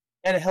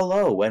And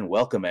hello and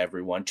welcome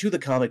everyone to the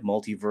comic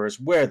multiverse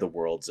where the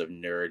worlds of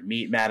nerd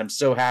meet. Matt, I'm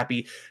so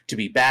happy to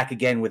be back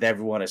again with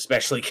everyone,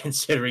 especially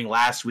considering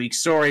last week.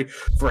 Sorry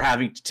for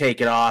having to take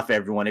it off,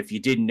 everyone. If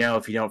you didn't know,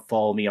 if you don't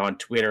follow me on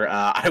Twitter,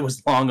 I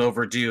was long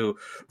overdue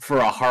for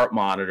a heart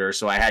monitor,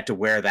 so I had to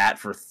wear that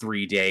for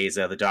 3 days.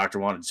 The doctor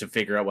wanted to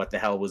figure out what the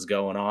hell was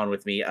going on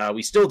with me.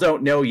 We still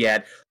don't know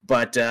yet,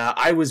 but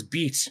I was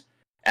beat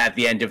at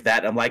the end of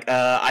that. I'm like,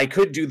 I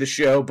could do the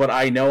show, but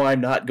I know I'm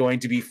not going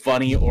to be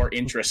funny or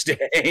interesting.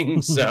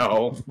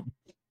 So,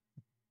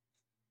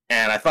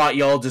 and I thought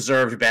y'all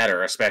deserved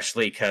better,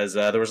 especially because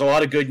there was a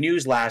lot of good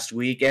news last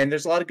week, and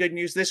there's a lot of good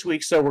news this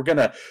week. So we're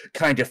gonna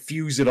kind of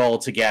fuse it all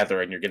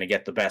together, and you're gonna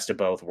get the best of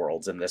both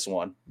worlds in this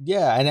one.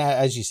 Yeah, and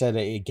as you said,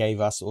 it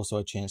gave us also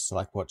a chance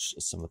to watch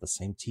some of the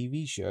same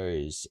TV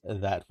shows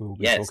that we'll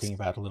be talking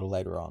about a little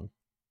later on.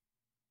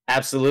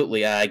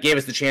 Absolutely. It gave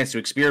us the chance to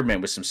experiment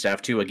with some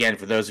stuff, too. Again,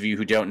 for those of you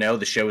who don't know,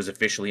 the show is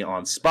officially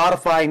on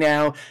Spotify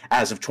now.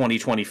 As of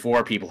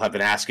 2024, people have been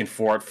asking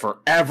for it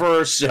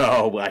forever,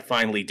 so I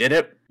finally did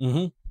it.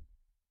 Mm-hmm.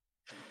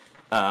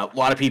 A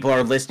lot of people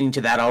are listening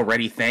to that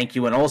already. Thank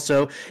you. And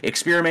also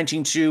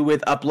experimenting, too,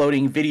 with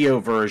uploading video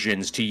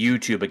versions to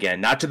YouTube again.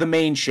 Not to the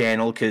main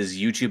channel, because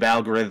YouTube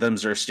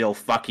algorithms are still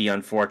fucky,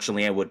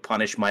 unfortunately, and would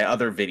punish my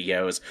other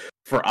videos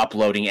for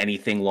uploading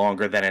anything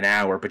longer than an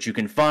hour. But you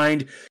can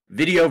find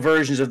video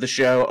versions of the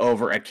show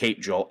over at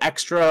Cape Joel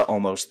Extra.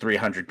 Almost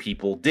 300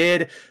 people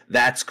did.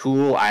 That's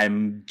cool. I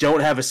don't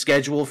have a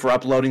schedule for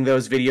uploading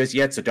those videos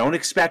yet, so don't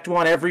expect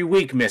one every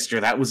week, mister.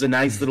 That was a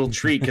nice little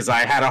treat because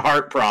I had a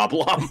heart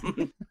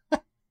problem.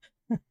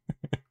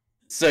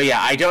 So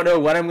yeah, I don't know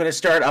when I'm going to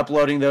start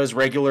uploading those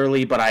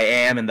regularly, but I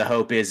am, and the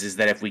hope is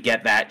that if we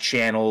get that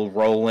channel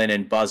rolling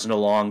and buzzing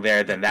along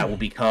there, then that will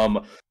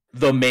become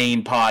the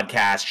main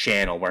podcast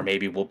channel where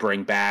maybe we'll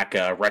bring back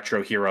a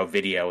Retro Hero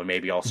video and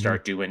maybe I'll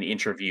start doing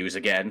interviews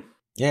again.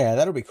 Yeah,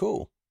 that'll be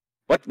cool.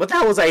 What the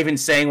hell was I even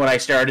saying when I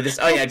started this?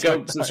 Oh yeah,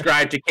 go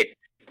subscribe to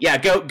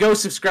go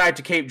subscribe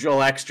to Cape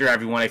Joel Extra,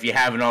 everyone, if you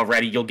haven't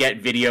already. You'll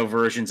get video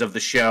versions of the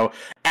show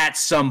at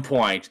some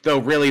point, though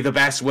really the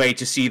best way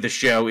to see the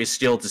show is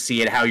still to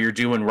see it how you're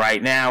doing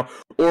right now,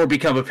 or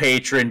become a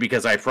patron,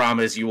 because I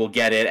promise you will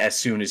get it as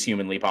soon as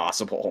humanly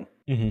possible.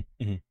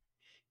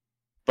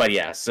 But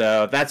yeah,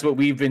 so that's what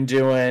we've been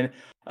doing.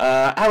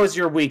 How was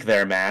your week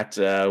there, Matt,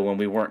 when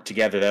we weren't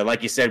together there?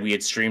 Like you said, we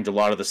had streamed a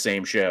lot of the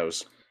same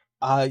shows.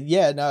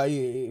 Yeah, no,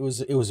 it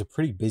was a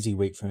pretty busy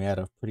week for me. I had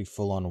a pretty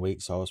full-on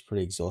week, so I was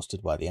pretty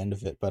exhausted by the end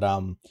of it. But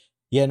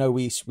yeah, no,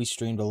 we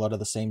streamed a lot of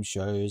the same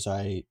shows.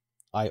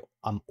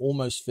 I'm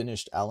almost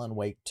finished Alan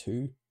Wake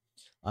 2.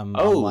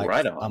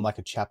 Right on. I'm like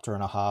a chapter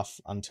and a half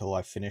until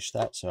I finish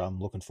that, so I'm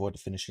looking forward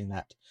to finishing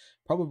that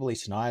probably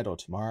tonight or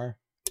tomorrow.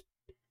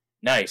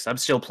 Nice. I'm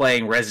still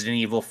playing Resident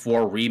Evil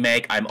 4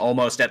 Remake. I'm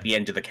almost at the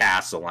end of the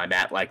castle. I'm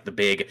at the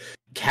big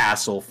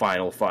castle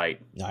final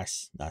fight.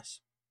 Nice.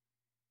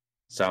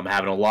 So I'm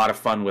having a lot of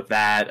fun with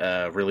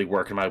that, really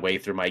working my way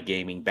through my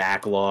gaming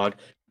backlog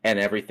and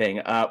everything.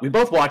 We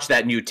both watched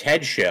that new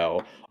Ted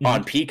show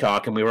on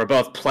Peacock, and we were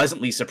both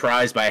pleasantly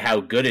surprised by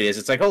how good it is.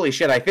 It's like, holy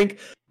shit, I think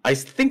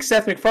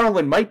Seth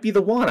MacFarlane might be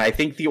the one. I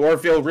think the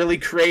Orville really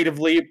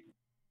creatively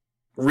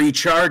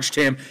recharged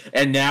him,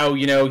 and now,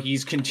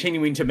 he's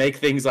continuing to make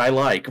things I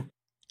like.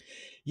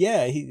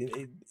 Yeah,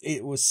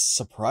 it was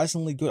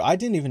surprisingly good. I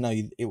didn't even know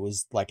it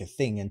was a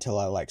thing until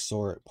I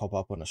saw it pop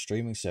up on a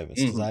streaming service,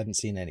 because I hadn't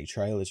seen any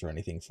trailers or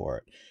anything for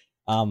it.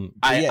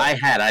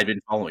 I'd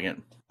been following it.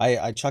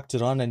 I chucked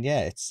it on, and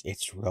yeah,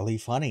 it's really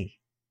funny.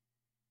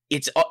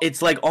 It's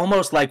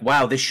almost like,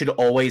 wow, this should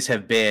always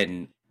have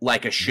been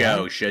like a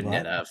show, shouldn't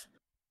it have?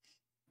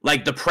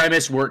 Like, the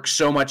premise works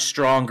so much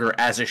stronger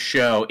as a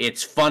show.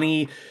 It's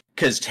funny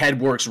because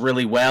Ted works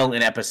really well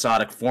in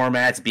episodic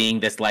formats, being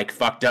this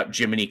fucked up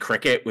Jiminy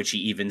Cricket, which he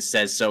even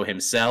says so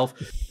himself.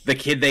 The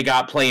kid they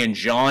got playing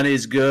John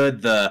is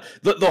good. The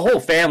whole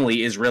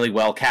family is really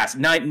well cast.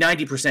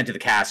 90% of the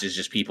cast is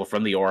just people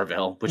from the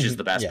Orville, which is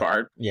the best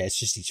part. Yeah, it's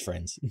just his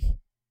friends.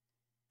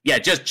 Yeah,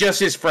 just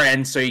his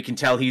friends, so you can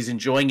tell he's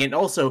enjoying it. And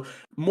also,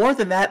 more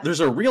than that, there's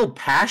a real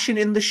passion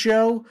in the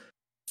show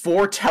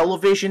for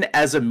television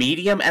as a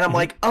medium, and I'm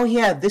like, oh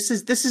yeah, this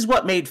is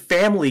what made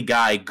Family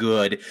Guy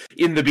good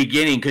in the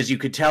beginning, because you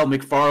could tell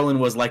MacFarlane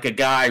was a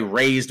guy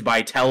raised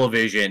by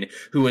television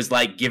who was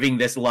giving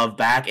this love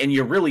back, and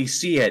you really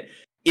see it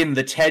in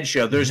the Ted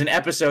show. There's an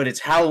episode, it's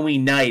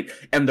Halloween night,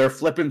 and they're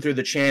flipping through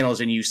the channels,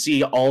 and you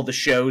see all the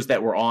shows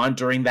that were on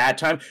during that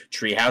time.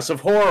 Treehouse of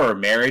Horror,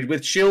 Married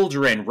with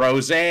Children,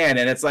 Roseanne,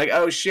 and it's like,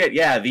 oh shit,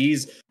 yeah,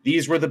 these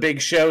were the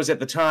big shows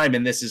at the time,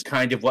 and this is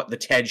kind of what the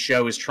Ted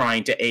show is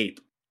trying to ape.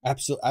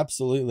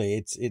 Absolutely,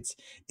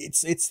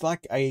 it's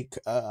like a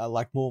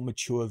more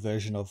mature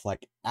version of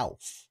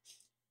Alf.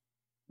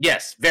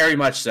 Yes, very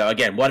much so.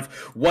 Again, what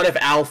if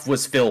Alf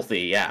was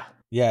filthy? Yeah.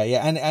 Yeah,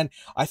 and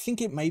I think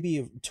it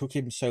maybe took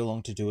him so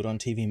long to do it on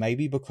TV,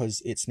 maybe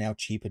because it's now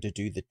cheaper to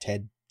do the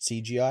Ted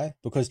CGI,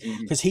 because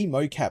he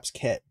mocaps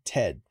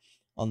Ted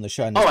on the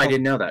show. And Oh, I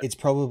didn't know that. it's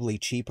probably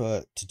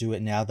cheaper to do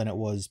it now than it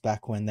was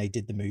back when they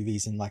did the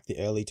movies in like the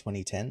early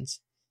 2010s.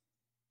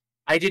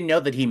 I didn't know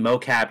that he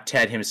mocapped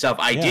Ted himself.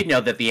 I Yeah. did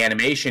know that the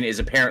animation is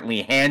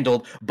apparently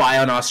handled by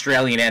an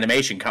Australian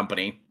animation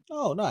company.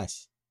 Oh,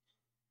 nice.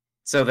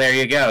 So there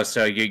you go.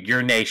 So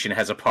your nation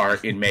has a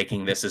part in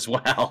making this as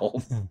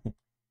well.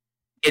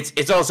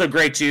 It's also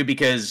great too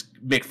because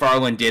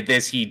McFarlane did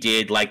this. He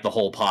did like the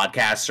whole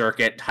podcast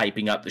circuit,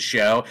 hyping up the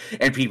show,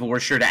 and people were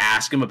sure to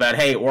ask him about,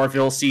 "Hey,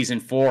 Orville season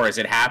 4, is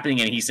it happening?"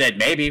 And he said,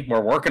 "Maybe,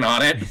 we're working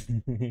on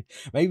it."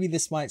 Maybe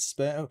this might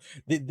spur.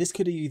 This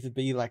could either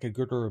be like a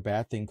good or a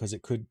bad thing, because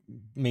it could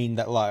mean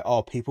that like,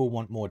 oh, people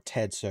want more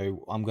Ted,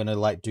 so I'm gonna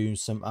do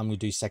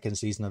second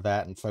season of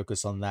that and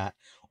focus on that.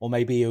 Or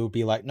maybe it would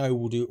be like, no,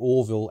 we'll do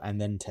Orville and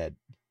then Ted.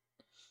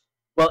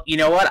 Well, you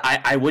know what?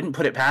 I wouldn't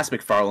put it past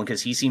McFarlane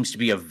because he seems to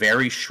be a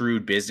very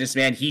shrewd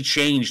businessman. He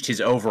changed his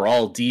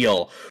overall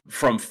deal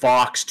from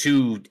Fox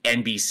to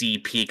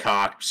NBC,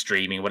 Peacock,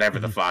 streaming, whatever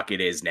the fuck it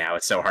is now.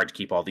 It's so hard to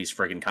keep all these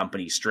friggin'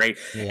 companies straight.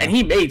 Yeah. And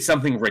he made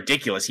something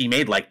ridiculous. He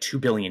made like $2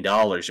 billion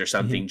or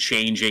something,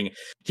 changing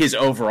his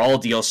overall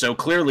deal. So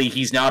clearly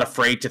he's not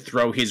afraid to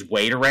throw his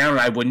weight around.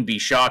 And I wouldn't be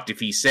shocked if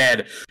he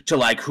said to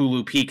like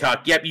Hulu,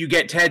 Peacock, "Yep, you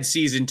get Ted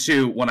season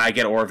 2 when I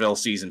get Orville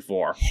season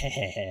 4.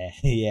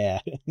 Yeah.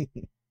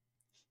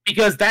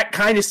 Because that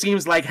kind of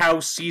seems like how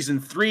season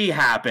 3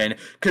 happened,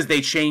 because they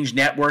changed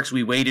networks,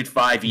 we waited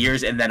 5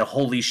 years, and then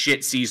holy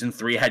shit, season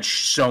 3 had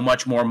so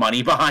much more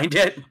money behind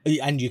it.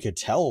 And you could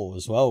tell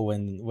as well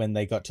when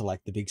they got to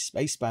like the big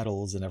space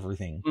battles and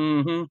everything.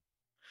 Mm-hmm.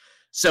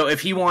 So if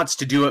he wants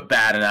to do it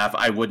bad enough,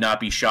 I would not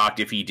be shocked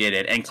if he did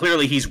it. And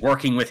clearly he's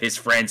working with his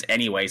friends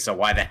anyway, so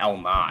why the hell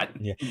not?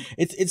 Yeah,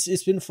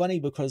 it's been funny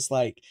because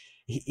like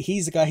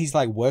he's a guy, he's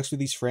like works with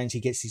his friends,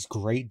 he gets these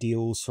great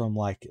deals from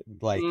like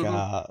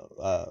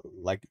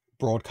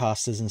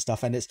broadcasters and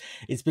stuff, and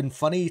it's been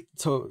funny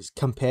to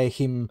compare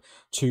him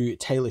to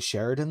Taylor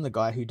Sheridan, the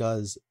guy who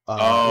does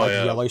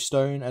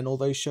Yellowstone and all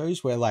those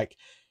shows, where like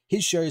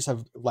his shows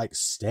have like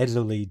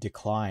steadily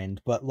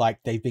declined, but like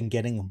they've been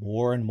getting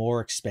more and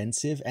more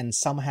expensive, and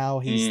somehow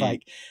he's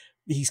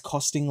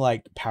costing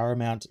like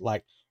Paramount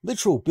like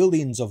literal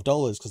billions of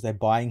dollars because they're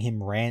buying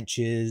him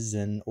ranches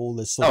and all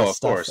this sort of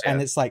stuff. Course, yeah.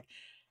 And it's like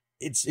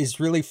it's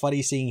really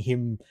funny seeing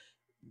him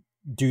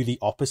do the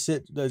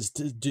opposite.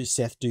 Do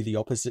Seth do the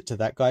opposite to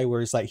that guy,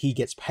 whereas like he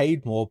gets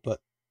paid more,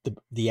 but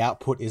the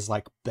output is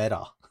like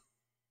better.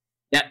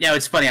 Now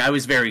it's funny. I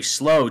was very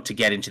slow to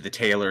get into the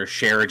Taylor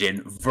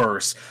Sheridan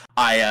verse.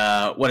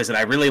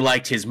 I really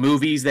liked his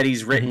movies that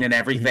he's written and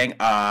everything.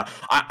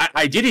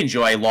 I did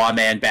enjoy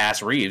Lawman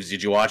Bass Reeves.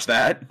 Did you watch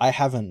that? I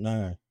haven't.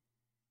 No.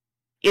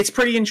 It's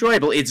pretty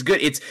enjoyable. It's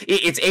good. It's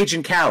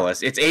Agent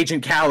Callus. It's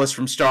Agent Callus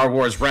from Star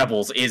Wars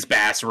Rebels is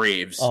Bass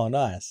Reeves. Oh,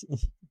 nice.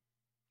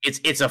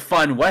 It's a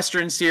fun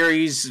Western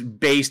series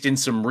based in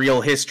some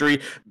real history.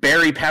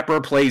 Barry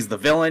Pepper plays the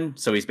villain,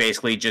 so he's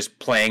basically just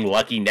playing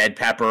Lucky Ned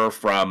Pepper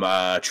from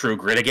True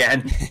Grit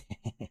again.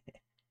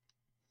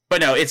 But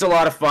no, it's a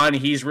lot of fun.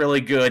 He's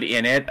really good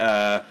in it.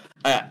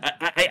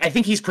 I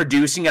think he's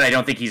producing it. I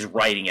don't think he's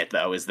writing it,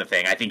 though, is the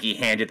thing. I think he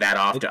handed that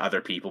off to other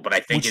people, but I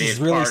think it is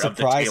really part of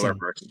the Taylor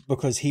version.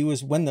 Because he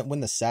was, when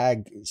the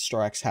SAG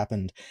strikes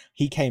happened,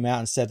 he came out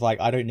and said, like,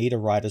 I don't need a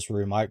writer's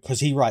room, because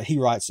he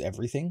writes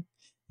everything.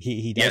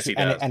 He does,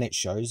 and it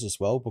shows as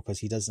well,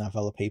 because he doesn't have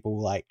other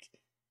people like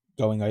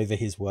going over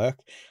his work.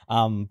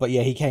 But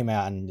yeah, he came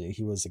out and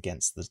he was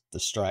against the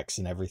strikes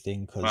and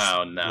everything. Cause,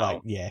 oh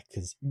no!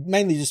 Because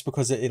mainly just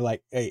because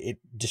it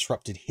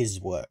disrupted his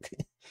work.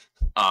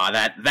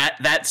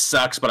 That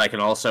sucks, but I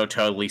can also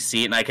totally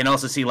see it, and I can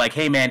also see like,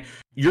 hey man,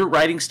 your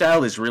writing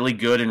style is really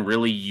good and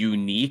really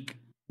unique.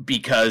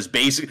 Because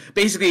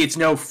basically it's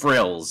no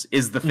frills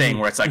is the thing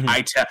where it's like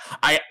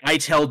I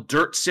tell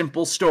dirt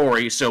simple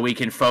stories so we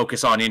can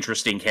focus on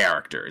interesting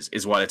characters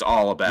is what it's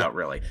all about,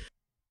 really.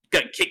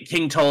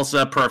 King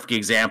Tulsa, perfect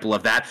example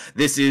of that.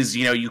 This is,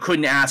 you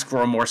couldn't ask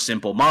for a more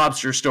simple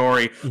mobster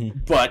story,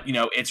 but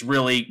it's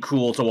really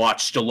cool to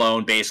watch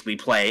Stallone basically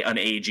play an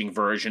aging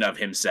version of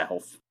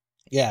himself.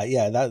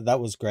 Yeah, that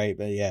was great,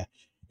 but yeah.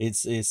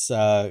 It's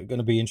going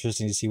to be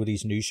interesting to see what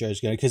his new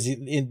show's going to, because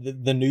in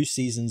the new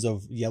seasons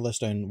of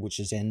Yellowstone, which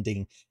is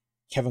ending,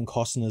 Kevin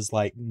Costner's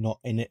like not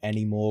in it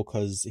anymore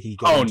because he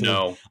got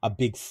into a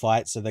big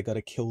fight, so they got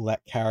to kill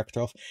that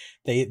character off.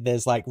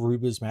 There's like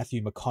rumors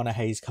Matthew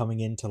McConaughey's coming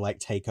in to like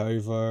take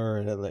over.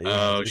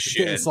 And,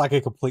 shit! It's like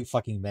a complete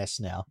fucking mess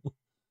now.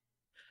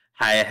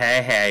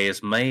 Hey!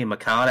 It's me,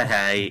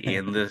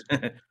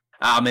 McConaughey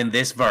I'm in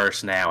this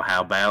verse now.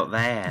 How about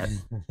that?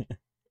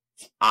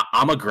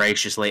 I'm a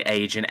graciously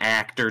aging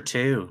actor,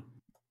 too.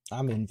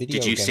 I'm in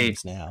video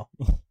games now.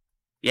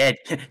 Yeah,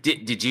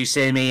 did you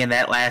see me in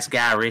that last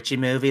Guy Ritchie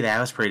movie? That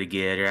was pretty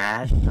good,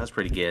 right? I was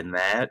pretty good in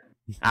that.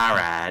 All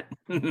right.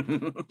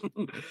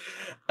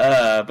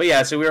 But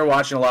yeah, so we were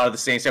watching a lot of the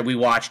same stuff. We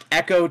watched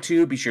Echo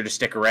 2. Be sure to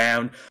stick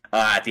around.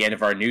 At the end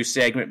of our news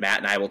segment, Matt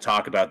and I will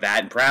talk about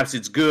that. And perhaps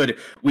it's good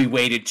we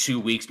waited 2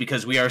 weeks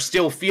because we are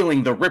still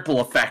feeling the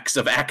ripple effects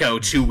of Echo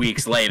 2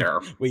 weeks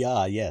later. We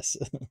are, yes.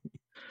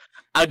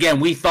 Again,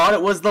 we thought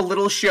it was the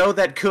little show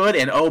that could,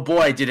 and oh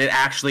boy, did it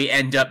actually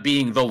end up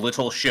being the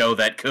little show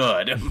that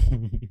could.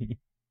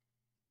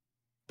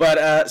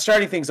 But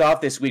starting things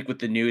off this week with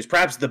the news,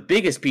 perhaps the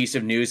biggest piece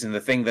of news and the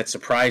thing that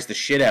surprised the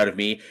shit out of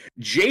me,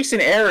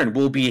 Jason Aaron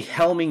will be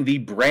helming the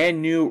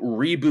brand new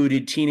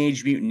rebooted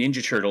Teenage Mutant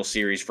Ninja Turtles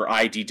series for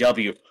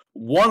IDW.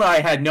 One,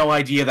 I had no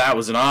idea that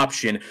was an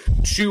option.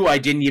 Two, I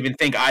didn't even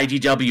think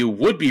IDW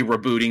would be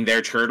rebooting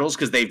their Turtles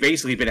because they've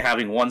basically been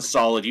having one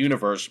solid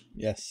universe.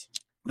 Yes.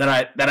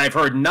 That I've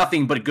heard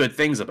nothing but good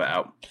things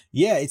about.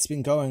 Yeah, it's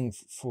been going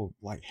for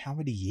like how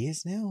many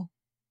years now?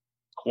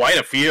 Quite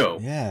a few.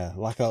 Yeah,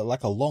 like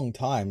a long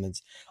time.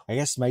 It's, I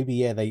guess maybe,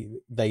 yeah, they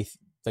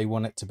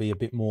want it to be a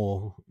bit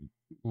more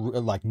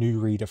like new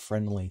reader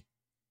friendly.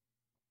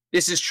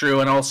 This is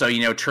true, and also,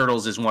 you know,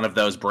 Turtles is one of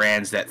those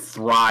brands that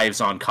thrives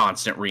on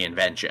constant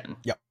reinvention.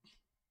 Yep.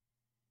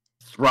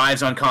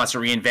 Thrives on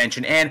constant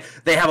reinvention, and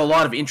they have a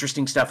lot of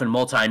interesting stuff in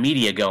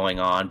multimedia going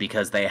on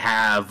because they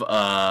have,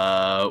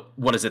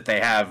 They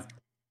have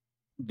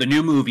the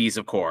new movies,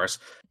 of course,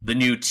 the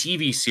new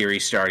TV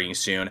series starting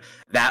soon,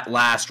 that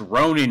last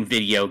Ronin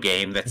video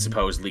game that's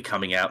supposedly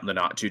coming out in the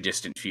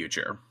not-too-distant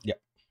future. Yep.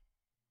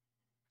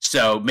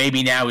 So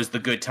maybe now is the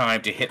good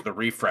time to hit the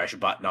refresh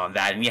button on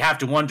that. And you have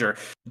to wonder,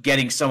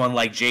 getting someone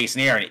like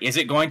Jason Aaron, is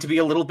it going to be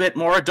a little bit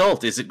more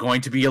adult? Is it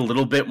going to be a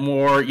little bit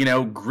more, you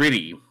know,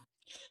 gritty?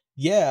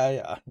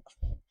 Yeah,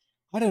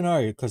 I don't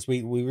know, because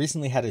we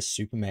recently had his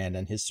Superman,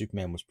 and his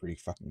Superman was pretty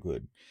fucking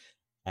good.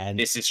 And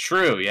this is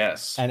true,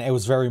 yes. And it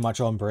was very much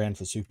on brand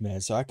for Superman.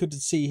 So I could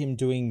see him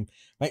doing,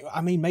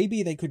 I mean,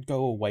 maybe they could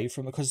go away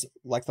from it, because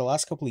like the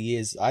last couple of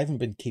years, I haven't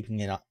been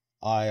keeping an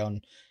eye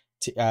on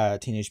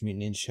Teenage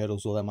Mutant Ninja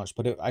Turtles all that much,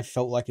 but I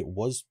felt like it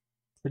was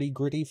pretty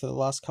gritty for the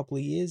last couple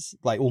of years,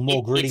 like, or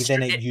more gritty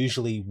than it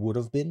usually would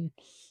have been.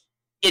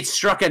 It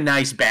struck a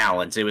nice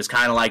balance. It was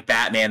kind of like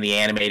Batman the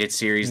Animated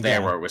Series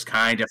there, where it was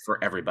kind of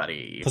for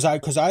everybody.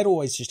 Because I'd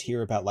always just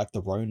hear about like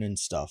the Ronin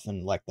stuff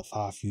and like the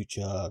far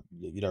future,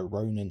 you know,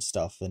 Ronin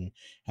stuff, and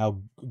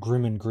how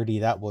grim and gritty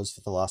that was for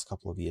the last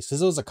couple of years.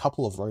 Because there was a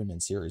couple of Ronin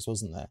series,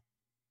 wasn't there?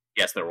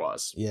 Yes, there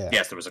was. Yeah.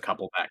 Yes, there was a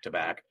couple back to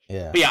back.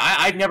 Yeah. But yeah,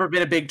 I've never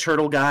been a big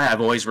Turtle guy. I've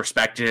always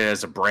respected it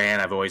as a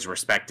brand. I've always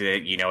respected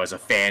it, you know, as a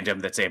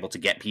fandom that's able to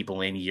get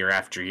people in year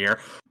after year.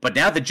 But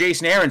now that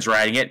Jason Aaron's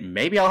writing it,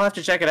 maybe I'll have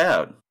to check it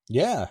out.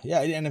 Yeah,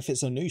 and if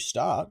it's a new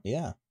start,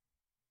 yeah.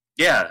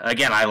 Yeah,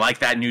 again, I like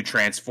that new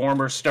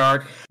Transformers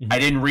start. I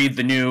didn't read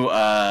the new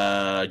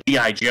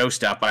G.I. Joe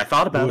stuff, but I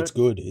thought about it. It's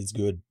good. It's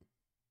good.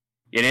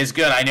 It is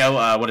good. I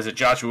know,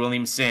 Joshua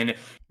Williamson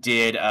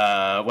did,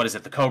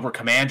 the Cobra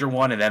Commander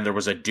one, and then there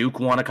was a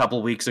Duke one a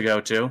couple weeks ago,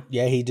 too.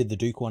 Yeah, he did the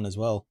Duke one as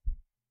well.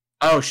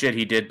 Oh, shit,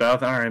 he did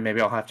both? All right, maybe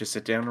I'll have to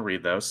sit down and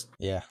read those.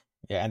 Yeah,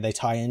 and they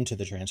tie into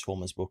the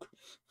Transformers book.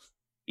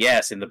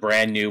 Yes, in the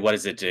brand new,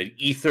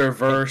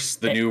 Etherverse,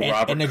 the new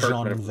Robert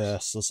Kirkman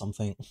verse or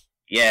something.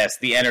 Yes,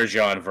 the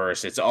Energon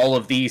verse. It's all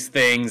of these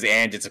things,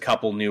 and it's a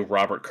couple new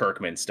Robert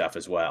Kirkman stuff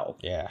as well.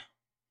 Yeah.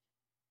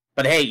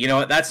 But hey, you know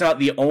what? That's not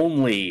the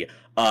only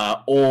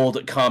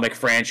old comic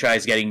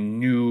franchise getting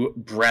new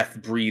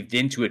breath breathed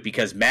into it,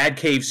 because Mad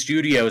Cave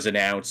Studios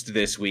announced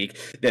this week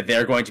that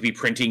they're going to be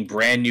printing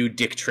brand new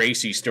Dick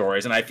Tracy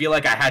stories. And I feel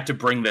like I had to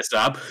bring this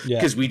up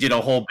because we did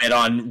a whole bit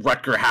on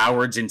Rutger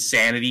Hauer's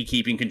insanity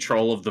keeping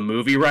control of the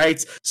movie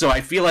rights. So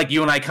I feel like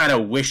you and I kind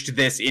of wished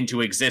this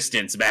into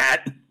existence,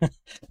 Matt.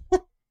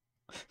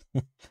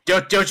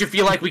 Don't you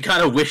feel like we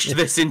kind of wished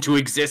this into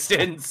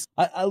existence?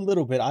 A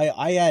little bit.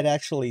 I had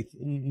actually,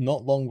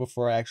 not long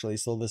before I actually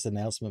saw this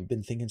announcement,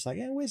 been thinking, it's like,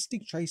 hey, where's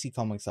Dick Tracy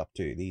Comics up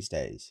to these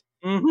days?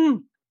 Mm-hmm.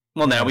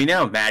 Well, now we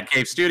know. Mad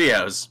Cave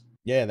Studios.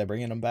 Yeah, they're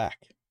bringing them back.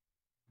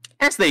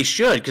 As they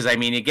should, because, I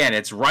mean, again,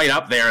 it's right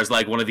up there as,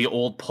 like, one of the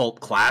old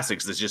pulp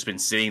classics that's just been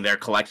sitting there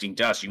collecting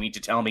dust. You mean to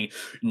tell me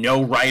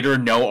no writer,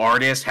 no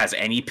artist has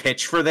any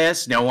pitch for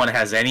this? No one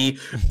has any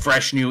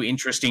fresh, new,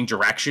 interesting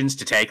directions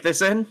to take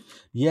this in?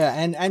 Yeah,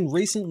 and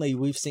recently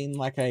we've seen,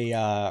 like,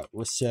 a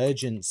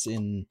resurgence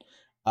in,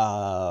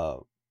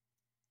 like,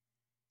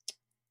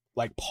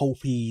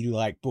 pulpy,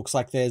 like, books.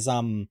 Like, there's,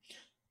 Sean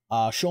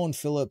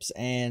Phillips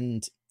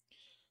and...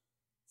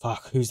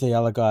 who's the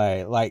other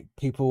guy? Like,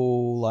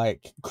 people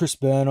like Chris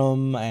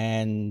Burnham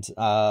and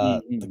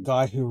the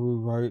guy who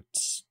wrote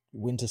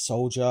Winter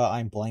Soldier.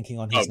 I'm blanking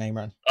on his name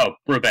right. Oh,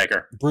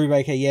 Brubaker.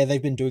 Brubaker, yeah,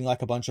 they've been doing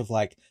like a bunch of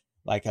like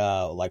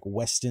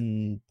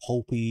Western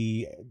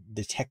pulpy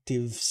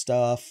detective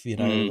stuff, you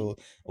know,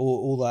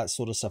 all that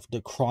sort of stuff.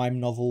 The crime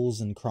novels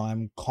and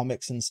crime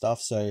comics and stuff.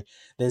 So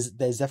there's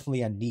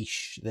definitely a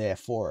niche there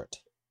for it.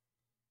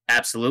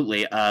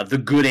 Absolutely.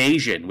 The Good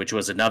Asian, which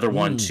was another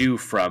one, too,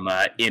 from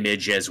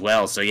Image as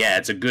well. So, yeah,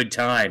 it's a good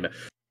time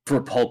for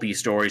pulpy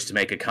stories to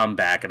make a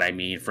comeback. And I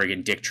mean,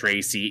 friggin' Dick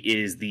Tracy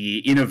is the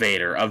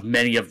innovator of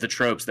many of the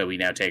tropes that we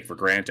now take for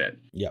granted.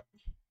 Yep.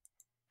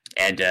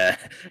 And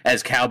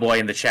as Cowboy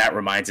in the chat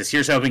reminds us,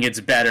 here's hoping it's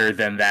better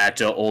than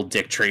that old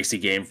Dick Tracy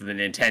game for the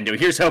Nintendo.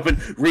 Here's hoping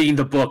reading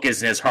the book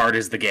isn't as hard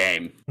as the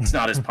game. It's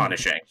not as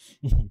punishing.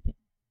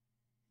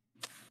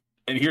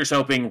 And here's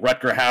hoping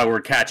Rutger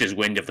Hauer catches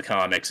wind of the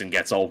comics and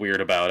gets all weird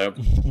about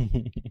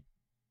it.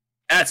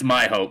 That's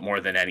my hope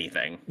more than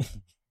anything.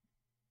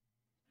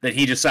 That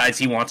he decides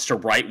he wants to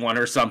write one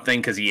or something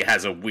because he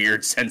has a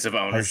weird sense of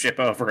ownership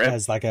over it.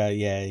 As like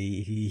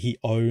he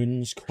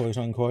owns, quote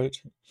unquote.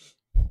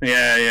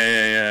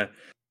 Yeah.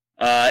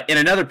 In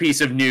another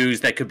piece of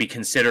news that could be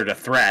considered a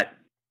threat,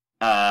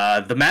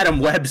 the Madam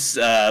Web's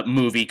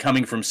movie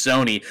coming from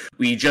Sony,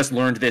 we just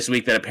learned this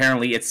week that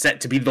apparently it's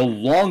set to be the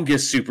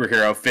longest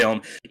superhero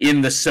film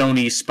in the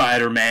Sony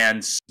Spider-Man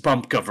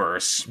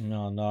Spunkaverse.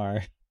 No.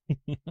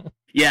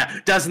 Yeah,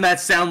 doesn't that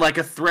sound like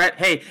a threat?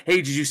 Hey,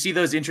 did you see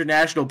those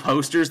international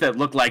posters that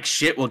look like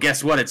shit? Well,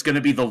 guess what? It's going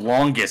to be the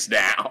longest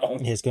now.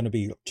 It's going to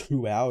be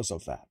 2 hours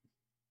of that.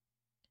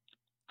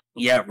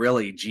 Yeah,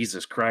 really,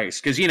 Jesus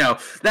Christ. Because,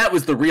 that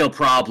was the real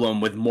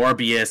problem with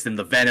Morbius and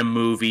the Venom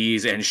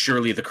movies and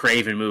surely the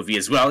Craven movie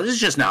as well. There's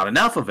just not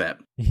enough of it.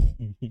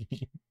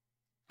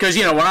 Because,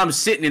 when I'm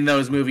sitting in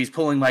those movies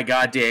pulling my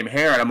goddamn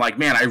hair, and I'm like,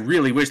 man, I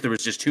really wish there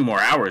was just 2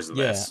 more hours of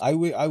this.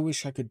 Yeah, I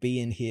wish I could be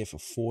in here for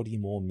 40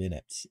 more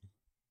minutes.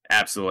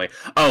 Absolutely.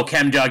 Oh,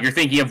 ChemDog, you're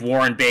thinking of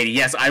Warren Beatty.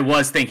 Yes, I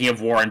was thinking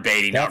of Warren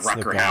Beatty, not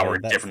Rutger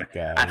Hauer. Different.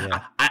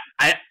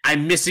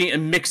 I'm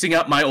mixing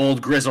up my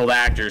old grizzled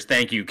actors.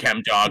 Thank you,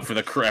 ChemDog, for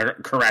the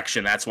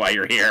correction. That's why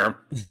you're here.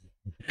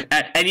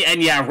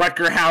 and yeah,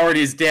 Rutger Hauer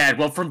is dead.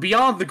 Well, from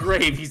beyond the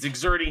grave, he's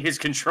exerting his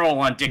control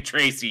on Dick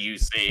Tracy, you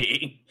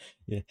see.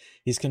 Yeah,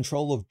 his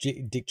control of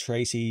Dick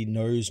Tracy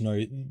knows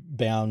no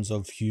bounds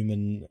of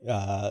human,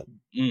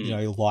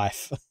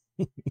 life.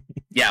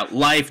 Yeah,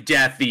 life,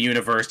 death, the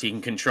universe, he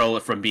can control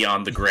it from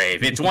beyond the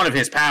grave. It's one of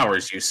his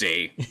powers, you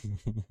see.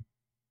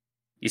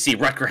 You see,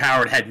 Rutger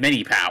Hauer had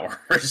many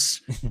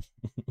powers.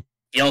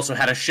 He also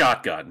had a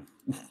shotgun.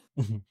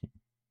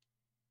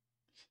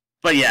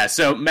 But yeah,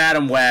 so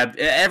Madam Web,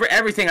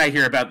 everything I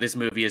hear about this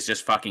movie is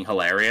just fucking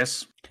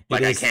hilarious.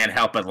 Like, I can't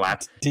help but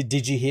laugh.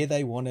 Did you hear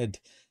they wanted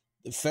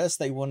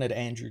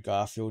Andrew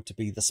Garfield to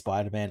be the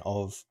Spider-Man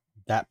of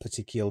that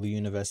particular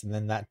universe, and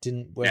then that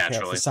didn't work out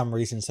for some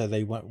reason, so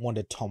they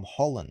wanted Tom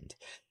Holland.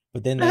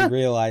 But then they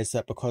realized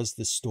that because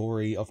the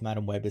story of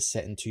Madam Web is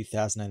set in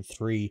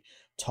 2003,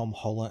 Tom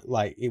Holland,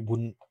 it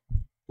wouldn't,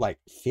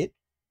 fit.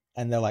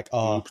 And they're like,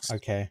 oh, oops.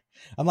 Okay.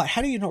 I'm like,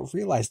 how do you not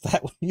realize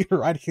that when you're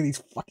writing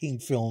these fucking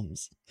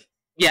films?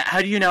 Yeah,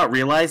 how do you not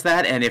realize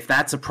that? And if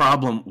that's a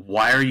problem,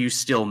 why are you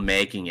still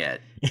making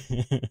it?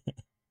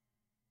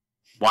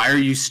 Why are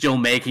you still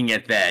making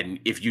it then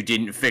if you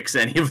didn't fix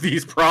any of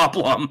these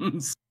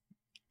problems?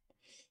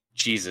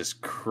 Jesus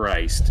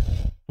Christ.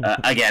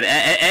 Again,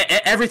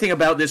 everything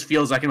about this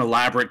feels like an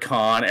elaborate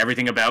con.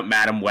 Everything about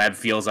Madam Web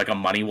feels like a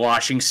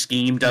money-washing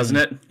scheme, doesn't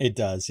it? It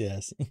does,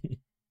 yes.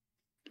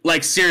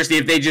 Like, seriously,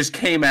 if they just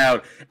came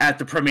out at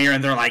the premiere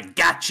and they're like,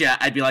 gotcha,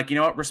 I'd be like, you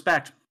know what,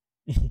 respect.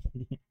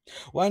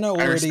 Well, I know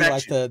already,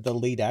 the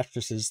lead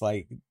actress is,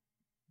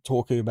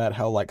 talking about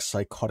how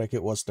psychotic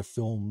it was to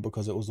film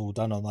because it was all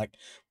done on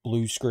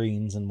blue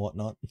screens and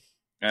whatnot.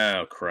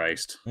 Oh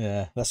Christ!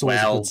 Yeah, that's always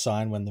a good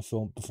sign when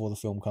before the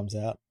film comes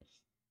out.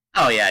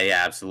 Oh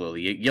yeah,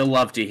 absolutely. You'll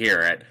love to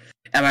hear it.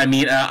 And I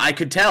mean, I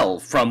could tell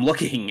from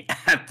looking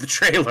at the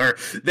trailer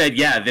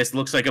that this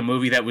looks like a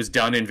movie that was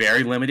done in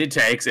very limited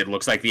takes. It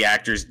looks like the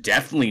actors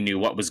definitely knew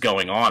what was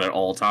going on at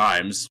all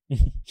times.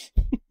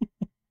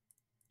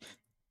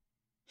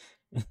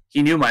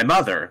 He knew my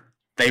mother.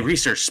 They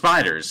researched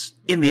spiders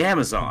in the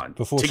Amazon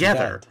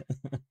together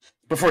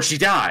before she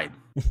died.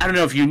 I don't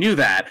know if you knew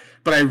that,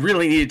 but I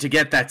really needed to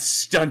get that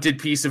stunted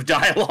piece of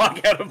dialogue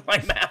out of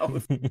my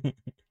mouth.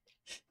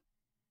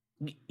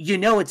 You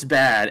know it's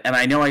bad, and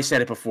I know I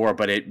said it before,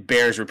 but it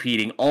bears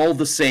repeating. All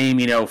the same,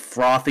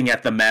 frothing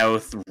at the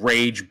mouth,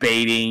 rage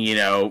baiting,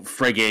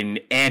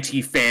 friggin'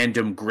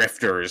 anti-fandom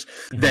grifters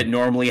that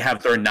normally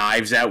have their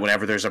knives out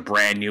whenever there's a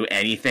brand new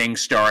anything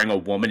starring a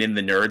woman in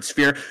the nerd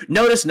sphere.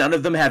 Notice none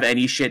of them have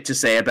any shit to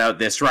say about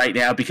this right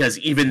now because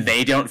even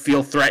they don't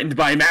feel threatened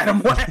by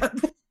Madam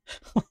Web.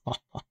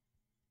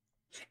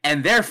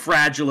 And they're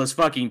fragile as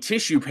fucking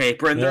tissue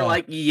paper, and they're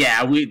like,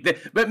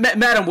 but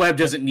Madam Web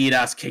doesn't need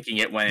us kicking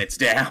it when it's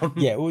down.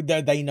 Yeah, well,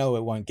 they know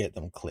it won't get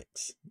them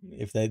clicks.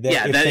 If they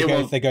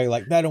go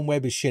like, Madam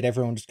Web is shit,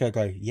 everyone just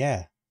go,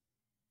 yeah.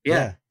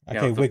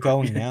 Okay, we're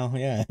going now,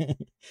 yeah.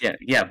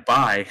 Yeah,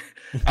 bye.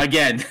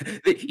 Again,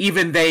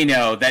 even they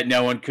know that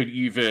no one could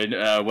even,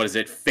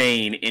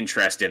 feign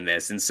interest in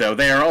this, and so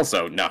they are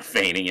also not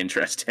feigning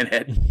interest in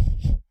it.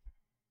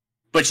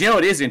 But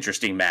it is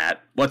interesting,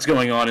 Matt, what's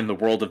going on in the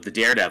world of the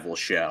Daredevil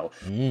show.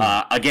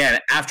 Again,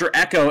 after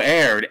Echo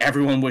aired,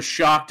 everyone was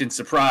shocked and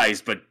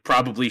surprised, but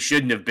probably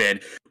shouldn't have been,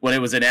 when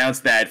it was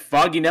announced that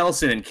Foggy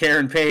Nelson and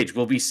Karen Page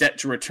will be set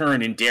to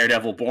return in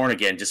Daredevil Born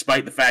Again,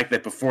 despite the fact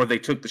that before they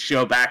took the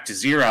show back to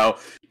zero,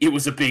 it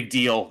was a big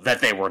deal that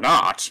they were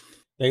not.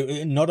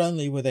 Not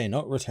only were they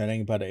not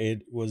returning, but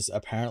it was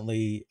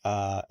apparently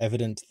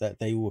evident that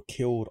they were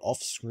killed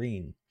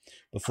off-screen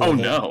before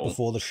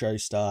the show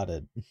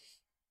started.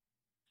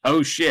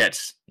 Oh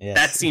shit. Yes.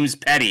 That seems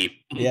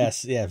petty.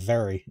 Yes, yeah,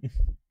 very.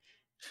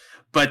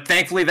 But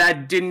thankfully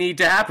that didn't need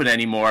to happen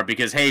anymore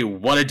because, hey,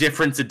 what a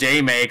difference a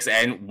day makes,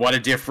 and what a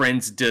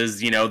difference does,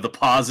 the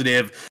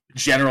positive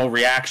general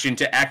reaction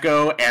to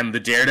Echo and the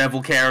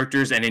Daredevil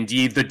characters and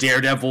indeed the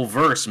Daredevil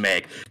verse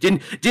make.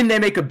 Didn't they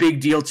make a big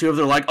deal too of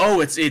they're like, oh,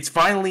 it's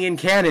finally in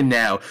canon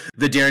now,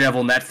 the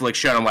Daredevil Netflix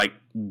show. And I'm like,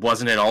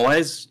 wasn't it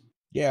always?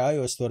 Yeah, I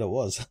always thought it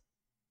was.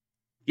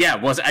 Yeah,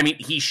 it was. I mean,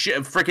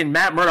 freaking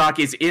Matt Murdock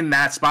is in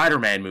that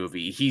Spider-Man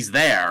movie. He's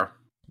there.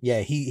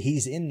 Yeah,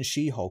 he's in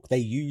She-Hulk. They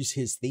use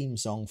his theme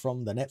song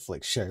from the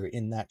Netflix show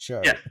in that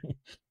show. Yeah.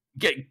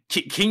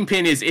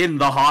 Kingpin is in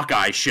the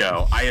Hawkeye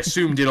show. I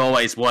assumed it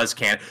always was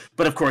canon.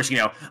 But of course,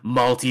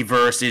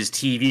 Multiverse is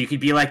TV. You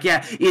could be like,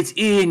 yeah, it's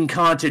in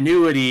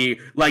continuity.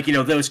 Like,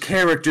 those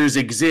characters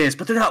exist,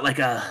 but they're not like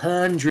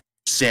 100%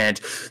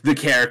 the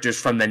characters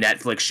from the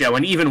Netflix show.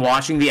 And even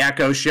watching the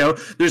Echo show,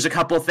 there's a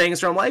couple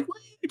things where I'm like,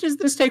 does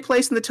this take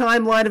place in the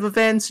timeline of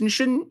events, and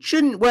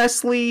shouldn't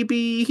Wesley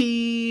be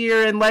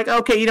here? And like,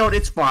 okay, you know what,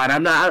 it's fine.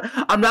 I'm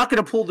not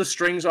gonna pull the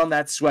strings on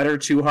that sweater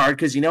too hard,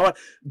 because you know what,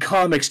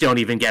 comics don't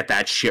even get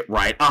that shit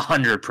right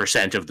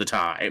 100% of the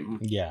time.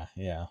 Yeah.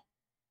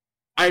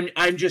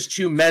 I'm just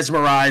too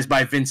mesmerized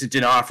by Vincent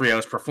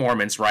D'Onofrio's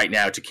performance right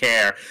now to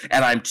care,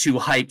 and I'm too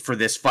hyped for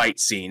this fight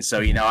scene.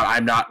 So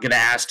I'm not gonna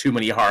ask too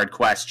many hard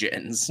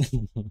questions.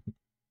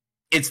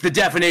 It's the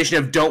definition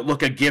of don't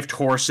look a gift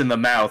horse in the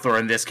mouth, or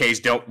in this case,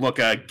 don't look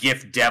a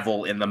gift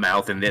devil in the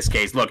mouth in this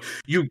case. Look,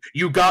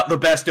 you got the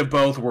best of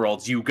both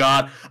worlds. You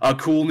got a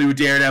cool new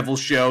Daredevil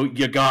show,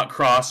 you got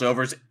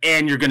crossovers,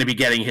 and you're going to be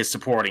getting his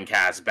supporting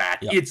cast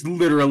back. Yep. It's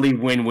literally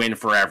win-win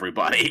for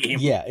everybody.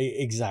 Yeah,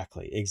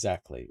 exactly.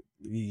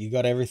 You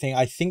got everything.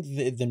 I think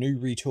the new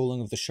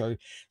retooling of the show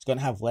is going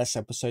to have less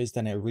episodes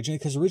than originally,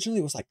 because originally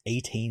it was like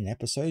 18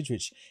 episodes,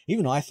 which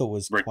even I thought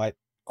was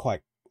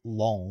quite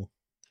long.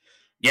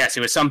 Yes,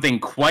 it was something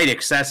quite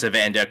excessive,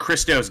 and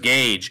Christos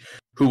Gage,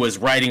 who was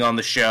writing on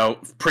the show,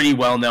 pretty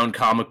well-known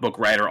comic book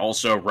writer,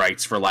 also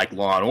writes for, like,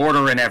 Law &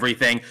 Order and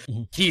everything.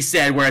 Mm-hmm. He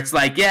said where it's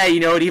like, yeah, you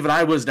know what, even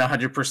I wasn't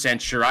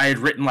 100% sure. I had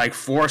written, like,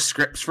 4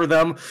 scripts for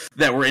them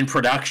that were in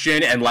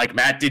production, and, like,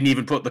 Matt didn't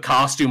even put the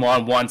costume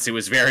on once. It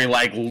was very,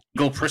 like,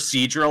 legal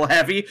procedural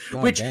heavy,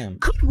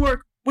 could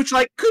work. Which,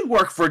 like, could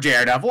work for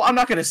Daredevil. I'm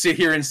not going to sit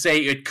here and say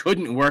it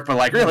couldn't work, but,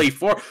 like, really,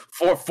 4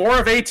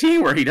 of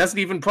 18 where he doesn't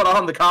even put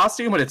on the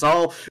costume and it's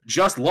all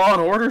just Law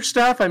and Order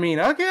stuff? I mean,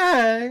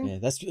 okay. Yeah,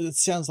 it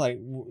sounds like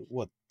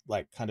what,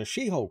 like, kind of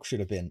She-Hulk should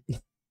have been.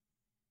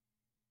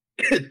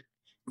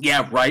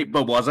 Yeah, right,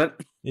 but wasn't.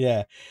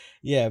 Yeah,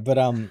 but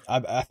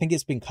I think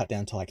it's been cut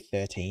down to, like,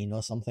 13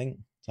 or something.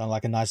 So,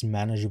 like, a nice,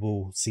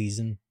 manageable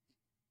season.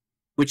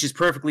 Which is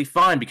perfectly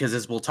fine, because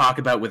as we'll talk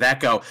about with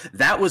Echo,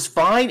 that was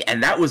fine,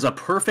 and that was a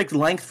perfect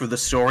length for the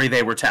story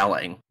they were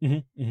telling.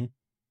 Mm-hmm, mm-hmm.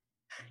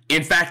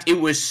 In fact, it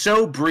was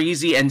so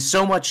breezy and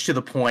so much to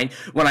the point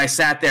when I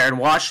sat there and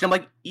watched it. I'm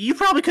like, you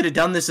probably could have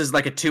done this as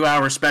like a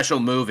 2-hour special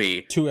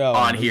movie 2-hour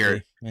on movie.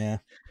 Here. Yeah.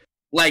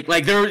 Like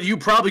you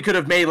probably could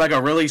have made like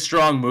a really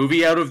strong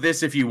movie out of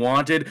this if you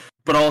wanted,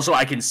 but also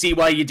I can see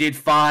why you did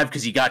 5,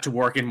 because you got to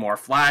work in more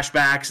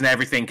flashbacks and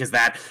everything, because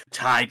that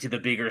tied to the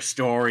bigger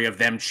story of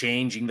them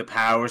changing the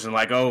powers and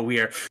like, oh,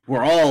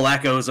 we're all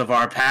echoes of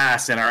our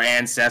past and our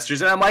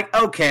ancestors. And I'm like,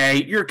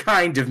 okay, you're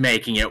kind of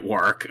making it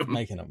work.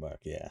 Making it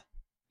work, yeah.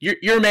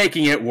 You're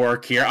making it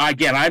work here.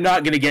 Again, I'm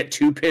not going to get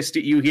too pissed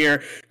at you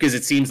here, because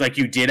it seems like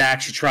you did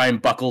actually try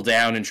and buckle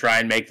down and try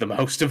and make the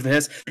most of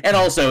this. And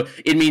also,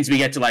 it means we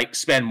get to, like,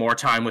 spend more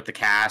time with the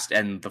cast,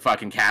 and the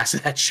fucking cast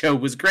of that show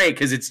was great,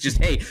 because it's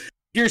just, hey,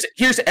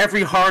 here's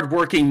every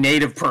hardworking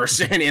native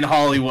person in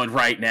Hollywood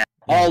right now.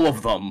 All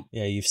of them.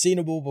 Yeah, you've seen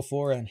them all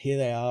before, and here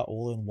they are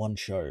all in one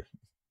show.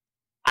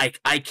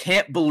 I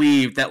can't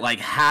believe that, like,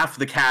 half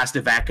the cast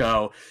of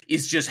Echo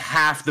is just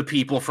half the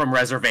people from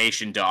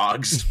Reservation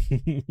Dogs.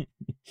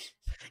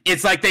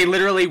 It's like they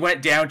literally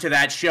went down to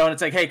that show and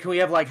it's like, hey, can we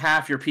have like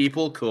half your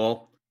people?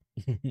 Cool.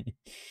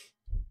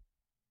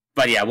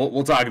 But yeah,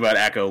 we'll talk about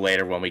Echo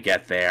later when we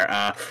get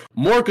there.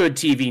 More good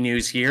TV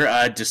news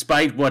here.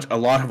 Despite what a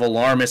lot of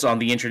alarmists on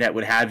the internet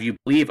would have you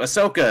believe,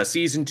 Ahsoka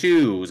Season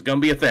 2 is going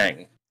to be a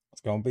thing.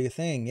 It's going to be a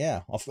thing,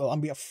 yeah. I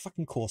mean, of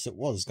fucking course it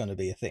was going to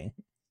be a thing.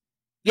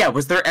 Yeah,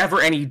 was there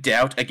ever any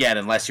doubt, again,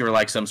 unless you were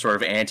like some sort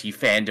of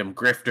anti-fandom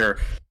grifter,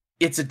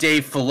 it's a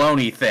Dave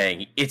Filoni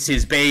thing. It's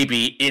his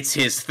baby. It's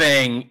his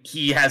thing.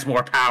 He has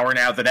more power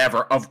now than ever.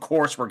 Of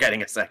course we're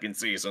getting a second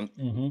season.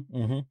 Mm-hmm,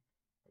 mm-hmm.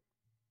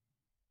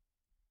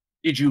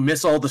 Did you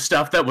miss all the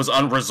stuff that was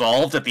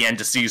unresolved at the end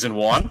of Season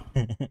 1?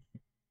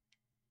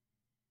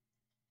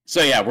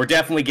 So yeah, we're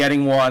definitely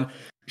getting one.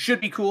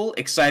 Should be cool.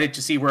 Excited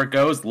to see where it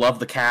goes. Love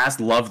the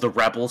cast. Love the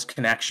Rebels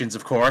connections,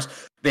 of course.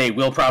 They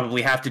will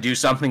probably have to do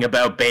something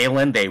about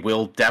Baylan. They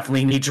will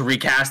definitely need to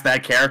recast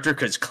that character,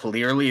 because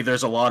clearly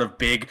there's a lot of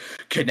big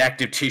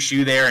connective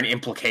tissue there and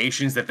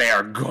implications that they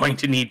are going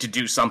to need to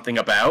do something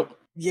about.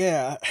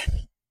 Yeah.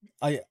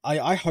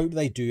 I hope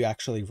they do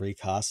actually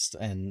recast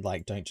and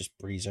like don't just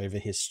breeze over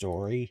his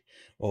story,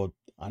 or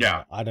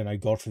I don't know,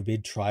 God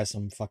forbid, try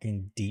some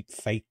fucking deep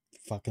fake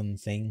fucking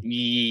thing.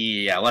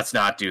 Yeah, let's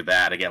not do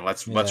that again.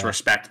 Let's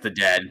respect the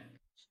dead.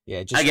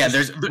 Yeah, just Again,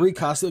 just there's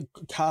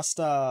recast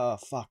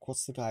fuck,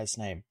 what's the guy's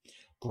name?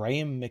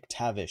 Graham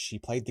McTavish. He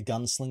played the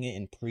gunslinger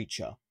in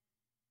Preacher.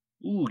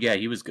 ooh, yeah,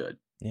 he was good.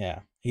 Yeah,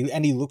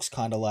 he looks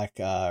kind of like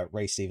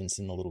Ray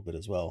Stevenson a little bit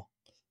as well.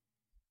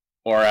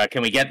 Or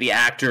can we get the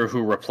actor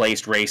who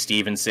replaced Ray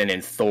Stevenson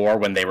in Thor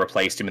when they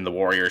replaced him in The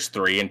Warriors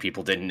 3 and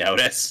people didn't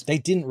notice? They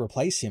didn't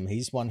replace him.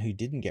 He's one who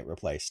didn't get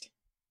replaced.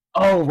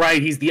 Oh,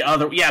 right, he's the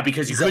other. Yeah,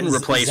 because you couldn't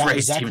replace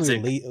Ray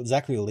Stevenson.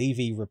 Zachary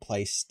Levi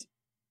replaced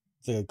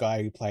the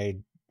guy who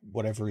played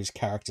whatever his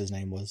character's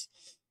name was.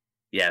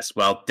 Yes,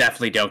 well,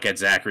 definitely don't get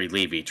Zachary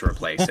Levi to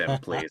replace him,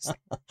 please.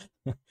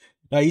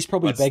 No, he's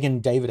probably begging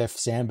David F.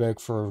 Sandberg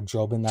for a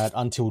job in that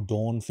Until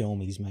Dawn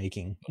film he's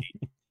making.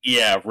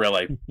 Yeah,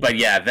 really. But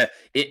yeah,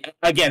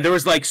 again, there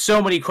was like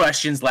so many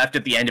questions left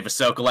at the end of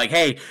Ahsoka. Like,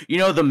 hey, you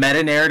know the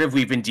meta-narrative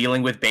we've been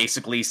dealing with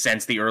basically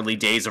since the early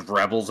days of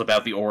Rebels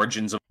about the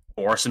origins of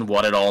the Force and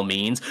what it all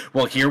means?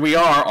 Well, here we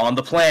are on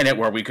the planet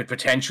where we could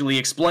potentially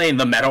explain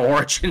the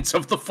meta-origins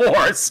of the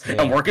Force,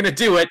 and we're going to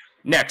do it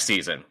next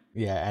season.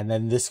 Yeah, and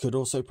then this could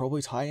also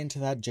probably tie into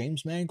that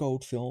James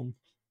Mangold film.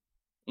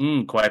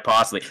 Quite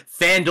possibly.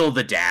 Fandle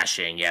the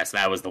Dashing. Yes,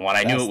 that was the one.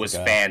 I knew it was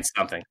Fan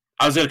something.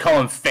 I was going to call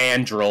him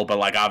Fandrill, but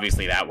like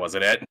obviously that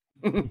wasn't it.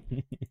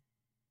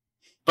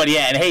 But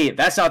yeah, and hey,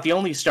 that's not the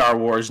only Star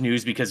Wars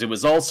news because it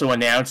was also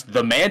announced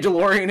The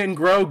Mandalorian and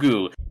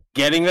Grogu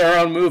getting their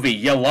own movie.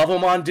 You love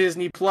them on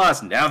Disney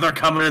Plus. Now they're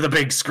coming to the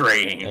big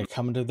screen. They're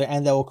coming to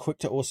and they were quick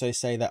to also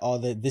say that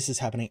this is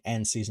happening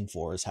and season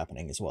 4 is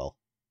happening as well.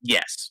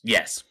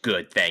 Yes,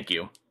 good, thank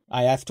you.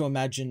 I have to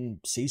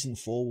imagine season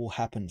 4 will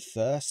happen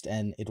first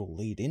and it'll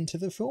lead into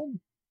the film.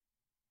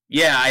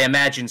 Yeah, I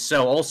imagine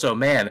so. Also,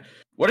 man,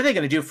 what are they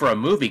going to do for a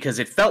movie? Because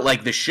it felt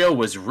like the show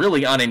was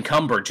really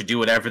unencumbered to do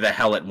whatever the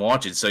hell it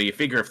wanted. So you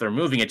figure if they're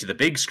moving it to the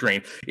big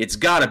screen, it's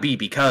got to be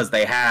because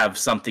they have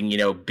something,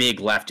 big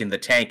left in the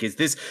tank. Is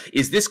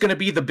this going to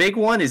be the big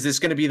one? Is this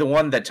going to be the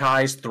one that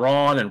ties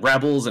Thrawn and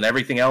Rebels and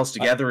everything else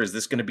together? Is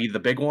this going to be the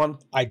big one?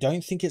 I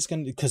don't think it's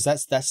going to, because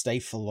that's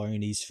Dave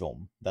Filoni's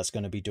film that's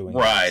going to be doing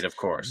right, of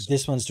course.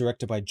 This one's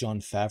directed by Jon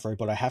Favreau,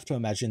 but I have to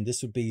imagine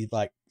this would be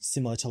like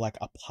similar to like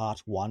a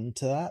part 1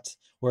 to that,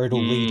 where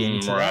it'll lead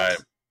into that.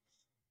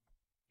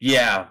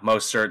 Yeah,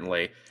 most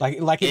certainly.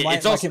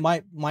 It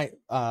might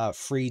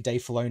free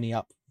Dave Filoni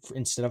up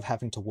instead of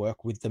having to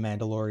work with the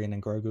Mandalorian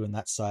and Grogu on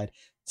that side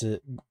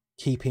to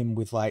keep him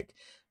with like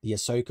the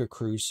Ahsoka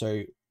crew.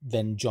 So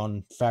then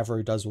Jon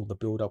Favreau does all the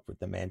build up with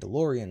the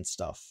Mandalorian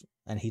stuff,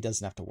 and he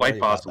doesn't have to worry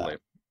about that.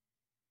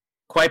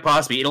 Quite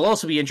possibly. It'll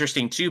also be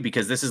interesting, too,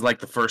 because this is like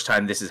the first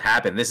time this has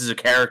happened. This is a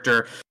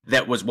character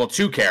that was, well,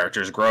 2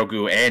 characters,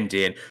 Grogu and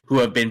Din, who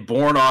have been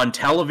born on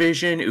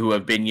television, who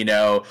have been,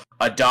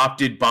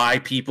 adopted by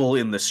people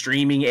in the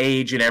streaming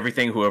age and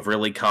everything, who have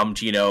really come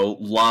to,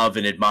 love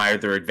and admire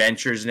their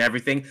adventures and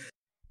everything.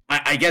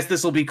 I guess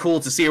this will be cool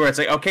to see where it's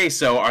like, okay,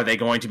 so are they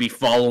going to be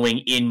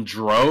following in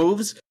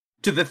droves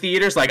to the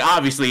theaters? Like,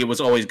 obviously it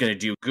was always going to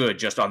do good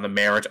just on the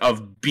merit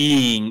of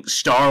being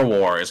Star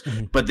Wars,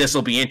 but this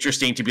will be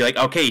interesting to be like,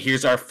 okay,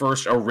 here's our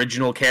first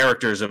original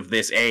characters of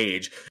this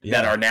age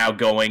that are now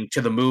going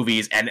to the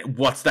movies, and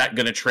what's that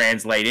going to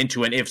translate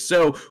into? And if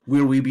so,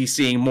 will we be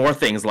seeing more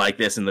things like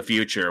this in the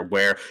future,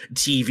 where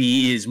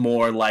TV is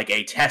more like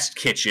a test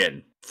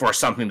kitchen for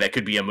something that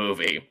could be a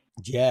movie?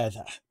 Yeah,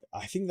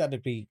 I think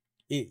that'd be...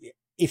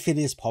 If it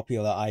is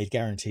popular, I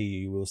guarantee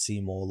you will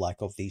see more like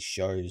of these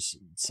shows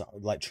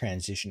like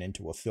transition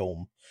into a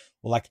film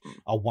or like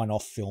a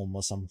one-off film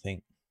or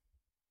something.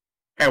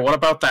 Hey, what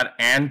about that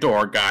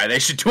Andor guy? They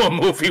should do a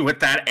movie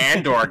with that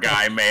Andor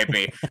guy,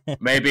 maybe.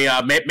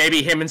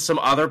 Maybe him and some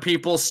other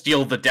people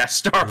steal the Death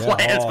Star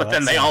plans, but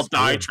then they all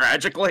die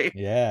tragically.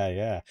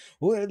 Yeah.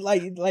 Well,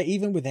 like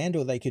even with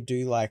Andor, they could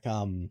do like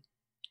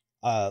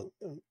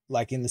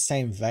in the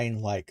same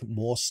vein, like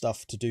more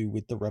stuff to do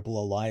with the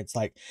Rebel Alliance.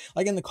 Like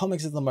in the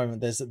comics at the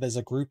moment, there's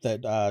a group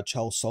that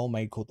Charles Soule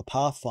made called the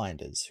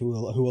Pathfinders, who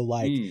are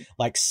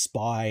like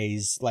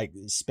spies, like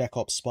spec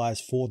ops spies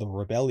for the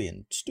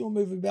rebellion. Just do a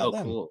movie about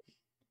them. Cool.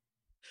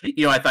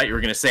 I thought you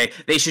were going to say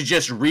they should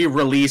just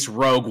re-release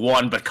Rogue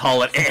One, but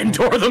call it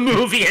Andor the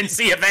movie and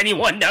see if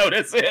anyone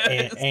notices.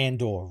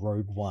 Andor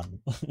Rogue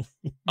One.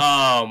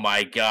 Oh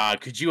my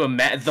god, could you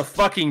imagine the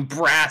fucking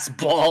brass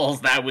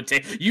balls that would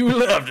take? You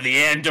loved the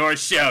Andor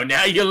show,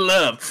 now you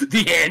love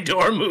the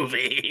Andor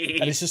movie.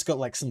 And it's just got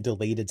like some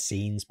deleted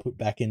scenes put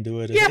back into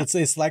it. Yeah.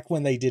 It's like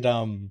when they did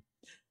Endgame,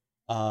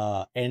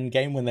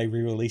 when they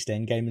re-released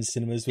Endgame in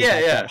cinemas with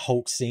that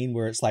Hulk scene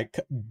where it's like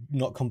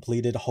not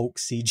completed Hulk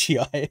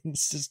CGI and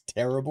it's just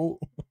terrible.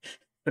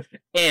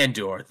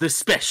 Andor, the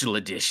special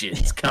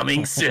editions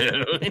coming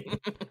soon.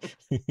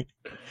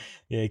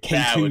 Yeah,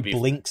 K2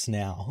 blinks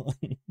now.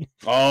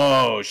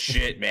 Oh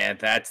shit, man.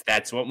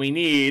 That's what we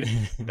need.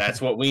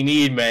 That's what we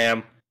need,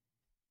 ma'am.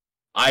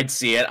 I'd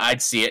see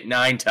it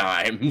 9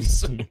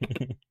 times.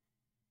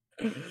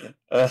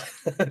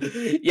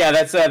 Yeah,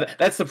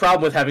 that's the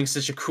problem with having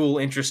such a cool,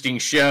 interesting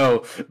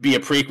show be a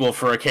prequel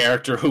for a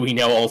character who we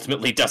know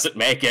ultimately doesn't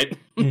make it.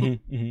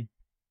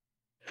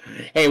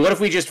 Hey, what if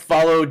we just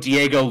follow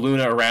Diego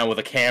Luna around with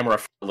a camera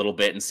for a little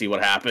bit and see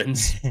what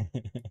happens?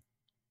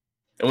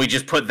 And we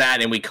just put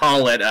that and we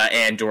call it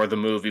Andor the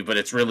movie, but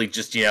it's really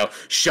just,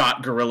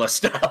 shot guerrilla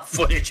stuff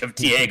footage of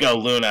Diego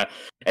Luna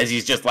as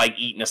he's just like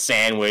eating a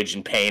sandwich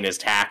and paying his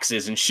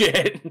taxes and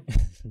shit.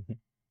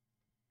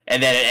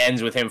 And then it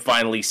ends with him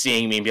finally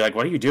seeing me and be like,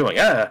 what are you doing?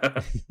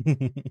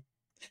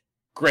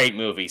 Great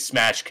movie.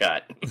 Smash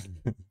cut.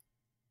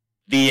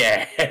 The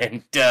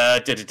end.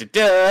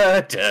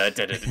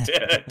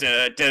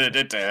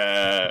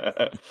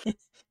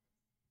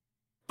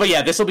 But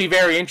yeah, this will be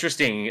very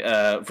interesting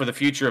for the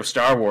future of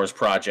Star Wars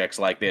projects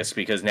like this,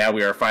 because now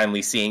we are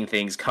finally seeing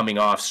things coming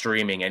off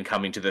streaming and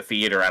coming to the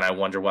theater, and I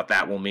wonder what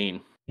that will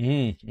mean.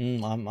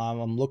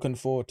 I'm looking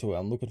forward to it.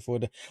 I'm looking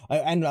forward to,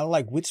 and I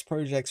like which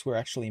projects were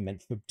actually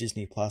meant for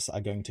Disney Plus are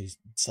going to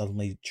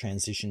suddenly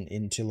transition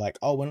into like,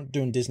 oh, we're not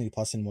doing Disney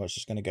Plus anymore. It's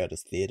just going to go to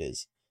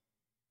theaters.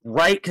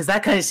 Right, because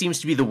that kind of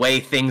seems to be the way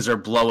things are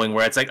blowing,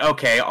 where it's like,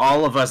 okay,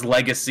 all of us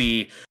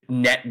legacy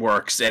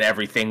networks and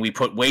everything, we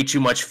put way too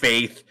much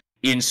faith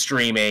in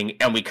streaming,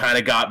 and we kind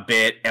of got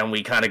bit, and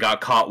we kind of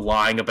got caught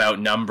lying about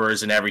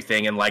numbers and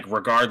everything, and like,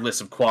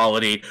 regardless of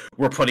quality,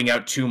 we're putting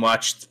out too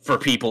much for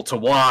people to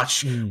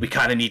watch. We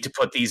kind of need to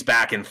put these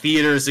back in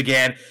theaters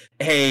again.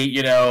 Hey,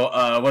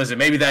 what is it?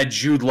 Maybe that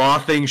Jude Law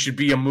thing should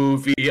be a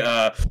movie.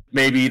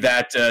 Maybe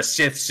that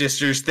Sith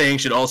Sisters thing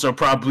should also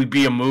probably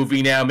be a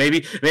movie now.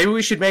 Maybe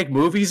we should make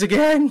movies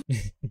again.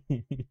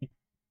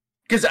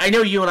 Because I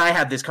know you and I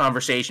had this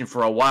conversation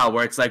for a while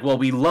where it's like, well,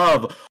 we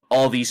love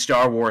all these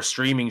Star Wars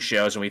streaming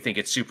shows and we think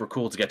it's super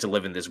cool to get to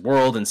live in this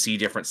world and see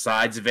different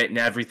sides of it and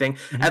everything.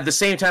 At the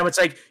same time, it's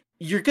like,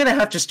 you're going to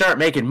have to start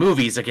making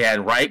movies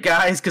again, right,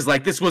 guys? Because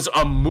like, this was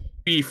a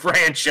movie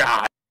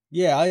franchise.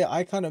 Yeah,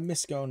 I kind of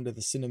miss going to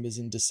the cinemas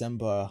in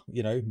December,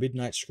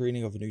 midnight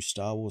screening of a new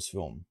Star Wars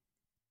film.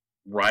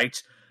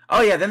 Right.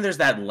 Oh, yeah, then there's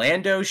that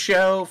Lando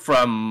show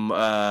from,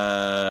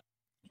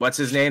 what's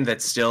his name?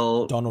 That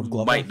still Donald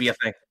Glover. Might be a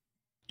thing.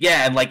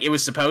 Yeah, and like, it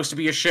was supposed to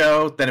be a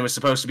show, then it was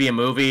supposed to be a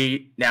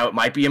movie, now it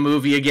might be a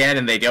movie again,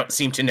 and they don't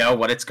seem to know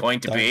what it's going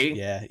to be.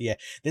 Yeah.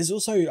 There's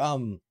also,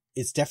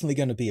 it's definitely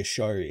going to be a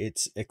show.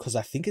 It's, because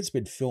I think it's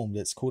been filmed,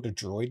 it's called A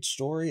Droid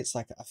Story. It's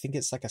like, I think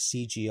it's like a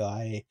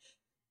CGI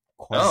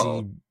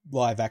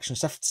quasi-live action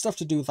stuff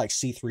to do with like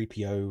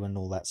C-3PO and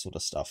all that sort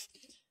of stuff.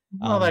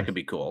 Well, that could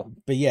be cool.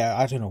 But yeah,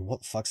 I don't know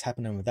what the fuck's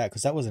happening with that,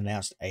 because that was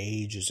announced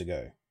ages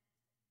ago.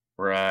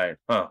 Right.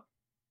 Huh.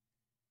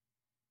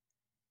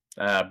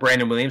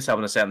 Brandon Williams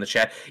helping us out in the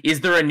chat. Is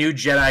there a new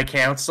Jedi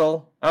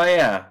Council? Oh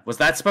yeah, was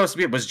that supposed to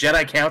be? Was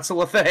Jedi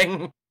Council a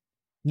thing?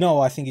 No,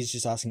 I think he's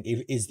just asking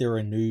is there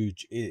a new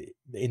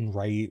in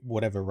Rey's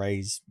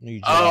new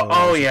Jedi?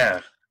 Oh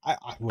yeah. I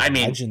would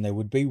imagine there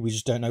would be. We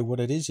just don't know what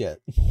it is yet.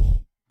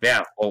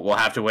 Yeah, well, we'll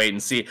have to wait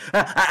and see.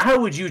 How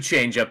would you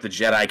change up the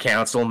Jedi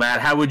Council,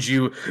 Matt? How would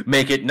you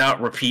make it not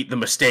repeat the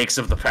mistakes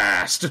of the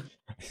past?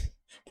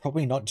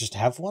 Probably not just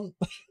have one.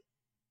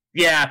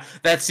 Yeah,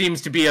 that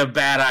seems to be a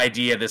bad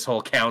idea, this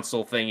whole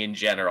council thing in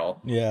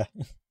general. Yeah.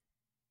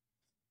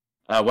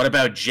 What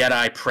about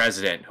Jedi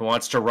President? Who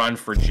wants to run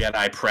for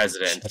Jedi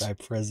President? Jedi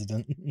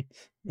President.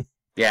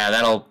 Yeah,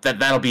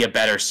 that'll be a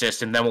better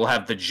system. Then we'll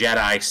have the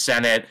Jedi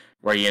Senate,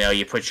 where,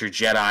 you put your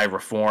Jedi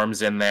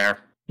reforms in there.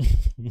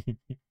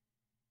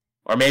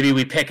 Or maybe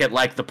we pick it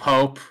like the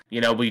Pope.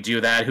 We do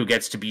that. Who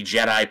gets to be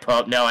Jedi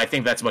Pope? No, I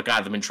think that's what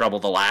got them in trouble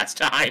the last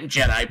time.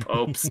 Jedi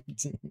Popes.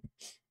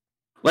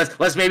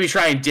 Let's maybe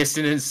try and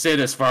distance it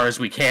as far as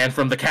we can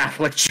from the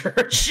Catholic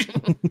Church.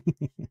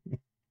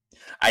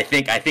 I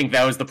think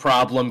that was the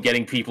problem,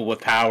 getting people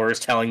with powers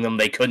telling them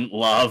they couldn't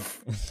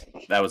love.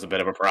 That was a bit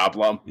of a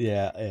problem.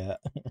 Yeah.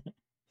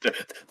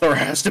 There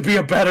has to be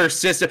a better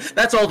system.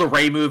 That's all the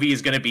Rey movie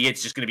is going to be.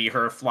 It's just going to be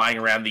her flying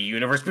around the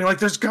universe being like,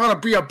 there's got to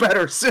be a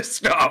better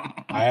system.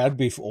 I'd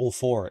be all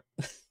for it.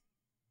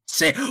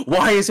 Say,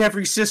 why is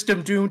every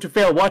system doomed to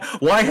fail?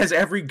 Why has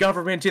every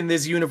government in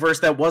this universe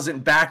that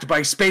wasn't backed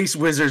by space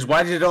wizards,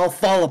 why did it all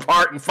fall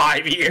apart in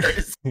 5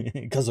 years?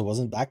 Because it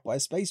wasn't backed by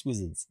space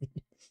wizards.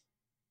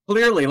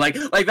 Clearly, like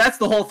that's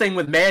the whole thing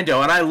with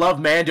Mando, and I love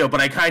Mando,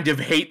 but I kind of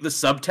hate the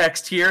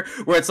subtext here,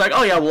 where it's like,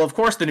 oh yeah, well, of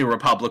course the New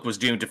Republic was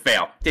doomed to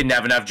fail. Didn't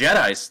have enough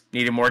Jedis.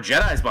 Needed more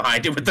Jedis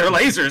behind it with their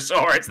laser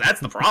swords. That's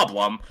the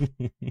problem.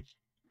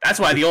 That's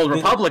why the old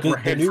Republic were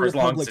hid for as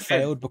long as it did. The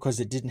New Republic failed because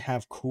it didn't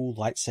have cool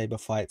lightsaber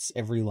fights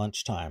every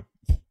lunchtime.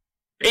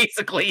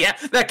 Basically, yeah,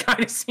 that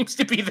kind of seems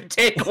to be the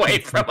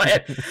takeaway from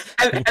it.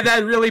 And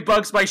that really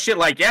bugs my shit.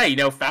 Like,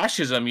 yeah,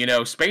 fascism,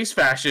 space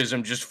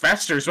fascism just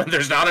festers when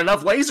there's not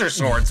enough laser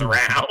swords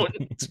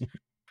around.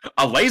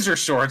 A laser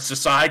sword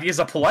society is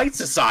a polite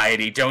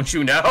society, don't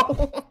you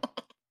know?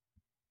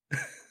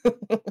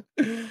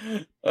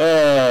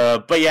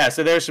 But yeah,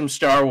 so there's some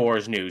Star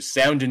Wars news,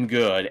 sounding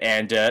good.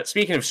 And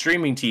speaking of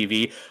streaming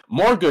TV,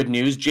 more good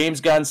news.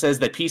 James Gunn says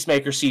that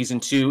Peacemaker Season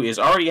 2 is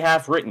already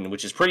half written,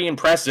 which is pretty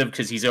impressive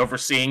because he's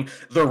overseeing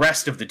the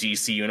rest of the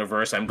DC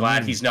universe. I'm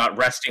glad he's not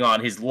resting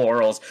on his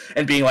laurels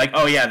and being like,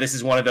 oh yeah, this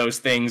is one of those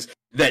things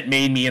that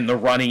made me in the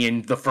running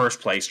in the first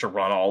place to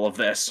run all of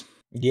this.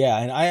 Yeah,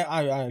 and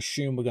I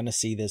assume we're gonna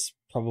see this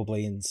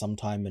probably in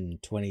sometime in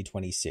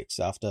 2026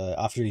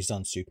 after he's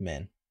done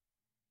Superman.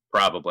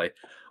 Probably.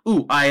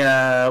 Ooh,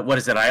 what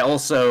is it? I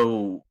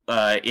also,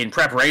 in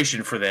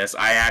preparation for this,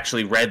 I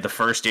actually read the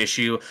first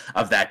issue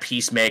of that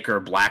Peacemaker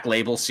Black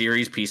Label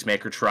series,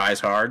 Peacemaker Tries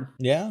Hard.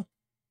 Yeah,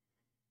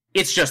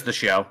 It's just the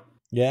show.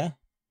 yeah.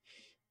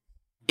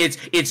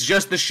 It's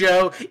just the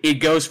show. It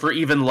goes for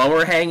even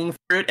lower hanging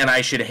fruit, and I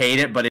should hate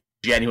it, but it's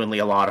genuinely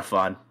a lot of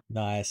fun.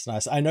 Nice,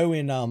 nice. I know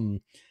in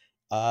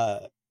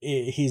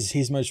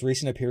his most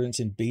recent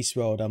appearance in Beast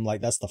World, I'm like,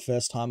 that's the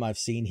first time I've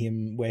seen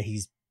him where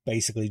he's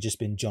basically just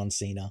been John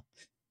Cena.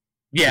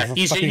 Yeah,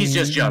 he's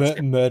just John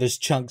Cena. Murders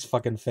Chunk's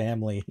fucking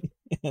family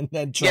and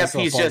then tries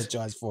to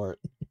apologize for it.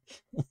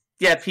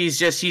 Yep, he's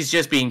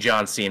just being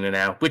John Cena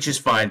now, which is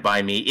fine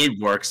by me.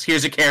 It works.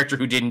 Here's a character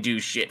who didn't do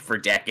shit for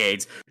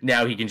decades.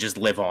 Now he can just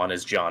live on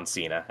as John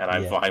Cena, and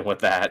I'm fine with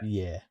that.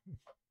 Yeah.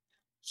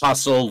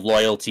 Hustle,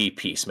 loyalty,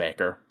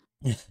 peacemaker.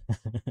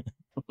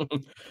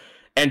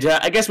 And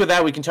I guess with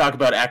that, we can talk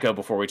about Echo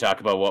before we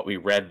talk about what we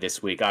read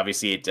this week.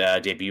 Obviously, it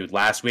debuted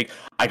last week.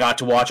 I got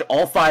to watch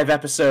all 5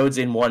 episodes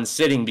in one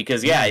sitting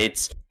because,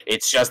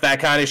 it's just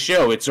that kind of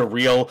show. It's a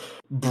real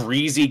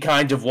breezy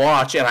kind of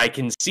watch, and I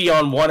can see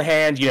on one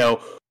hand,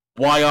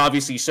 why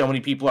obviously so many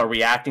people are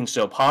reacting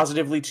so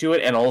positively to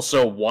it, and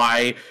also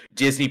why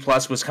Disney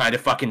Plus was kind of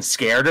fucking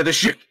scared of the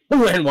show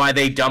and why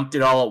they dumped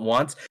it all at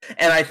once.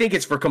 And I think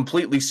it's for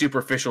completely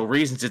superficial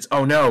reasons. It's,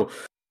 oh no,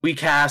 we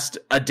cast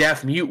a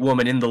deaf mute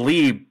woman in the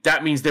lead.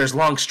 That means there's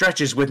long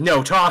stretches with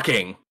no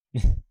talking.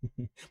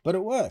 But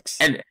it works.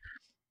 And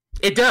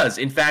it does.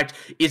 In fact,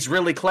 it's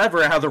really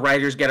clever how the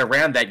writers get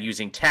around that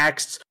using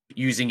text,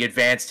 using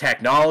advanced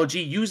technology,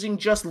 using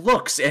just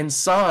looks and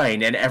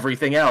sign and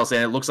everything else.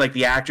 And it looks like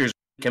the actors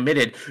are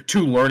committed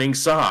to learning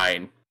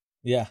sign.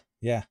 Yeah,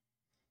 yeah.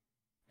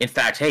 In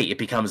fact, hey, it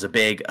becomes a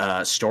big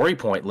story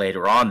point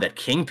later on that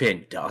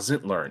Kingpin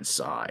doesn't learn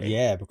sign.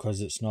 Yeah, because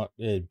it's not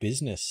a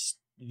business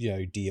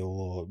deal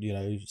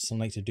or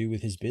something to do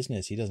with his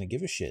business. He doesn't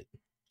give a shit.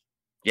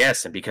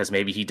 Yes, and because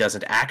maybe he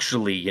doesn't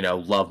actually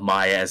love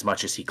Maya as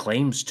much as he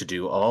claims to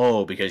do.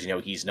 Oh, because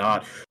he's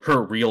not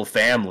her real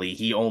family.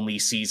 He only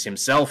sees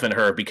himself in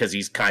her because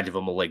he's kind of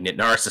a malignant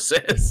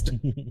narcissist.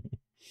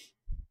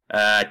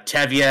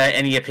 Tevya,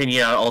 any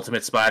opinion on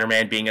Ultimate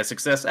Spider-Man being a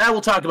success?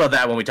 We'll talk about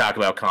that when we talk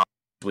about comics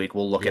this week.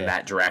 We'll look in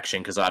that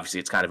direction because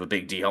obviously it's kind of a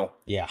big deal.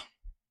 Yeah.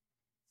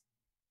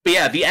 But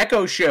yeah, the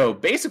Echo show,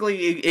 basically,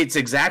 it's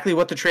exactly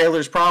what the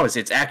trailers promise.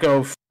 It's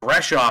Echo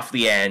fresh off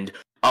the end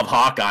of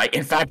Hawkeye.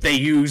 In fact, they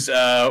use,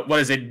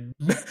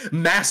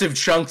 massive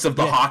chunks of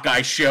the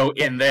Hawkeye show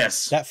in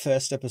this. That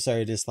first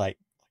episode is like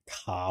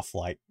half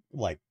like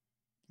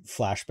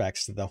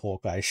flashbacks to the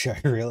Hawkeye show,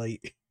 really.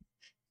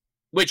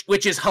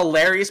 Which is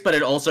hilarious, but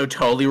it also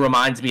totally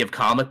reminds me of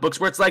comic books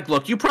where it's like,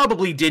 look, you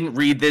probably didn't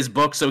read this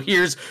book, so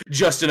here's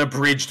just an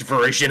abridged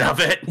version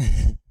of it.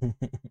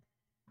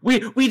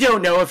 We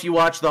don't know if you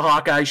watch the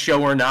Hawkeye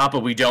show or not,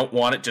 but we don't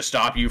want it to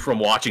stop you from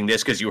watching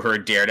this because you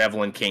heard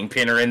Daredevil and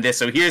Kingpin are in this.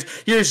 So here's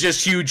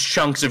just huge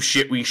chunks of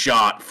shit we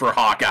shot for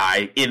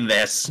Hawkeye in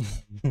this.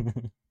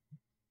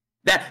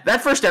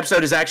 That first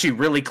episode is actually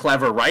really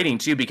clever writing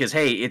too, because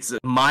hey, it's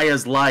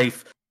Maya's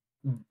life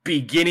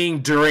beginning,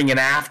 during, and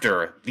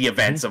after the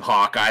events of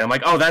Hawkeye. I'm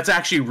like, oh, that's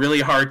actually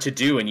really hard to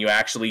do, and you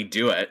actually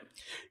do it.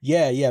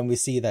 Yeah, and we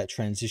see that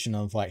transition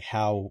of like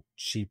how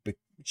she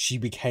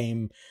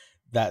became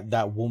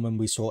that woman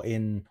we saw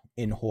in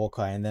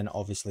Hawkeye, and then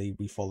obviously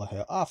we follow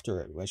her after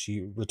it, where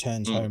she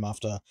returns home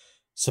after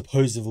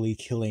supposedly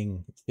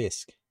killing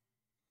Fisk.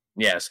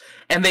 Yes,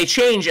 and they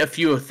change a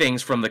few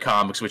things from the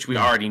comics, which we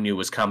already knew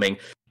was coming.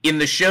 In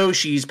the show,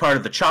 she's part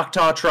of the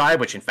Choctaw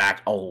tribe, which in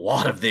fact, a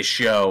lot of this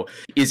show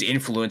is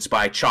influenced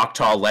by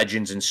Choctaw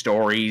legends and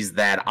stories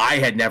that I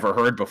had never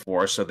heard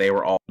before, so they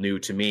were all new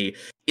to me.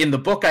 In the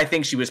book, I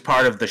think she was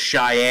part of the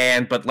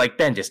Cheyenne, but like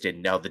Bendis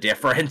didn't know the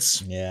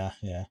difference. Yeah.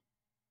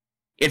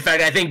 In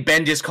fact, I think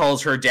Bendis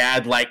calls her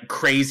dad, like,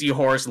 Crazy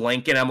Horse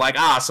Lincoln. I'm like,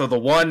 so the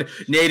one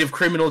native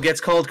criminal gets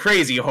called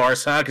Crazy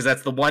Horse, huh? Because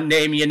that's the one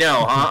name you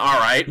know, huh? All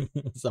right.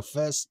 It's the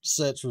first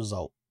search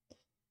result.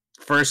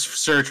 First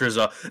search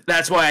result.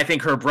 That's why I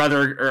think her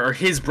brother, or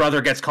his brother,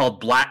 gets called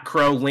Black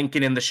Crow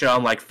Lincoln in the show.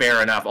 I'm like,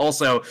 fair enough.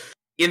 Also,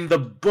 in the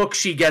book,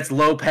 she gets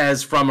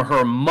Lopez from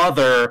her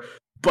mother,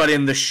 but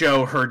in the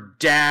show, her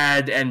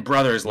dad and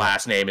brother's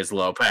last name is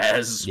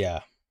Lopez. Yeah.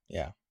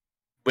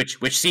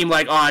 Which seem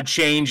like odd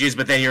changes,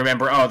 but then you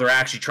remember, they're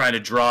actually trying to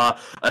draw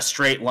a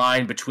straight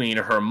line between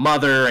her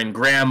mother and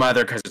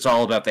grandmother because it's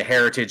all about the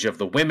heritage of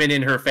the women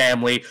in her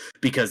family,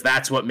 because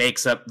that's what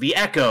makes up the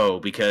Echo,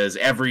 because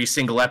every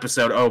single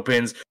episode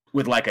opens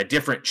with like a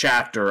different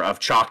chapter of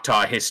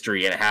Choctaw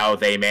history and how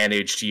they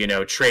managed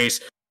to, trace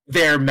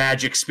their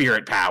magic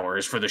spirit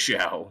powers for the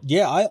show.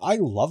 Yeah, I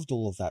loved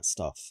all of that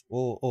stuff.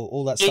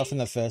 All that stuff in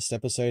the first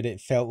episode. It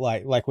felt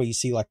like where you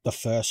see like the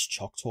first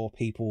Choctaw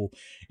people.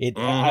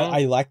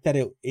 I like that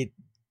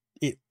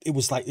it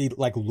was like, it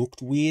like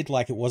looked weird,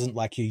 like it wasn't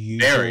like your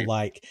usual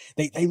like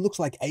they looked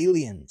like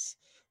aliens.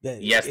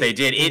 Yes, they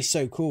did. It's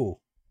so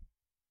cool.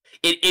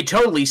 it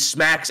totally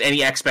smacks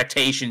any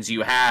expectations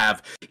you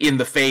have in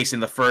the face in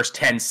the first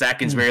 10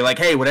 seconds where you're like,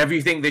 hey, whatever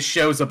you think this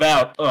show's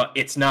about,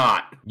 it's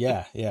not.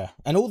 Yeah.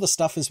 And all the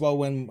stuff as well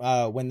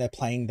when they're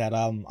playing that,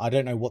 I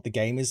don't know what the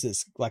game is.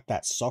 It's like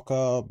that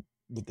soccer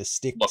with the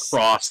sticks.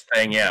 Lacrosse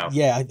thing, yeah.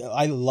 Yeah,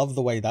 I love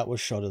the way that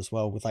was shot as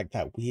well, with like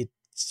that weird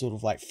sort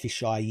of like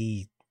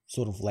fisheye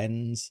sort of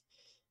lens.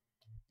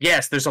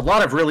 Yes, there's a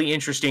lot of really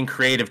interesting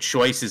creative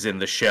choices in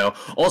the show.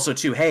 Also,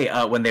 too, hey,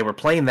 when they were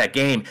playing that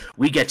game,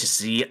 we get to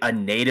see a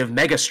native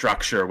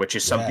megastructure, which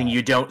is something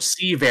you don't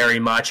see very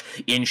much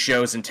in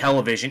shows and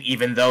television,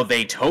 even though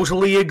they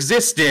totally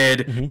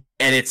existed. Mm-hmm.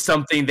 And it's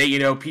something that, you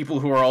know,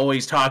 people who are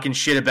always talking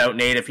shit about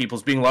native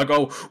peoples being like,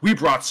 oh, we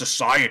brought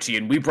society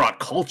and we brought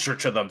culture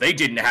to them. They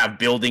didn't have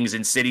buildings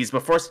and cities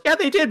before. Yeah,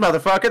 they did,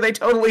 motherfucker. They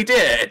totally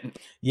did.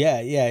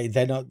 Yeah.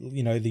 They're not,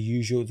 you know, the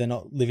usual. They're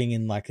not living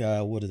in like,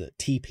 what is it,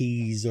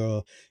 teepees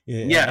or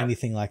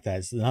anything like that.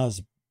 It's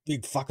a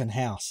big fucking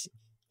house.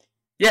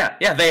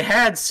 Yeah, they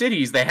had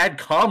cities, they had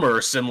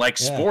commerce and like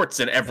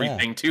sports and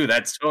everything too.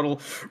 That's total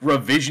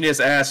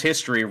revisionist ass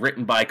history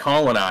written by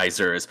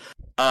colonizers.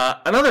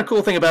 Another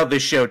cool thing about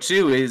this show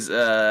too is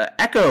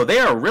Echo, they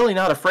are really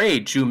not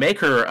afraid to make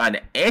her an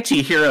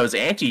anti-hero's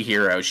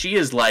anti-hero. She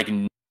is like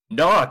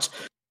not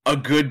a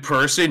good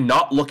person,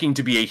 not looking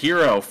to be a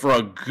hero for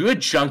a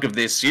good chunk of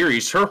this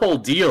series. Her whole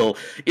deal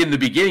in the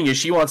beginning is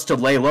she wants to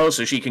lay low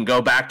so she can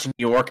go back to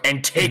New York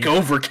and take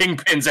over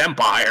Kingpin's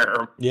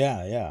empire.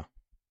 Yeah.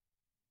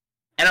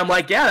 And I'm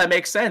like, yeah, that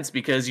makes sense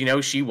because, you know,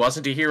 she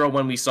wasn't a hero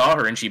when we saw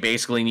her and she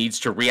basically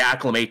needs to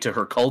reacclimate to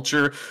her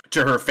culture,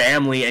 to her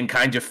family, and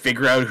kind of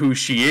figure out who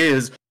she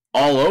is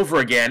all over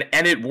again.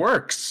 And it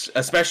works,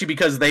 especially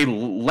because they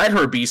let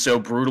her be so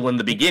brutal in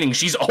the beginning.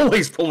 She's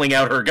always pulling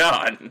out her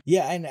gun.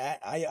 Yeah, and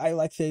I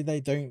like that they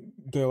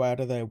don't go out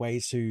of their way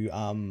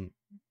to,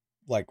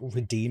 like,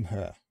 redeem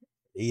her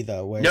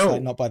either, where it's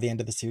like not by the end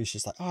of the series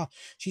she's like,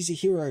 she's a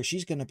hero,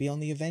 she's gonna be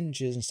on the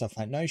Avengers and stuff.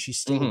 Like, no, she's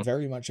still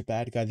very much a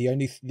bad guy. The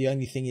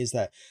only thing is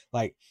that,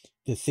 like,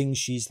 the things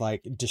she's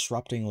like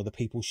disrupting or the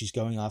people she's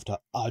going after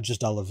are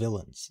just other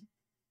villains.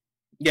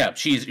 Yeah,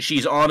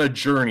 she's on a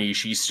journey.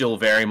 She's still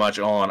very much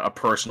on a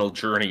personal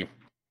journey.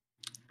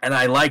 And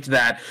I liked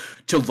that,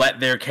 to let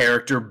their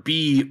character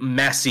be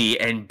messy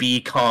and be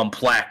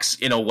complex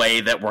in a way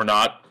that we're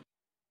not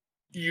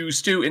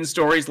used to in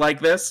stories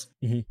like this.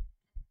 Mm-hmm.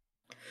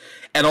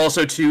 And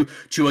also to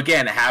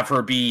again have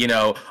her be, you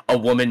know, a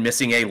woman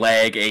missing a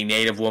leg, a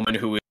native woman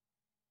who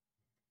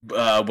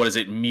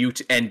is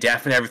mute and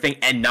deaf and everything,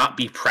 and not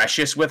be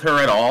precious with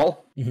her at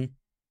all. Mm-hmm.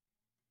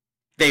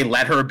 They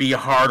let her be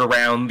hard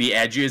around the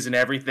edges and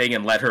everything,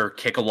 and let her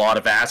kick a lot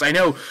of ass. I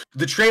know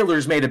the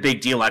trailers made a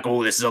big deal, like,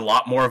 oh, this is a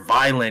lot more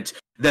violent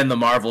than the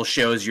Marvel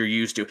shows you're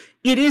used to.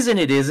 It is and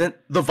it isn't.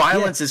 The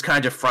violence is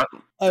kind of front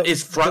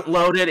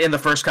loaded in the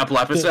first couple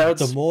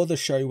episodes. The more the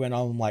show went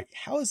on, I'm like,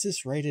 how is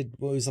this rated?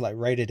 What was it, like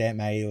rated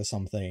MA or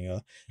something?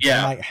 Or,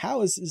 like,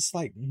 how is this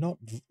like not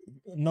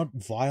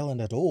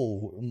violent at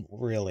all?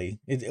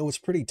 Really, it was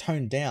pretty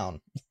toned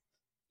down.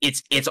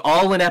 It's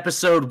all in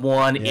episode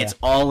 1. Yeah. It's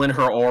all in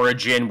her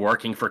origin,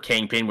 working for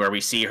Kingpin, where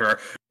we see her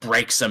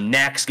break some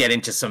necks, get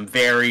into some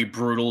very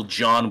brutal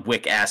John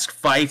Wick-esque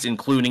fights,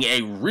 including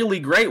a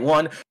really great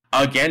one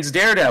against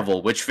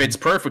Daredevil, which fits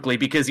perfectly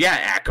because,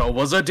 Echo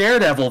was a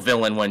Daredevil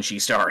villain when she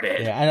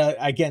started. Yeah, and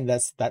again,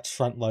 that's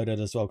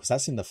front-loaded as well, because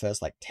that's in the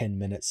first, 10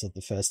 minutes of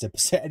the first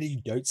episode, and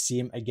you don't see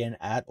him again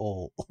at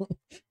all.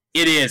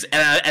 It is,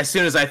 and as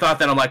soon as I thought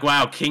that, I'm like,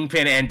 wow,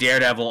 Kingpin and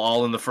Daredevil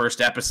all in the first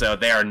episode.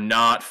 They are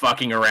not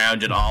fucking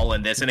around at all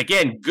in this. And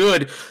again,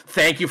 good.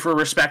 Thank you for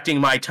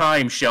respecting my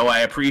time, show. I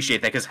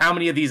appreciate that, because how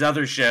many of these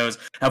other shows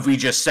have we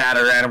just sat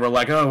around and we're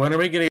like, oh, when are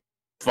we going to get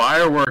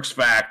Fireworks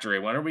Factory?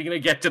 When are we going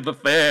to get to the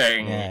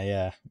thing?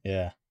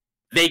 Yeah.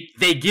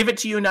 They give it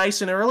to you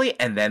nice and early,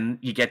 and then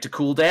you get to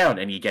cool down,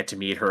 and you get to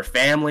meet her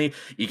family.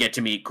 You get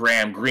to meet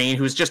Graham Greene,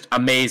 who's just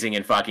amazing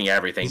in fucking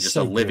everything. Just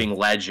so a living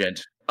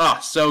legend. Oh,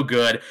 so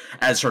good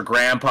as her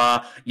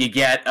grandpa. You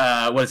get,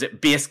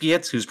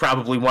 Biscuits, who's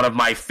probably one of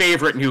my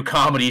favorite new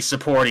comedy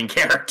supporting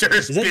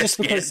characters. Is that just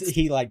because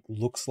he,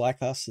 looks like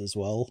us as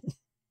well?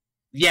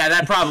 Yeah,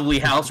 that probably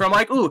helps. Where I'm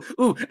like,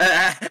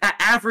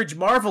 average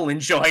Marvel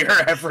enjoyer,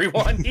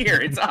 everyone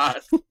here. It's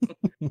us.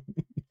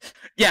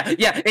 Yeah,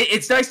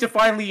 it's nice to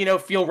finally,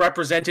 feel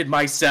represented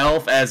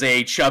myself as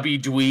a chubby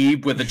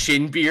dweeb with a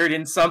chin beard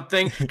and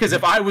something, because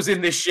if I was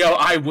in this show,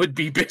 I would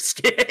be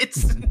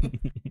Biscuits.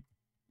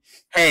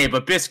 Hey,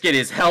 but Biscuit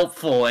is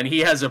helpful, and he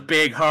has a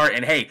big heart,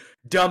 and hey,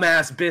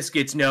 dumbass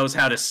Biscuits knows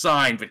how to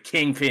sign, but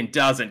Kingpin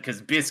doesn't,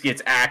 because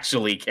Biscuits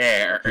actually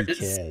cares. He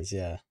cares,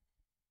 yeah.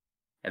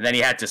 And then he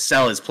had to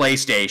sell his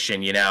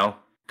PlayStation,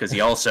 because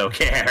he also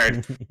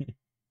cared.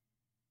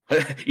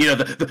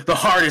 The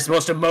hardest,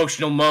 most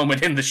emotional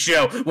moment in the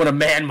show, when a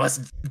man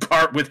must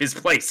part with his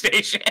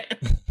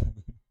PlayStation.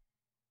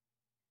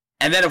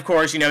 And then, of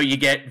course, you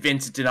get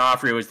Vincent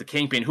D'Onofrio as the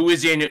Kingpin, who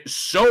is in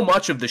so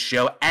much of the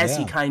show, as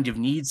he kind of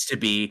needs to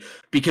be,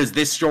 because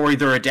this story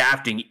they're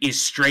adapting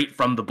is straight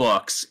from the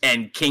books,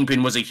 and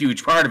Kingpin was a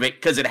huge part of it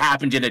because it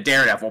happened in a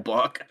Daredevil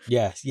book.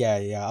 Yeah.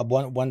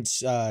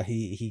 Once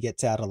he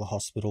gets out of the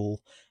hospital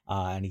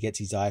and he gets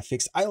his eye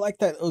fixed, I like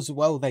that as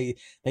well. They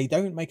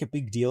don't make a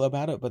big deal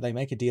about it, but they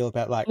make a deal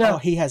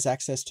about he has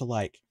access to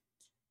like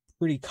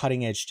pretty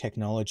cutting edge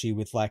technology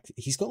with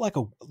he's got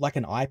like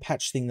an eye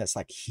patch thing that's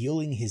like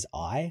healing his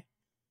eye.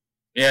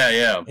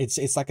 Yeah.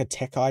 It's like a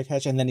tech eye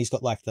patch, and then he's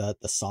got like the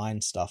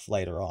sign stuff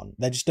later on.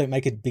 They just don't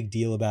make a big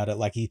deal about it.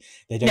 Like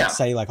they don't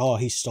say like, oh,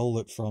 he stole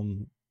it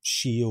from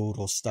Shield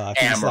or Stark.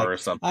 Hammer or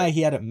something.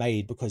 He had it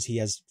made because he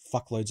has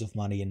fuckloads of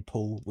money and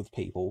pull with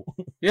people.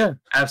 Yeah,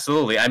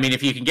 absolutely. I mean,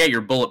 if you can get your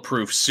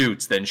bulletproof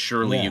suits, then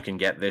surely you can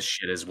get this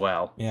shit as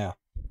well. Yeah.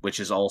 Which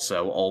is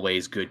also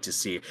always good to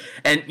see.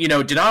 And,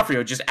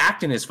 D'Onofrio just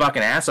acting his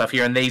fucking ass off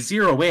here, and they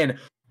zero in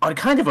on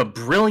kind of a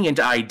brilliant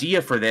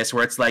idea for this,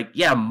 where it's like,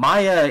 yeah,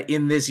 Maya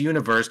in this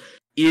universe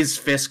is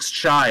Fisk's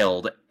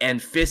child,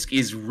 and Fisk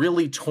is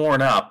really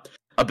torn up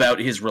about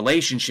his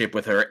relationship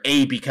with her,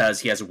 because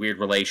he has a weird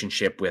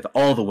relationship with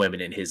all the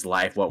women in his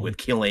life, what with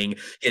killing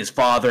his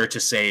father to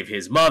save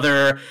his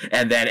mother,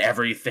 and then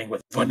everything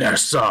with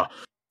Vanessa.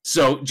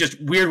 So just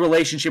weird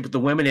relationship with the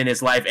women in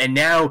his life. And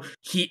now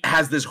he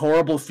has this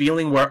horrible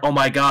feeling where, oh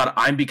my God,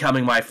 I'm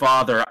becoming my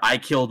father. I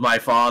killed my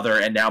father,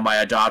 and now my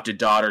adopted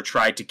daughter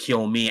tried to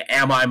kill me.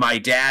 Am I my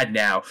dad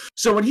now?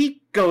 So when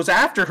he goes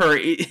after her,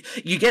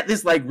 you get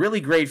this like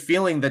really great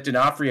feeling that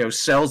D'Onofrio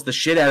sells the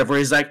shit out of her.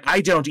 He's like,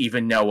 I don't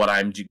even know what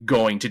I'm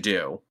going to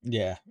do.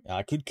 Yeah,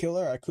 I could kill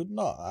her. I could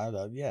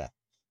not. Yeah.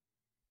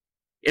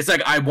 It's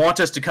like, I want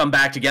us to come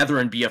back together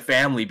and be a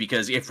family,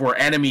 because if we're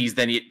enemies,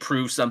 then it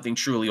proves something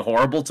truly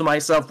horrible to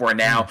myself, where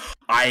now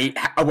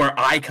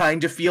I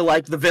kind of feel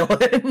like the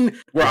villain,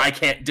 where I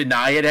can't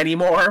deny it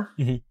anymore.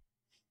 Mm-hmm.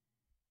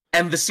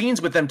 And the scenes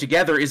with them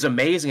together is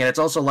amazing. And it's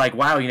also like,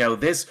 wow,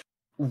 this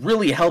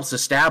really helps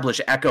establish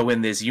Echo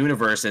in this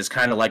universe as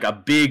kind of like a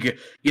big,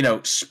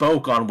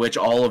 spoke on which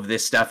all of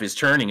this stuff is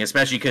turning,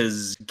 especially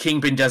because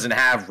Kingpin doesn't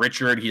have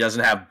Richard, he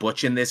doesn't have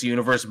Butch in this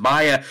universe.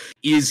 Maya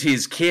is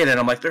his kid,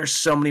 and I'm like, there's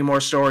so many more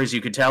stories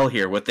you could tell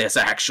here with this,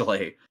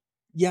 actually.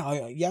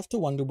 Yeah, you have to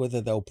wonder whether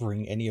they'll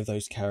bring any of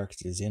those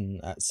characters in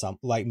at some,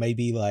 like,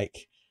 maybe,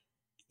 like,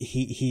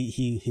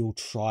 he'll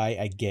try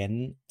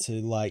again to,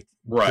 like,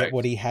 get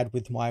what he had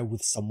with Maya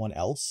with someone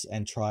else,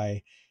 and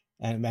try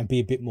and be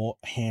a bit more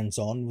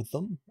hands-on with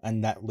them,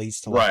 and that leads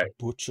to like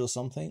Butch or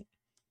something.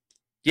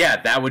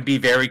 Yeah, that would be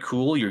very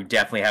cool. You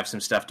definitely have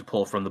some stuff to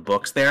pull from the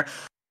books there.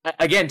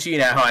 Again,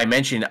 too, how I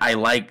mentioned, I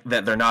like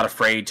that they're not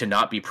afraid to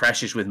not be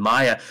precious with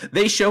Maya.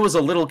 They show as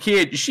a little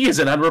kid, she is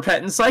an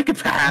unrepentant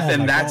psychopath,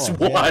 and that's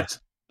what...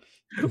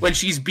 Yeah. When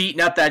she's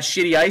beating up that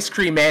shitty ice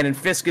cream man, and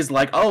Fisk is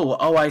like,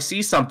 oh, I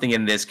see something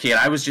in this kid.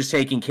 I was just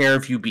taking care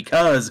of you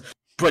because...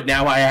 But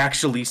now I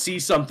actually see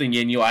something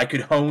in you. I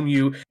could hone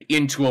you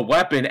into a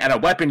weapon, and a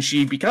weapon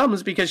she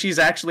becomes because she's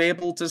actually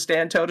able to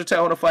stand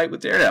toe-to-toe in a fight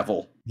with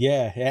Daredevil.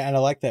 Yeah, and I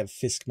like that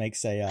Fisk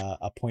makes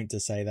a point to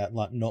say that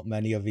like not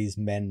many of these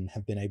men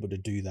have been able to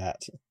do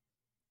that.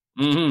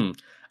 Mm-hmm.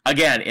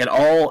 Again, it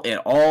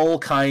all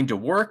kind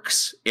of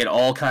works. It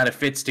all kind of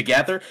fits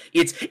together.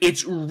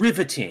 It's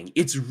riveting.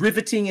 It's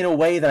riveting in a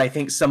way that I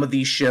think some of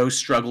these shows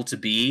struggle to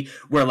be,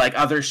 where like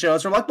other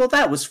shows are like, well,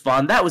 that was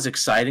fun. That was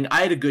exciting.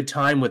 I had a good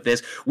time with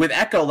this. With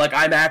Echo, like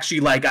I'm actually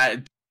like,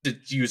 to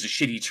use a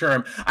shitty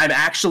term, I'm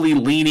actually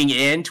leaning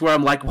in to where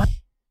I'm like, what?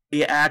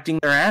 Acting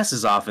their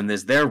asses off in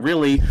this. They're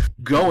really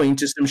going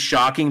to some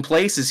shocking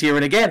places here.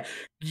 And again,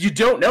 you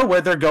don't know where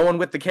they're going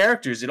with the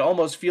characters. It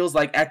almost feels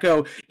like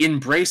Echo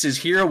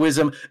embraces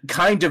heroism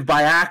kind of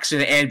by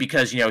accident, and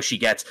because, she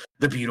gets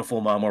the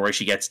beautiful moment where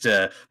she gets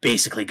to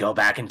basically go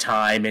back in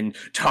time and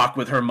talk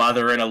with her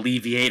mother and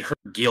alleviate her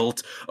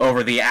guilt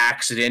over the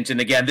accident. And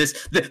again,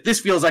 this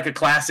feels like a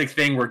classic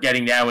thing we're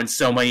getting now in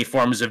so many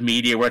forms of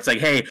media, where it's like,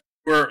 hey,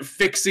 we're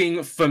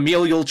fixing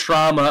familial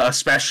trauma,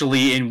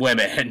 especially in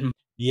women.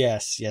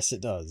 Yes,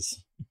 it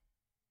does.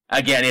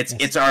 Again,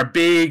 it's our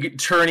big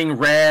turning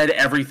red,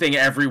 everything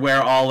everywhere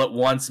all at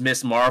once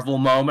Miss Marvel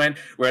moment,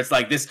 where it's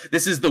like this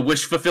is the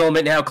wish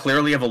fulfillment now,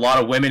 clearly, of a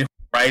lot of women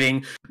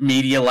writing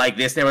media like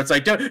this. Now it's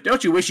like,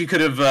 don't you wish you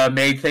could have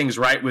made things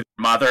right with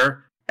your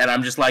mother? And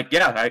I'm just like,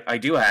 yeah, I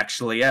do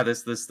actually. Yeah,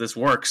 this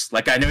works.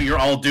 Like, I know you're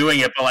all doing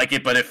it,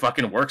 but it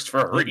fucking works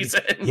for a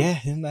reason. Yeah,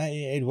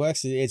 it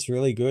works. It's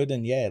really good,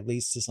 and yeah, it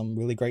leads to some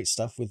really great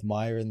stuff with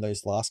Maya in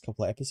those last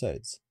couple of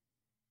episodes.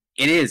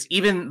 It is.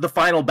 Even the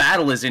final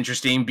battle is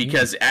interesting,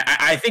 because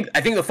I think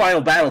the final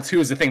battle too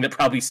is the thing that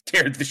probably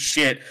scared the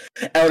shit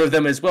out of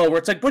them as well. Where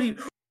it's like, what do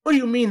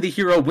you mean the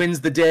hero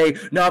wins the day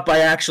not by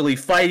actually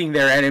fighting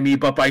their enemy,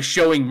 but by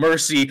showing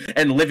mercy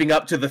and living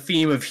up to the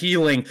theme of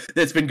healing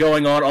that's been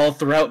going on all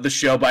throughout the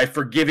show, by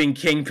forgiving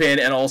Kingpin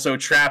and also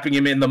trapping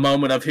him in the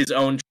moment of his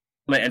own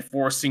trauma and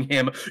forcing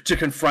him to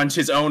confront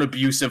his own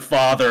abusive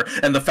father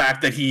and the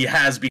fact that he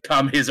has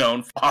become his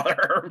own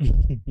father.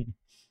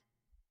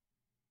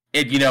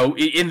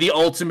 in the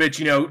ultimate,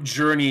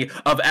 journey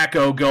of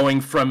Echo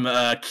going from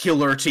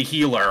killer to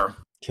healer.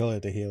 Killer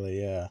to healer,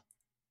 yeah.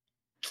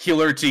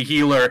 Killer to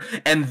healer,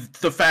 and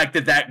the fact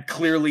that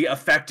clearly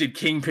affected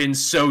Kingpin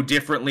so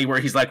differently, where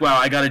he's like, wow,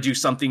 I gotta do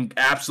something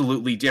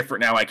absolutely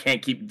different now. I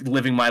can't keep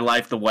living my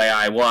life the way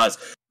I was.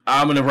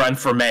 I'm gonna run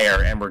for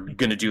mayor, and we're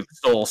gonna do the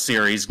Soul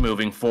series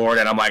moving forward.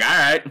 And I'm like, all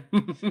right.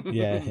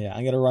 yeah,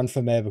 I'm gonna run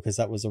for mayor because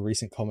that was a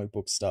recent comic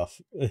book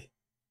stuff.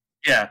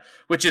 Yeah,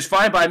 which is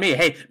fine by me.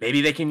 Hey,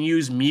 maybe they can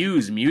use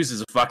Muse. Muse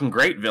is a fucking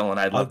great villain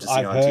I'd love to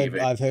see on TV.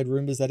 I've heard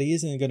rumors that he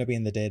isn't going to be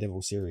in the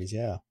Daredevil series,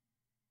 yeah.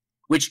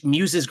 Which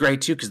Muse is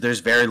great too, because there's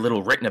very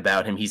little written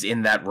about him. He's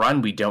in that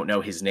run. We don't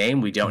know his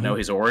name. We don't know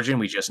his origin.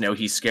 We just know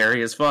he's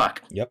scary as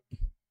fuck. Yep.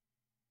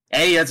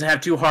 And he doesn't have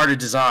too hard a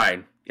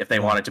design if they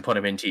wanted to put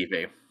him in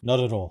TV. Not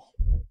at all.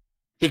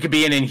 He could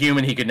be an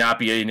Inhuman. He could not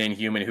be an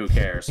Inhuman. Who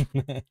cares?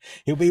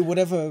 He'll be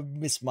whatever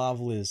Miss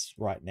Marvel is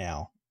right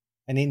now.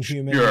 An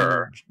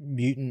Inhuman,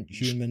 mutant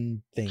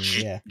human thing,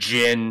 yeah.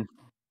 Jin.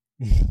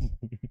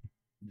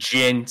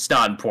 It's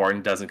not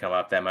important, doesn't come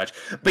up that much.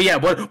 But yeah,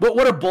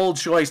 what a bold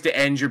choice to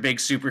end your big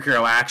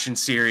superhero action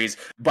series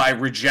by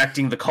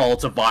rejecting the call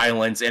to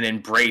violence and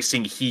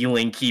embracing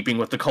healing, keeping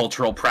with the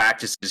cultural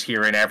practices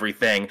here and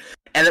everything.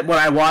 And when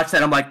I watched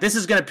that, I'm like, this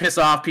is going to piss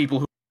off people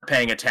who are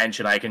paying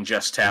attention, I can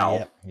just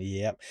tell.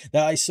 Yep.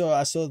 Now I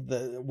saw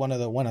one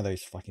of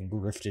those fucking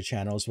grifter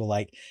channels were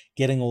like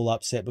getting all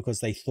upset because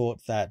they thought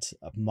that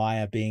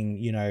Maya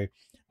being,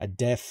 a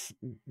deaf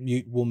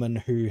mute woman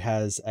who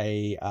has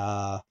a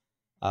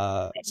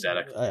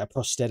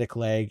prosthetic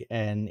leg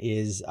and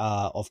is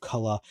of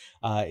color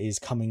is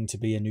coming to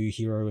be a new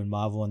hero in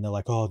Marvel, and they're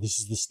like, oh, this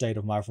is the state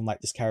of Marvel. I'm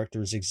like, this character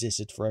has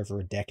existed for over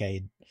a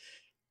decade.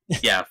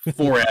 Yeah,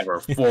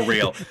 forever, for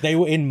real. They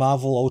were in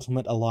Marvel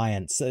Ultimate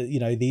Alliance.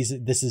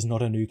 This is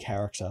not a new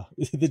character.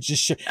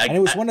 And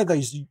it was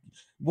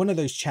one of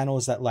those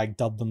channels that like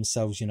dubbed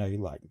themselves,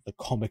 like the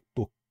comic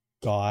book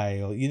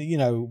guy, or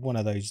one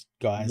of those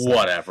guys.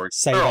 Whatever.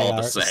 They're all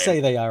the same. Say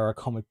they are a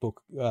comic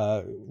book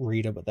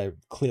reader, but they're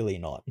clearly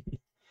not.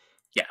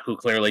 Yeah, who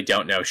clearly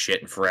don't know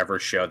shit and forever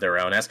show their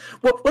own ass.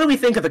 What do we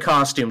think of the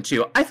costume,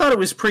 too? I thought it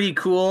was pretty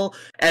cool,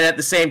 and at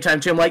the same time,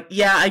 too, I'm like,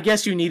 yeah, I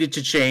guess you needed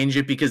to change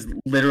it because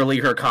literally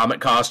her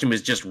comic costume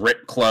is just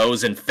ripped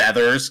clothes and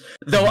feathers.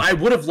 Though I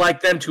would have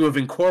liked them to have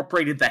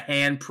incorporated the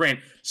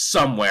handprint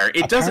somewhere.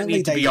 It doesn't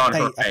need to be on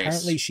her face.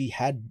 Apparently she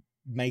had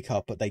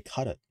makeup, but they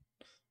cut it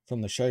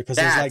from the show because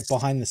there's like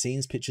behind the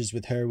scenes pictures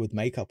with her with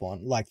makeup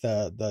on, like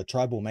the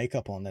tribal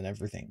makeup on and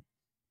everything.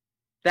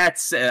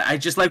 That's I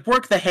just like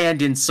work the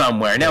hand in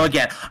somewhere. Now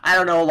again, I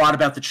don't know a lot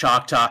about the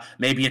Choctaw.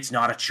 Maybe it's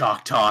not a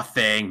Choctaw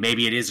thing.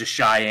 Maybe it is a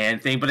Cheyenne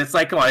thing. But it's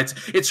like, come on,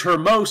 it's her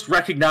most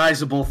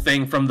recognizable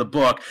thing from the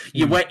book.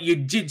 You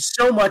did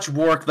so much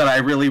work that I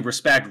really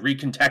respect,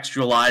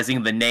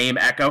 recontextualizing the name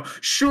Echo.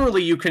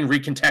 Surely you can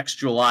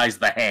recontextualize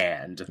the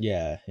hand.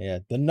 Yeah.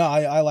 But no,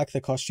 I like the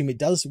costume. It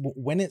does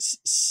when it's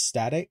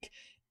static,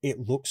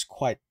 it looks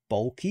quite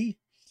bulky.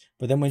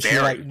 But then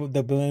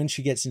when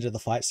she gets into the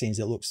fight scenes,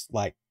 it looks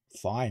like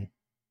fine.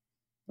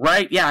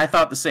 Right? Yeah, I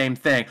thought the same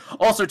thing.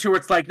 Also, too,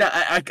 it's like,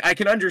 I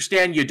can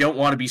understand you don't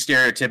want to be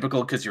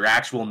stereotypical because you're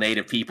actual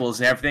native peoples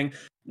and everything.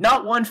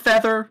 Not one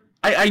feather.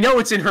 I know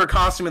it's in her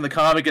costume in the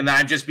comic and that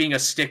I'm just being a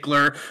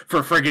stickler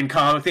for friggin'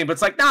 comic thing, but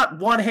it's like, not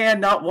one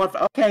hand, not one...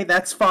 Okay,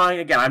 that's fine.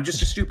 Again, I'm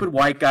just a stupid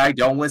white guy.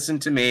 Don't listen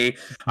to me.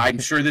 I'm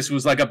sure this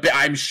was like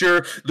I'm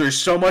sure there's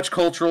so much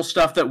cultural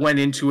stuff that went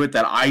into it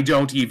that I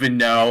don't even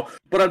know.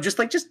 But I'm just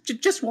like,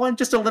 just one,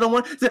 just a little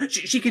one.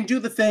 She can do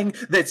the thing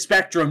that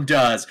Spectrum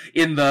does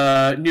in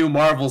the new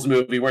Marvels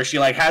movie where she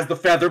like has the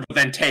feather but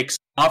then takes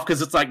off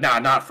because it's like, nah,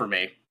 not for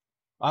me.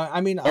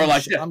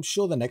 I'm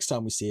sure the next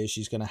time we see her,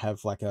 she's going to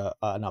have like an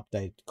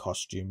updated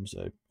costume.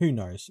 So who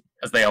knows?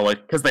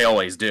 Because they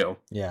always do.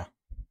 Yeah.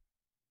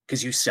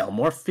 Because you sell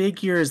more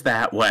figures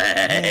that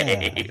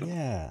way.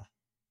 Yeah.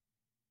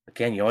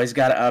 Again, you always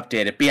got to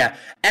update it. But yeah,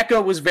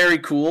 Echo was very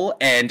cool,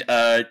 and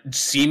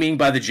seeming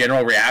by the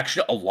general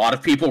reaction, a lot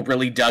of people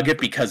really dug it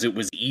because it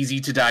was easy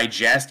to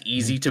digest,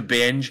 easy to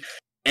binge,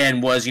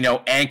 and was,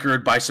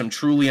 anchored by some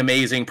truly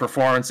amazing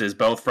performances,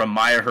 both from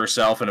Maya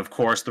herself and, of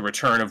course, the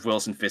return of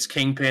Wilson Fisk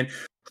Kingpin,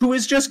 who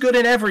is just good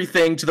at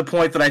everything to the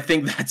point that I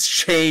think that's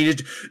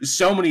changed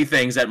so many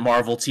things at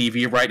Marvel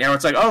TV right now.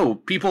 It's like, oh,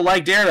 people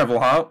like Daredevil,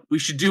 huh? We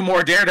should do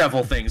more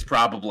Daredevil things,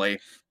 probably.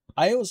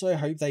 I also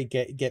hope they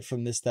get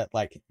from this that,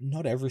 like,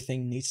 not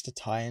everything needs to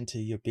tie into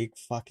your big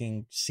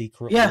fucking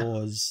secret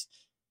wars.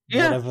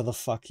 Yeah. Whatever the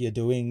fuck you're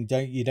doing.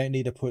 You don't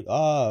need to put,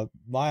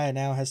 Maya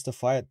now has to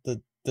fight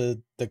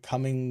the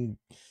coming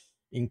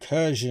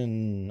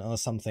incursion or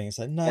something. It's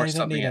like, no, you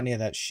don't need any of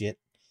that shit.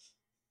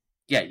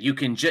 Yeah, you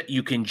can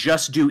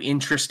just do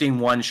interesting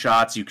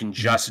one-shots. You can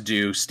just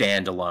do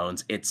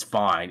standalones. It's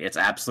fine. It's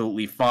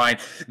absolutely fine.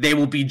 They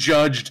will be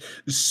judged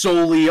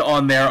solely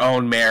on their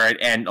own merit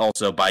and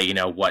also by,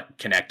 what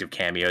connective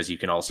cameos you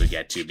can also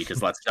get to,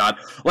 because let's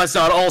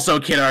not also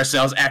kid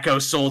ourselves. Echo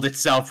sold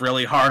itself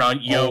really hard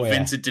on,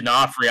 Vincent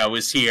D'Onofrio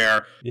is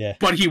here. Yeah.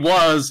 But he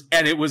was,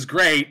 and it was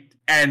great.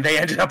 and they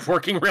ended up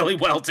working really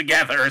well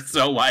together.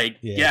 So, like,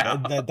 yeah.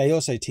 They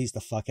also teased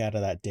the fuck out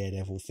of that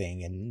Daredevil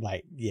thing, and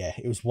like, yeah,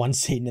 it was one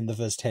scene in the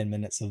first 10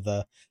 minutes of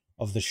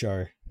the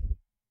show.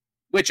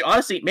 Which,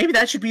 honestly, maybe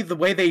that should be the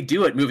way they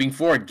do it moving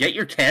forward. Get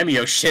your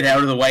cameo shit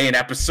out of the way in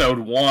episode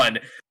 1.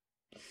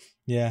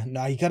 Yeah,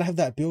 no, you gotta have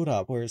that build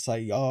up where it's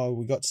like, oh,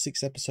 we got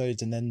 6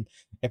 episodes, and then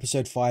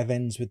episode 5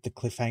 ends with the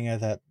cliffhanger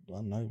that, I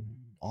don't know,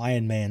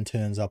 Iron Man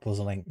turns up or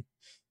something.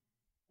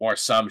 Or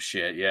some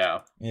shit,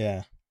 yeah.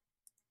 Yeah.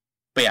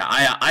 But yeah,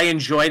 I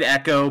enjoyed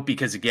Echo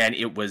because, again,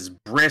 it was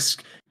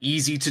brisk,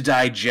 easy to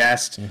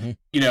digest,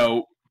 you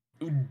know,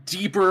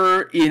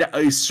 deeper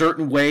in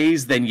certain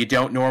ways than you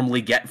don't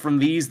normally get from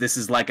these. This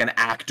is like an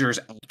actor's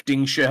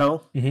acting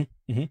show.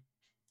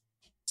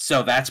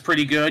 So that's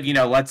pretty good. You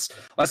know, let's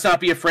not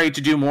be afraid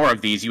to do more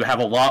of these. You have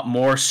a lot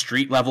more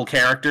street level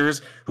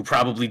characters who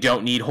probably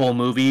don't need whole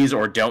movies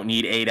or don't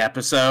need 8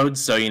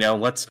 episodes. So, you know,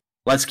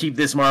 let's keep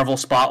this Marvel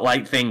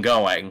Spotlight thing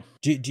going.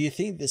 Do you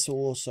think this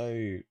will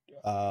also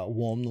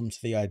warm them to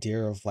the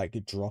idea of like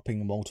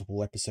dropping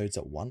multiple episodes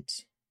at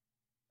once?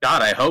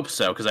 God, I hope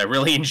so, because I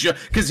really enjoy.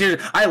 Because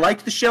I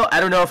liked the show. I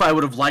don't know if I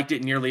would have liked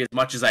it nearly as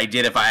much as I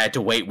did if I had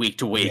to wait week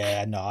to week.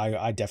 Yeah, no,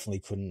 I definitely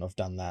couldn't have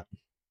done that.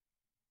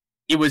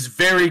 It was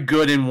very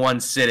good in one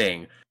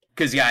sitting.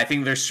 Because, yeah, I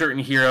think there's certain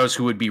heroes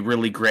who would be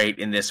really great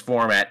in this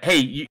format.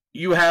 Hey,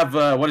 you have,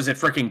 what is it,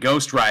 freaking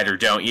Ghost Rider,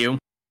 don't you?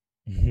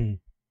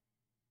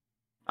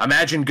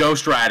 Imagine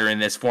Ghost Rider in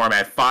this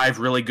format. 5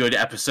 really good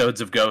episodes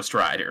of Ghost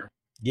Rider.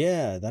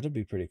 Yeah, that'd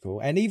be pretty cool.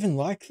 And even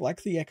like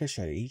the Echo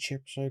show, each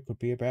episode could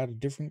be about a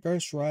different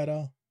Ghost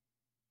Rider.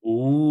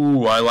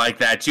 Ooh, I like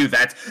that too.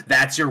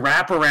 That's your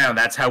wraparound.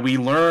 That's how we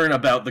learn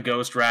about the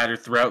Ghost Rider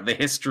throughout the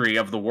history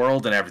of the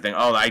world and everything.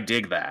 Oh, I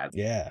dig that.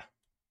 Yeah.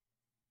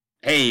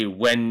 Hey,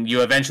 when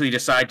you eventually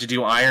decide to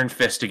do Iron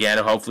Fist again,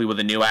 hopefully with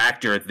a new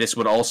actor, this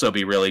would also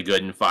be really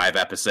good in 5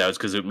 episodes,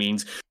 because it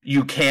means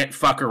you can't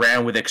fuck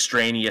around with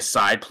extraneous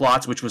side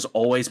plots, which was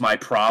always my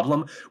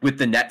problem with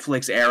the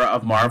Netflix era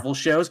of Marvel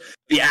shows.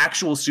 The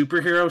actual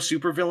superhero,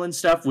 supervillain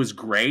stuff was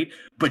great,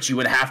 but you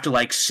would have to,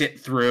 like, sit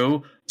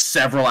through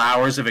several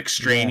hours of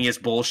extraneous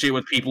bullshit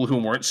with people who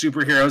weren't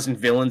superheroes and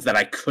villains that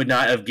I could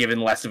not have given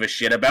less of a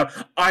shit about.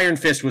 Iron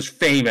Fist was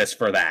famous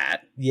for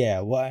that.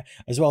 Yeah, well,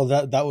 as well,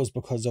 that was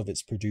because of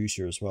its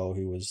producer as well,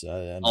 who was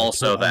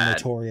also a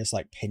notorious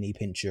like penny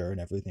pincher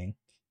and everything.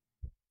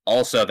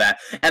 Also that.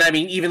 And I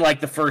mean, even like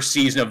the first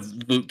season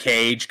of Luke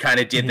Cage kind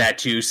of did that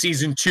too.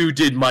 Season 2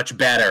 did much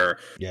better.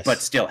 Yes. But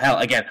still, hell,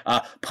 again,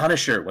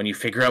 Punisher, when you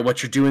figure out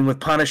what you're doing with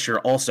Punisher,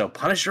 also,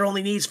 Punisher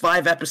only needs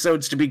 5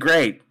 episodes to be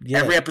great. Yeah.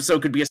 Every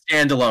episode could be a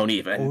standalone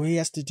even. All he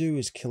has to do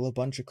is kill a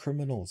bunch of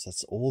criminals.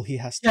 That's all he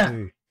has to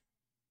do.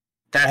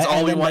 That's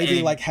all we want.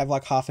 Maybe like have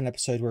like half an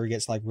episode where he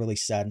gets like really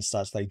sad and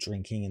starts like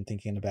drinking and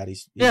thinking about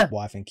his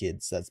wife and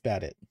kids. That's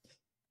about it.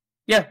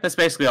 Yeah, that's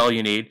basically all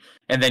you need.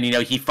 And then, you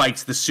know, he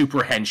fights the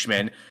super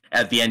henchman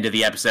at the end of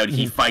the episode.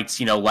 He fights,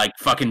 you know, like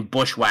fucking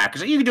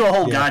bushwhackers. You can do a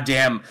whole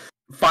goddamn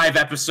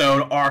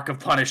 5-episode arc of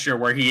Punisher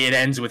where it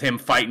ends with him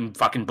fighting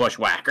fucking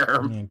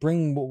bushwhacker.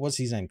 Bring, what's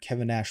his name?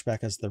 Kevin Nash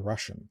back as the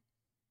Russian.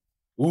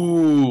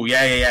 Ooh,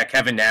 yeah.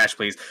 Kevin Nash,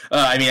 please.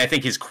 I mean, I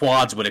think his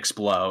quads would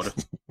explode.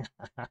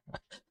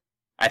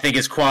 I think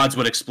his quads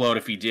would explode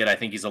if he did. I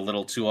think he's a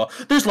little too old.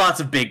 There's lots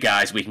of big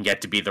guys we can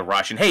get to be the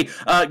Russian. Hey,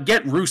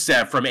 get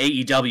Rusev from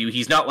AEW.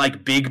 He's not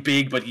like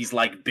big, but he's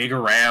like big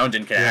around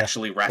and can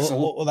actually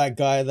wrestle. Or that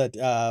guy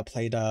that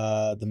played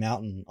the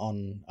Mountain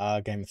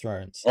on Game of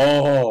Thrones.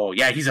 Oh,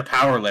 yeah, he's a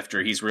power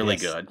lifter. He's really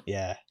good.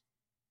 Yeah.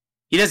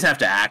 He doesn't have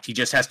to act. He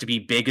just has to be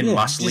big and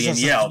muscly and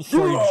yell.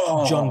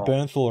 John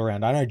Bernthal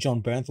around. I know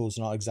John Bernthal's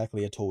not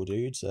exactly a tall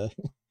dude, so...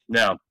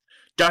 No.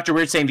 Dr.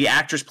 Weird saying the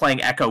actress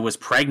playing Echo was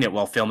pregnant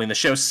while filming the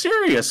show.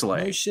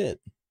 Seriously? No shit.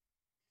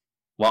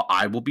 Well,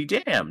 I will be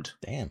damned.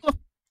 Damn.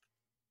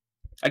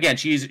 Again,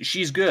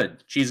 she's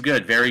good. She's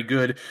good. Very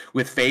good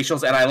with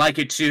facials. And I like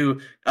it too,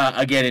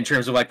 again, in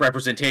terms of like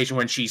representation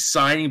when she's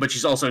signing, but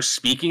she's also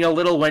speaking a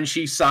little when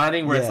she's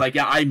signing, where it's like,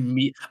 I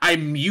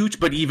mute,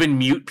 but even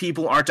mute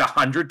people aren't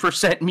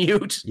 100%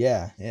 mute.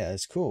 Yeah,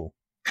 it's cool.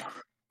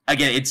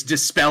 Again, it's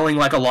dispelling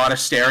like a lot of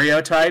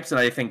stereotypes, and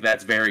I think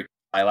that's very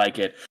I like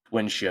it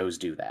when shows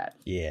do that.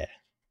 Yeah.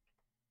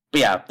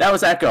 But yeah, that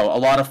was Echo. A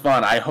lot of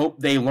fun. I hope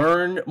they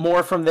learn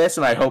more from this,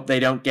 and I hope they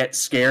don't get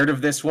scared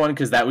of this one,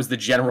 because that was the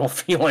general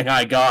feeling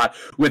I got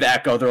with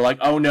Echo. They're like,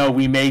 oh no,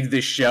 we made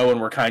this show, and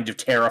we're kind of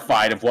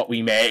terrified of what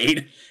we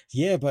made.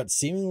 Yeah, but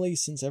seemingly,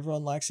 since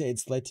everyone likes it,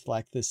 it's led to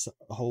like this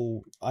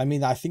whole... I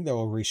mean, I think they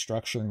were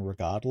restructuring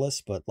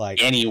regardless, but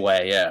like...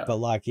 Anyway, yeah. But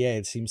like, yeah,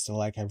 it seems to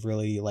like have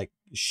really like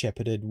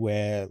shepherded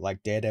where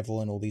like Daredevil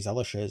and all these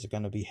other shows are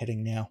going to be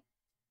heading now.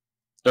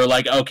 They're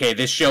like, okay,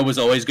 this show was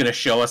always going to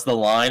show us the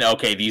line.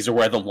 Okay, these are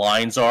where the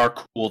lines are.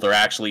 Cool, they're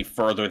actually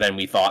further than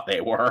we thought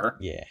they were.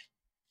 Yeah.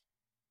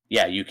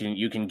 Yeah, you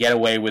can get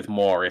away with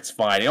more. It's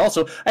fine. And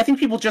also, I think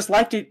people just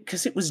liked it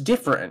because it was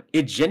different.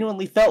 It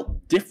genuinely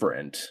felt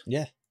different.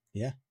 Yeah.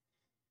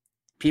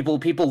 People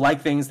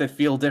like things that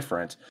feel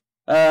different.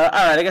 All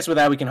right, I guess with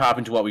that, we can hop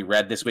into what we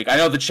read this week. I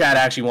know the chat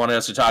actually wanted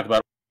us to talk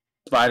about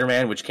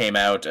Spider-Man, which came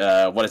out,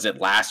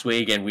 last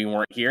week, and we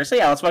weren't here. So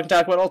yeah, let's fucking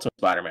talk about Ultimate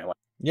Spider-Man.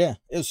 Yeah,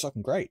 it was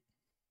fucking great.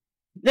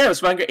 Yeah, it was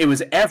fun. It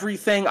was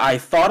everything I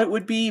thought it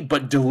would be,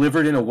 but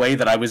delivered in a way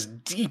that I was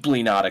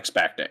deeply not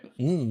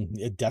expecting.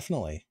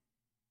 Definitely.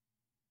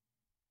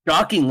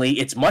 Shockingly,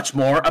 it's much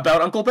more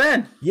about Uncle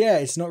Ben. Yeah,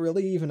 it's not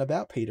really even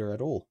about Peter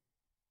at all.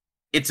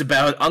 It's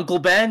about Uncle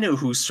Ben,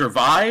 who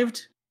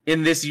survived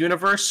in this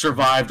universe,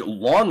 survived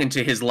long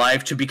into his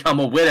life to become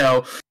a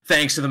widow,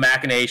 thanks to the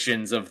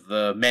machinations of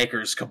the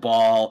Maker's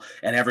Cabal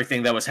and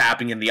everything that was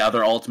happening in the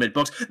other Ultimate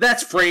books.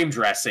 That's frame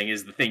dressing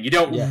is the thing. You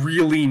don't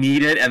really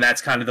need it, and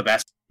that's kind of the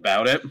best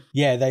about it.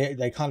 Yeah,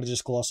 they kind of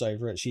just gloss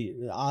over it.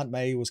 Aunt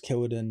May was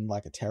killed in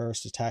like a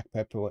terrorist attack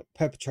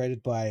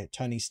perpetrated by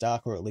Tony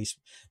Stark, or at least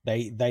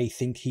they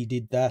think he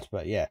did that,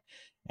 but yeah.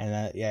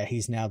 And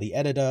he's now the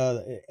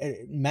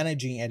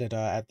managing editor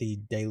at the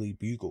Daily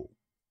Bugle.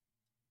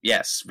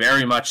 Yes,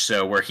 very much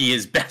so, where he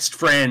is best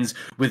friends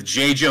with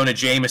J. Jonah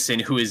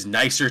Jameson, who is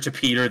nicer to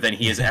Peter than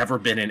he has ever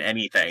been in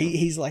anything.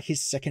 He's like his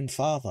second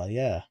father,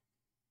 yeah.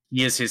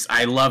 He is his...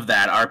 I love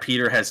that. Our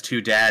Peter has two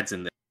dads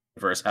in this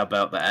universe. How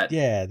about that?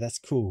 Yeah, that's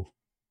cool.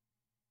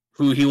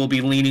 Who he will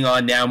be leaning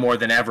on now more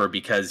than ever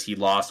because he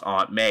lost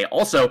Aunt May.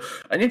 Also,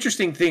 an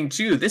interesting thing,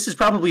 too, this is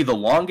probably the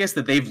longest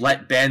that they've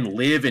let Ben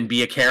live and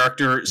be a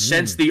character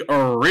since the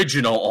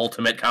original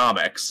Ultimate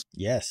Comics.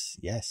 Yes.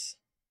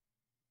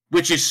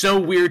 Which is so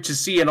weird to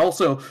see, and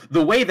also,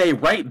 the way they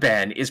write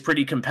Ben is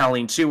pretty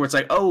compelling, too, where it's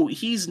like, oh,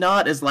 he's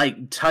not as,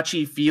 like,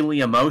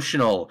 touchy-feely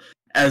emotional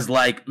as,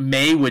 like,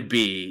 May would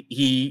be.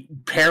 He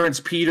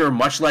parents Peter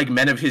much like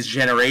men of his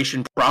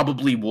generation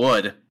probably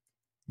would.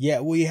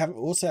 Yeah, well, you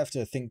also have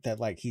to think that,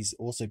 like, he's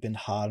also been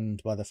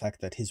hardened by the fact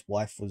that his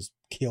wife was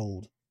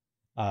killed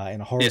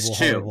in a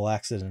horrible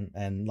accident,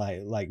 and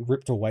like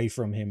ripped away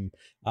from him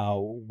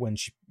when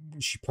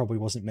she probably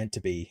wasn't meant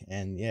to be,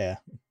 and yeah.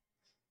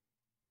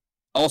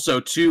 Also,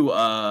 too,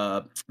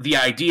 the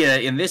idea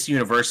in this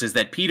universe is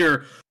that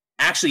Peter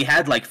actually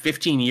had like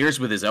 15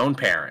 years with his own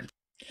parents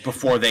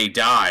before they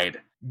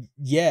died.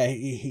 Yeah,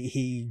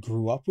 he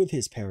grew up with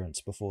his parents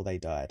before they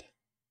died.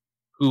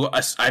 Who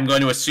I'm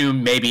going to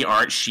assume maybe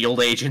aren't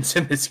S.H.I.E.L.D. agents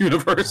in this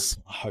universe.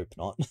 I hope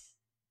not.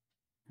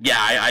 Yeah,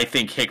 I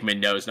think Hickman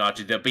knows not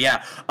to do that. But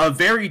yeah, a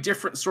very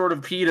different sort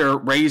of Peter,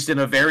 raised in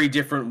a very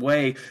different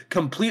way,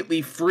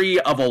 completely free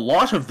of a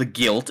lot of the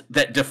guilt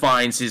that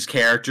defines his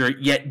character,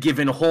 yet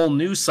given whole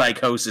new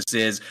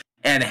psychoses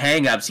and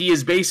hang-ups. He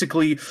is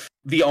basically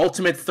the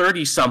ultimate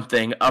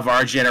 30-something of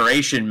our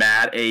generation,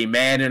 Matt. A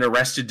man in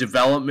arrested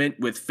development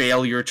with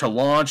failure to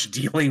launch,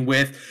 dealing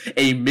with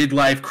a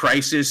midlife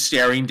crisis,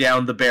 staring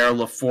down the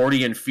barrel of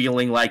 40 and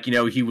feeling like,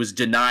 he was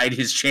denied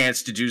his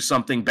chance to do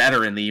something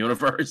better in the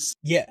universe.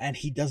 Yeah, and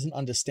he doesn't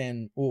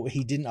understand, or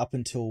he didn't up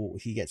until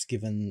he gets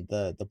given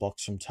the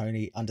box from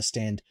Tony,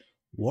 understand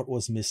what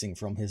was missing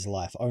from his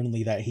life,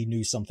 only that he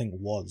knew something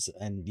was.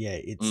 And yeah,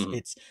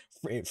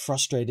 it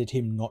frustrated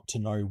him not to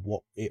know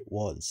what it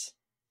was.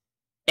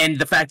 And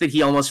the fact that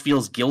he almost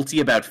feels guilty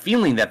about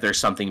feeling that there's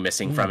something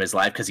missing from his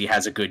life because he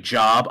has a good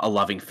job, a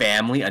loving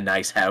family, a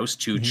nice house,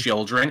 two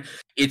children.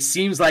 It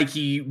seems like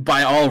he,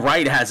 by all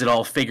right, has it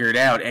all figured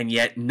out, and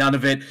yet none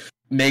of it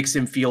makes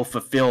him feel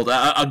fulfilled.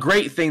 A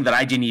great thing that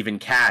I didn't even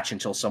catch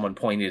until someone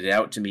pointed it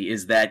out to me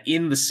is that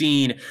in the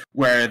scene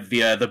where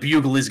the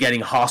Bugle is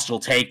getting hostile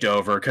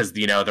takeover because,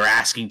 they're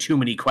asking too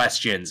many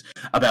questions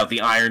about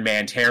the Iron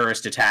Man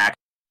terrorist attack,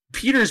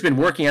 Peter's been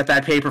working at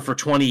that paper for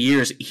 20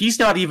 years. He's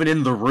not even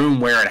in the room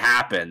where it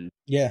happened.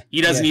 Yeah.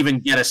 He doesn't even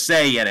get a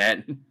say in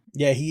it.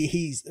 Yeah,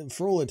 he's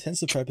for all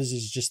intents and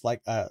purposes just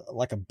like a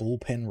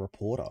bullpen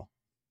reporter.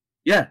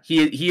 Yeah,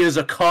 he is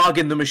a cog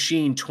in the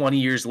machine 20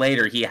 years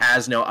later. He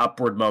has no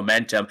upward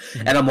momentum.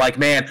 And I'm like,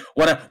 man,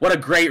 what a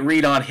great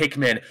read on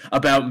Hickman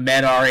about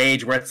men our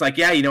age, where it's like,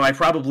 yeah, I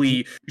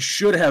probably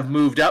should have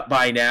moved up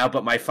by now,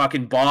 but my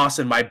fucking boss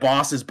and my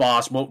boss's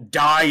boss won't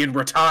die and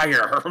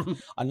retire.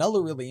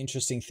 Another really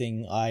interesting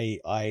thing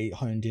I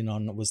honed in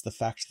on was the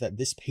fact that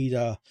this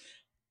Peter,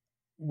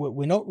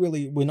 we're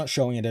not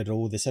showing it at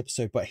all this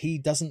episode, but he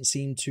doesn't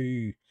seem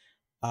to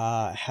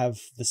have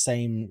the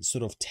same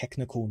sort of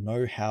technical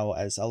know-how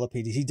as other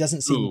Peters. He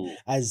doesn't seem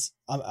as,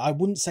 I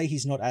wouldn't say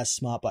he's not as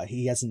smart, but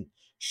he hasn't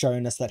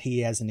shown us that he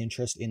has an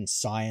interest in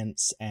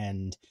science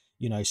and,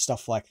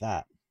 stuff like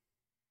that.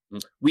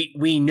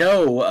 We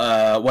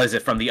know, what is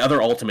it, from the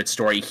other Ultimate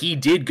story, he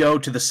did go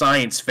to the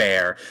science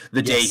fair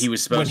the day he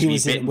was supposed to be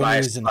bitten by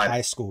a spider. When he was in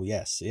high school,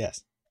 yes.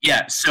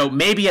 Yeah, so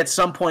maybe at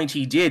some point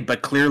he did,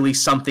 but clearly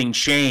something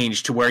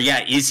changed to where,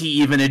 is he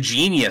even a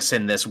genius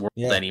in this world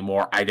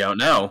anymore? I don't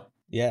know.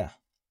 Yeah,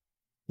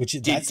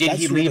 that's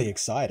really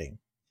exciting.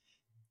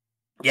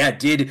 Yeah,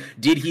 did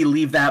he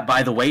leave that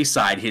by the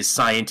wayside, his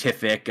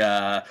scientific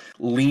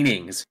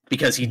leanings,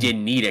 because he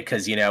didn't need it,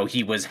 because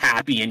he was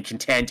happy and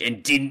content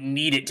and didn't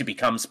need it to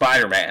become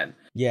Spider-Man.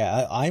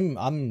 Yeah,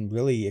 I'm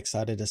really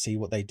excited to see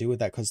what they do with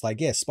that, because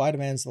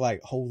Spider-Man's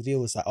whole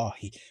deal is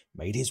he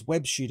made his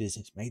web shooters,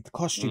 he's made the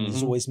costume,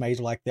 he's always made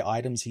the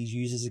items he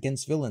uses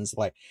against villains.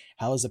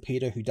 How is a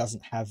Peter who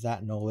doesn't have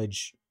that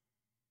knowledge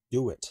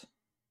do it?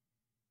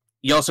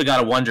 You also got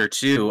to wonder,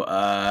 too,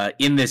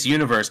 in this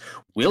universe,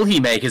 will he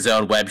make his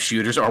own web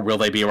shooters or will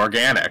they be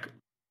organic?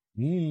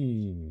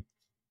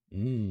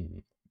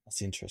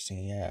 That's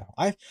interesting. Yeah,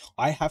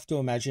 I have to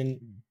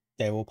imagine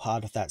they were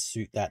part of that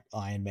suit that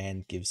Iron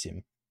Man gives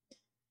him.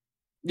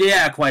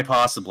 Yeah, quite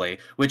possibly.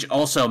 Which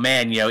also,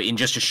 man, in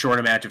just a short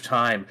amount of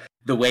time,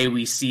 the way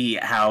we see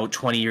how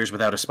 20 years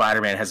without a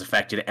Spider-Man has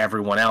affected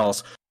everyone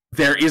else,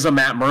 there is a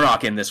Matt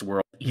Murdock in this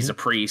world. He's a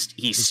priest.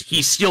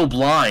 He's still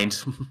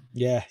blind.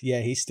 Yeah,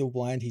 he's still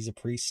blind. He's a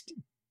priest.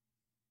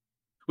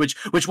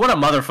 Which what a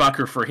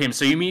motherfucker for him.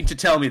 So you mean to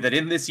tell me that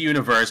in this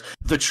universe,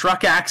 the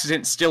truck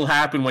accident still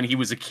happened when he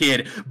was a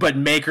kid, but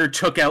Maker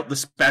took out the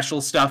special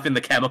stuff in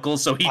the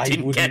chemicals so he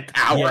didn't get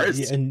powers?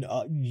 Yeah, and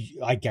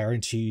I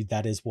guarantee you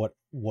that is what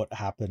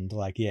happened.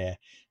 Like, yeah,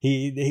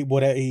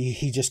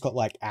 he just got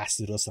like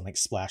acid or something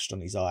splashed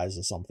on his eyes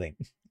or something.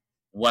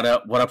 What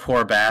a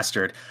poor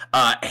bastard.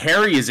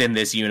 Harry is in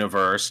this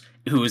universe,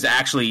 who is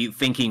actually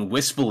thinking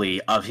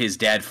wistfully of his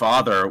dead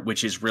father,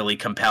 which is really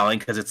compelling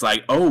because it's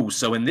like, oh,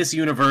 so in this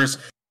universe,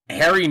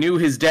 Harry knew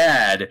his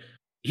dad.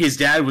 His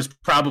dad was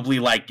probably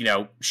like,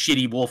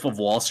 shitty Wolf of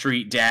Wall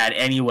Street dad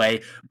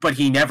anyway, but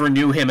he never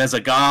knew him as a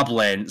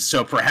goblin.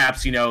 So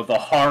perhaps, the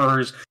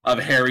horrors of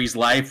Harry's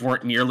life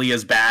weren't nearly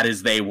as bad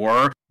as they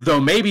were. Though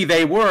maybe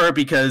they were,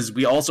 because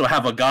we also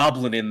have a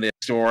goblin in this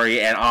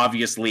story, and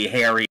obviously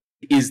Harry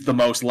is the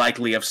most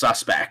likely of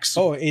suspects.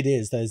 Oh, it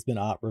is. There's been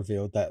art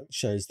revealed that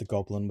shows the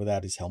goblin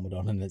without his helmet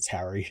on, and it's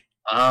Harry.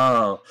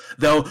 Oh,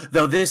 though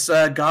this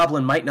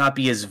goblin might not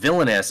be as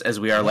villainous as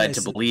we are led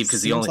to believe,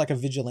 because he seems like a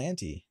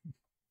vigilante.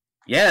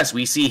 Yes,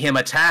 we see him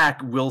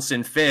attack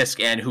Wilson Fisk,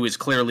 and who is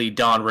clearly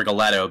Don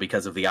Rigoletto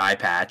because of the eye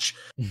patch,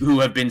 who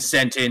have been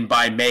sent in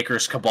by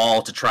Maker's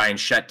cabal to try and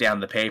shut down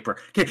the paper.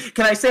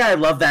 Can I say I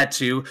love that,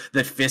 too,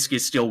 that Fisk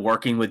is still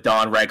working with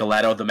Don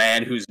Rigoletto, the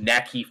man whose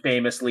neck he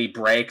famously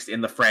breaks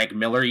in the Frank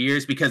Miller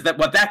years, because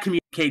what that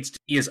communicates to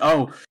me is,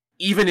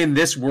 even in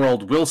this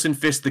world, Wilson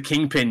Fisk the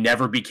Kingpin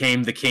never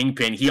became the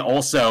Kingpin. He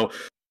also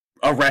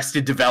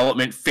Arrested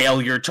Development,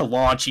 failure to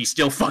launch. He's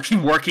still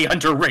fucking working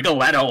under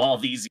Rigoletto all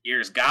these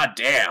years. God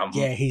damn.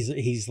 Yeah,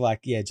 he's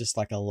like, just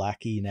like a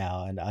lackey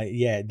now, and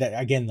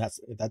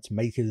that's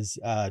Maker's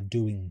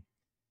doing.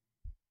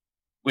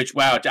 Which,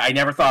 wow, I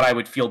never thought I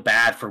would feel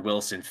bad for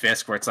Wilson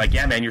Fisk, where it's like,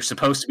 yeah, man, you're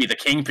supposed to be the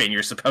Kingpin.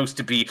 You're supposed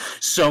to be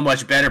so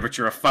much better, but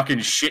you're a fucking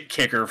shit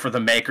kicker for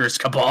the Maker's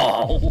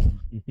cabal.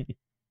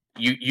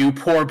 You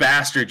poor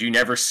bastard, you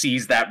never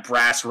seized that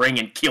brass ring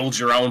and killed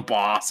your own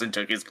boss and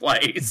took his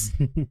place.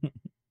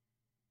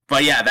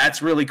 But yeah,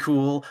 that's really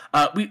cool.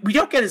 We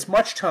don't get as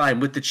much time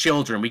with the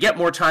children. We get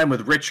more time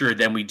with Richard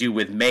than we do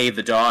with May,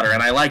 the daughter,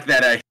 and I like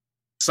that his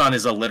son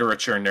is a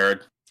literature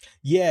nerd.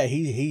 Yeah,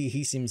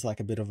 he seems like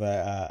a bit of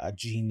a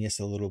genius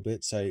a little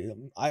bit. So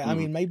I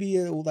mean, maybe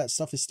all that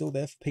stuff is still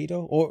there for Peter,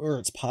 or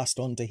it's passed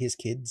on to his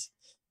kids.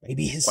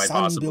 Maybe his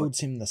son builds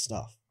him the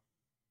stuff.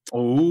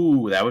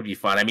 Oh, that would be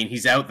fun. I mean,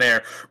 he's out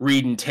there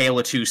reading Tale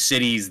of Two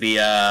Cities, the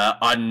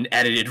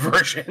unedited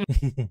version.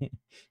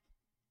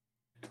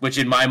 Which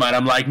in my mind,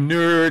 I'm like,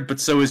 nerd, but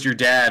so is your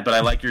dad. But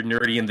I like your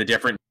nerdy in the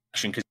different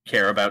direction because you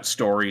care about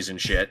stories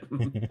and shit.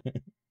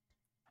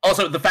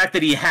 Also, the fact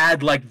that he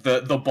had, like,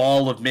 the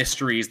ball of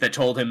mysteries that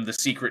told him the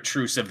secret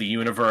truths of the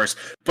universe,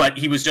 but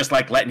he was just,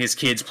 like, letting his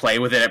kids play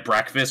with it at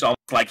breakfast,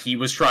 almost like he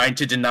was trying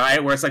to deny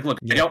it, where it's like, look,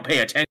 if I don't pay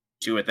attention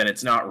to it, then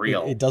it's not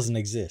real. It doesn't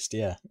exist,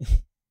 yeah.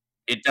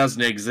 It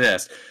doesn't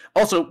exist.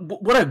 Also,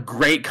 what a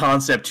great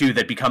concept, too,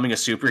 that becoming a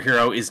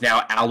superhero is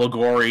now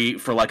allegory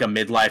for, like, a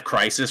midlife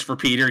crisis for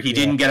Peter. He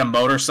didn't get a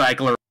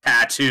motorcycle or a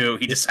tattoo.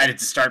 He decided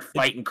to start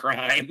fighting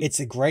crime. It's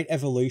a great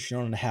evolution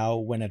on how,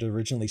 when it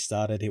originally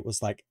started, it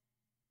was like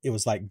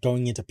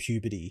going into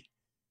puberty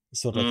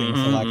sort of thing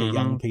for like a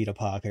young Peter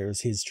Parker,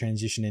 as his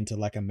transition into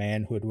like a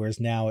manhood,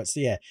 whereas now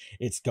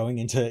it's going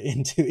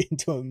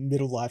into a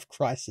middle life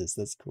crisis.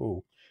 That's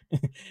cool.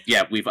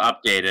 Yeah, we've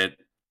updated.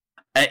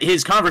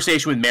 His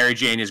conversation with Mary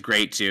Jane is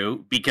great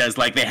too, because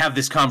like they have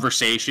this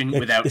conversation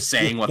without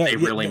saying what they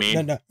really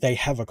mean. No, they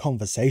have a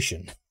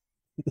conversation.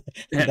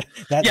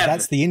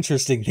 That's the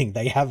interesting thing.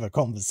 They have a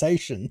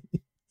conversation.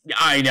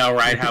 I know,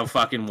 right? How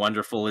fucking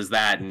wonderful is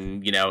that?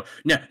 And,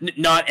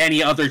 not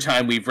any other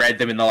time we've read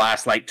them in the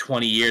last,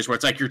 20 years where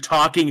it's like you're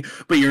talking,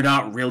 but you're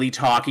not really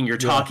talking. You're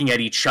talking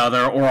at each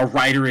other, or a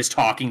writer is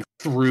talking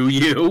through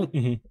you.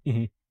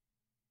 Mm-hmm.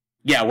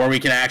 Yeah, where we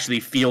can actually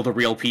feel the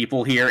real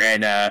people here.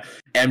 And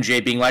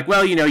MJ being like,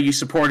 well, you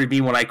supported me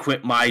when I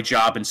quit my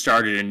job and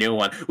started a new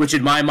one. Which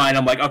in my mind,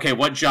 I'm like, okay,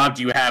 what job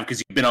do you have?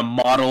 Because you've been a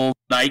model,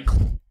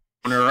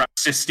 owner,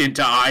 assistant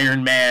to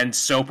Iron Man,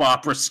 soap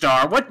opera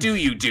star. What do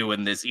you do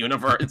in this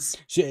universe?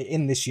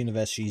 In this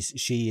universe,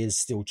 she is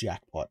still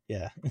jackpot.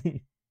 Yeah,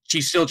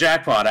 she's still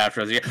jackpot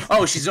after the.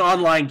 Oh, she's an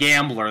online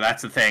gambler.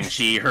 That's the thing.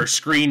 Her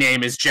screen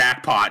name is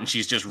Jackpot, and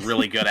she's just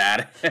really good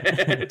at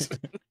it.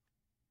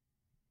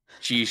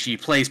 She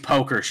plays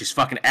poker. She's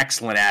fucking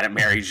excellent at it.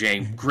 Mary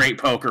Jane, great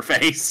poker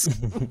face.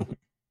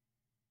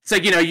 It's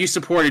like, you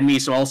supported me,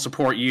 so I'll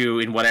support you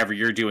in whatever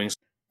you're doing. So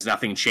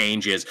nothing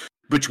changes.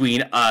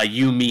 between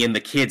you, me, and the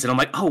kids. And I'm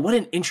like, oh, what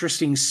an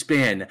interesting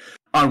spin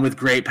on with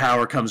great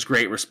power comes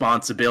great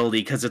responsibility.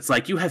 Because it's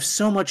like, you have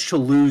so much to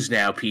lose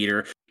now,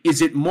 Peter.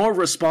 Is it more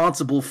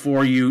responsible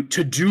for you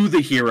to do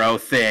the hero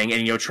thing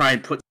and, try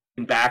and put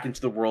back into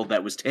the world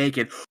that was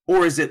taken,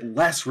 or is it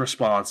less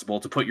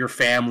responsible to put your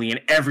family and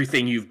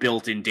everything you've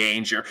built in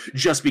danger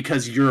just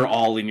because you're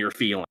all in your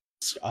feelings?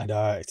 I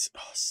know, it's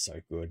so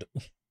good.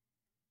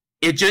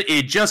 It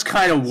just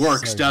kind of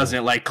works, so doesn't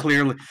it? Like,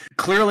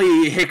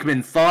 clearly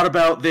Hickman thought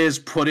about this,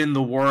 put in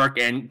the work,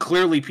 and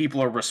clearly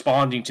people are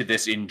responding to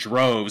this in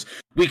droves.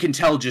 We can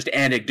tell just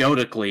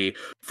anecdotally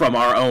from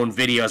our own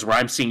videos where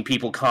I'm seeing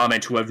people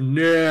comment who have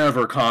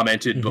never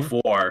commented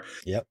before.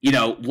 Yep.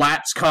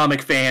 Lapsed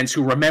comic fans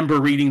who remember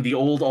reading the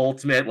old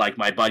Ultimate, like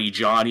my buddy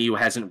Johnny, who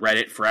hasn't read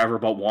it forever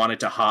but wanted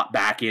to hop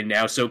back in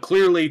now. So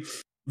clearly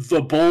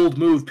the bold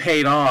move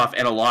paid off,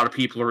 and a lot of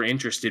people are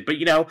interested. But,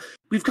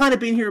 we've kind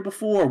of been here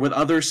before with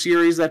other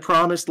series that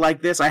promised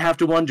like this. I have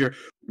to wonder,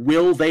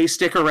 will they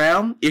stick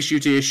around issue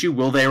to issue?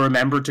 Will they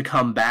remember to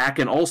come back?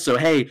 And also,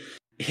 hey,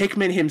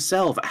 Hickman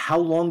himself, how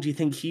long do you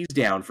think he's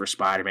down for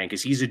Spider-Man?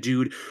 Because he's a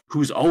dude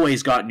who's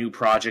always got new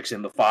projects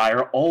in the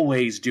fire,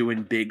 always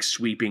doing big,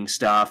 sweeping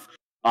stuff.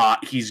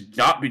 He's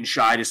not been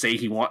shy to say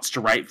he wants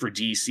to write for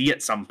DC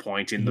at some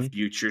point in the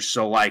future.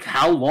 So, like,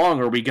 how long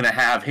are we going to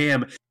have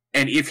him?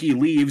 And if he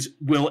leaves,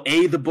 will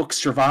A, the book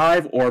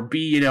survive, or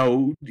B,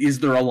 is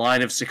there a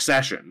line of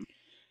succession?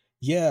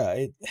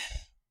 Yeah,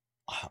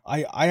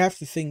 I have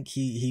to think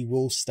he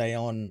will stay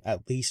on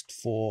at least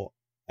for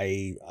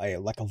a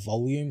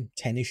volume,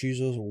 10 issues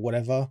or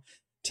whatever,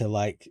 to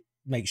like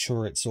make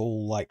sure it's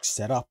all like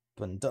set up,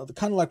 and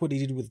kind of like what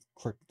he did with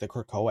the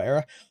Krakoa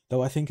era.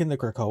 Though I think in the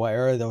Krakoa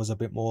era there was a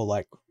bit more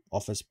like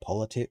office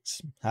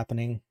politics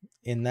happening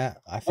in that,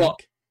 I think. Well,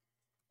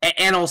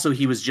 and also,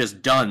 he was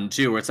just done,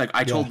 too, where it's like,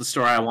 I told the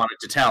story I wanted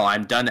to tell,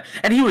 I'm done.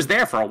 And he was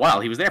there for a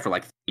while. He was there for,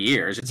 like, 3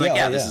 years. It's like,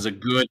 this is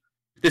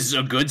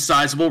a good,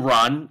 sizable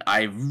run.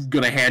 I'm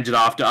going to hand it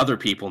off to other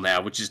people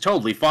now, which is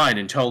totally fine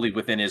and totally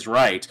within his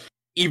right.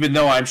 Even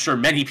though I'm sure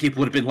many people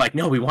would have been like,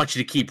 no, we want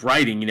you to keep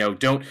writing,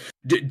 don't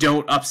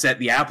upset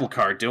the apple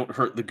cart, don't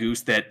hurt the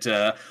goose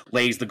that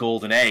lays the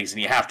golden eggs.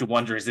 And you have to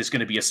wonder, is this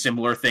going to be a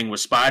similar thing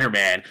with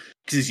Spider-Man?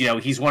 Because,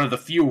 he's one of the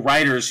few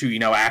writers who,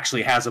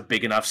 actually has a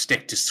big enough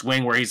stick to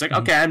swing where he's like,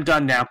 okay, I'm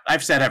done now.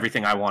 I've said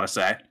everything I want to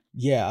say.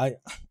 Yeah,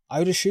 I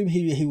would assume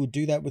he would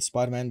do that with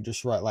Spider-Man,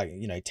 just write like,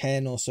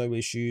 10 or so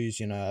issues,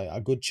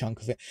 a good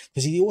chunk of it.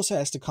 Because he also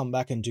has to come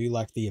back and do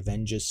like the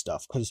Avengers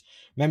stuff. Because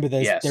remember,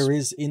 there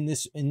is in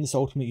this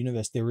Ultimate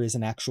Universe, there is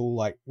an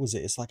actual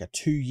it's like a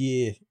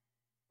 2-year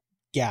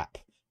gap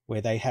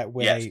where they had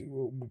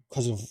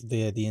because of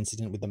the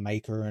incident with the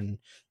Maker and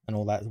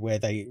all that, where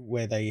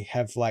they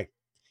have like,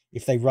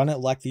 if they run it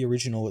like the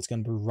original, it's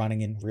going to be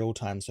running in real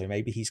time. So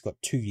maybe he's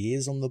got 2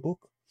 years on the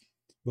book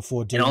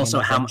before doing an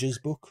Avengers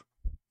book.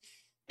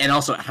 And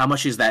also, how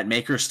much is that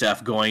Maker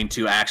stuff going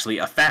to actually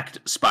affect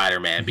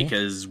Spider-Man?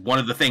 Because one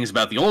of the things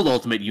about the old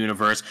Ultimate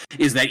Universe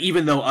is that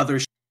even though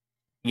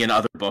in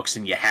other books,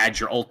 and you had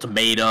your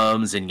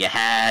ultimatums, and you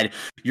had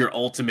your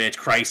ultimate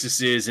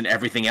crises and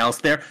everything else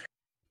there, at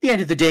the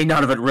end of the day,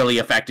 none of it really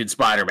affected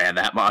Spider-Man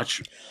that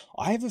much.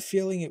 I have a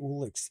feeling it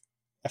will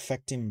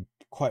affect him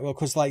quite well,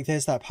 because like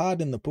there's that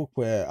part in the book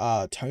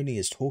where Tony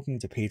is talking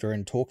to Peter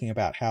and talking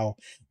about how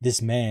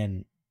this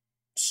man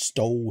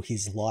stole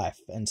his life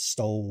and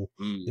stole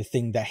the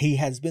thing that he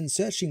has been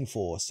searching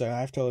for. So I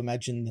have to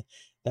imagine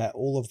that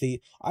all of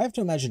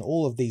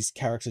these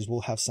characters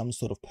will have some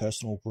sort of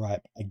personal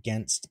gripe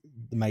against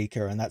the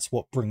Maker, and that's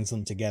what brings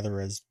them together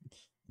as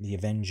the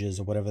Avengers,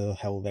 or whatever the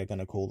hell they're going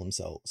to call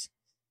themselves.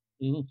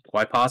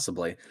 Quite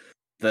possibly.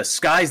 The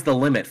sky's the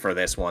limit for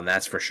this one,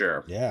 that's for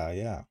sure.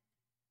 Yeah.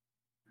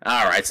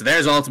 All right, so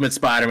there's Ultimate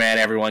Spider-Man.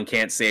 Everyone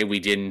can't say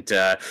we didn't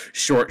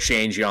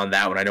shortchange you on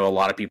that one. I know a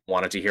lot of people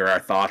wanted to hear our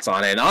thoughts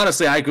on it. And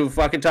honestly, I could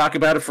fucking talk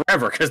about it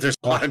forever because there's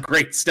a lot of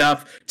great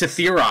stuff to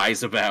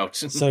theorize about.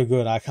 So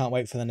good. I can't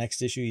wait for the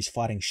next issue. He's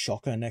fighting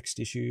Shocker next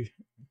issue.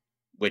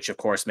 Which, of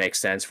course,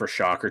 makes sense for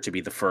Shocker to be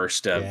the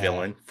first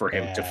villain for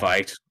him to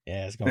fight.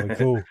 Yeah, it's going to be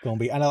cool.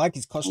 And I like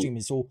his costume.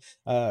 It's all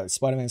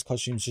Spider-Man's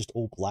costume is just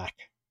all black.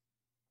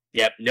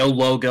 Yep, no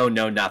logo,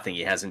 no nothing.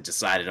 He hasn't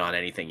decided on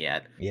anything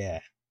yet. Yeah.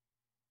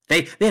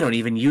 They don't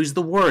even use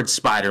the word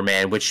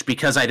Spider-Man, which,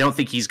 because I don't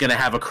think he's going to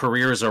have a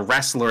career as a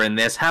wrestler in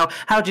this, how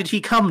did he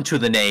come to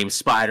the name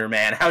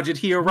Spider-Man? How did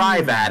he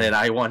arrive at it,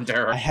 I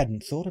wonder? I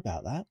hadn't thought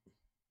about that.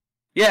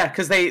 Yeah,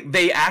 because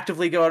they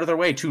actively go out of their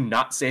way to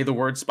not say the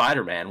word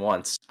Spider-Man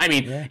once. I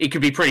mean, It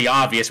could be pretty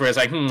obvious, where it's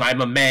like, I'm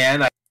a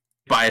man, I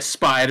by a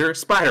spider,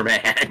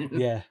 Spider-Man.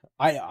 Yeah,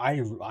 I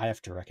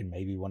have to reckon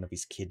maybe one of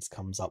his kids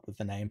comes up with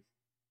the name.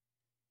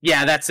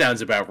 Yeah, that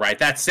sounds about right.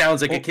 That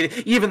sounds like a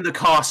kid. Even the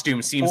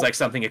costume seems like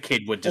something a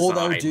kid would design.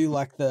 Or they'll do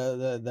like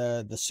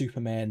the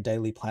Superman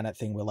Daily Planet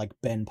thing where like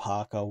Ben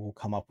Parker will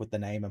come up with the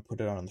name and put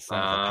it on the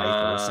front of the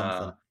paper or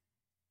something.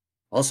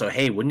 Also,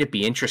 hey, wouldn't it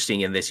be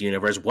interesting in this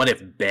universe? What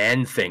if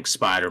Ben thinks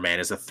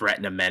Spider-Man is a threat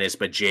and a menace,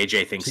 but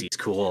JJ thinks he's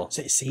cool?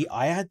 See,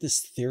 I had this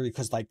theory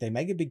because like they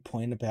make a big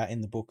point about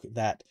in the book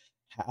that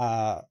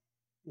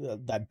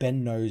that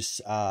Ben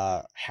knows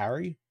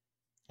Harry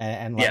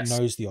and like Yes.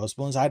 knows the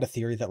Osborns. I had a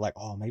theory that like,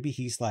 oh, maybe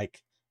he's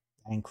like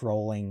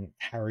bankrolling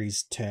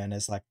Harry's turn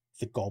as like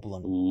the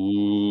Goblin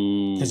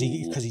because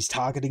he's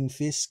targeting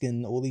Fisk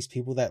and all these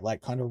people that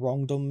like kind of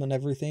wronged him and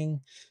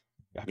everything.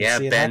 I could Yeah,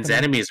 see it Ben's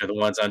happening. enemies are the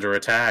ones under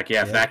attack.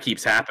 Yeah, if that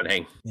keeps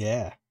happening.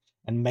 Yeah,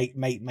 and make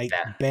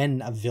Yeah.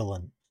 Ben a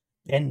villain.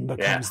 Ben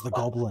becomes the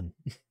Goblin.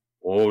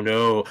 Oh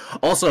no.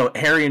 Also,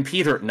 Harry and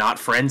Peter not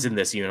friends in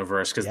this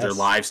universe because their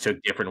lives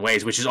took different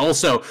ways, which is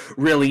also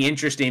really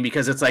interesting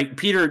because it's like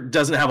Peter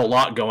doesn't have a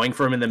lot going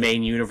for him in the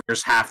main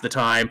universe half the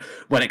time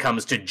when it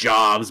comes to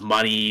jobs,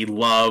 money,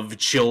 love,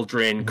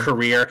 children,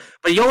 career,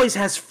 but he always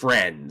has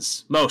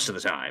friends most of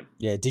the time.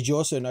 Yeah, did you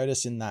also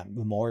notice in that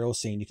memorial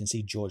scene you can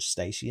see George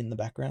Stacy in the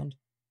background?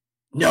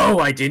 No,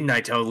 I didn't.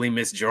 I totally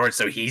missed George,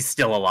 so he's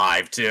still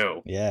alive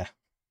too. Yeah.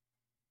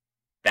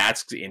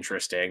 That's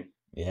interesting.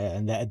 Yeah,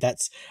 and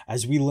that's,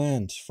 as we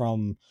learned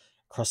from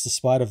Across the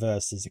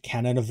Spider-Verse, is a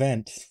canon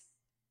event.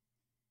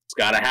 It's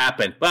got to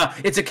happen. Well,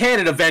 it's a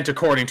canon event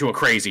according to a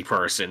crazy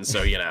person,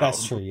 so, you know.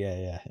 That's true,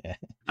 yeah.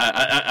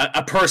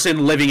 A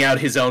person living out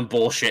his own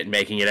bullshit and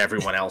making it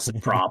everyone else's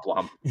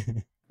problem.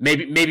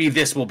 Maybe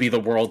this will be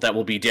the world that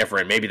will be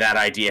different. Maybe that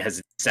idea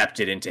has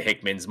accepted into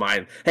Hickman's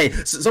mind. Hey,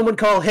 someone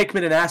call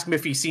Hickman and ask him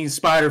if he's seen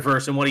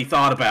Spider-Verse and what he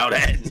thought about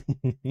it.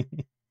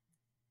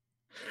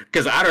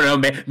 Because, I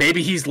don't know,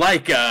 maybe he's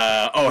like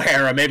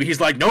O'Hara. Maybe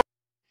he's like, no,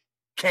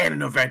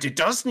 canon event, it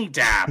does need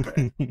to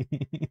happen.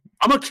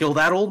 I'm going to kill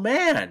that old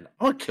man.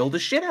 I'm going to kill the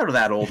shit out of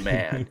that old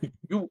man.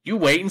 You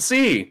wait and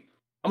see.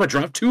 I'm going to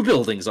drop 2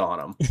 buildings on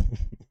him.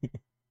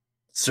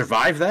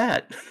 Survive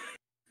that.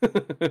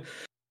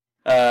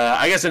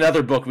 I guess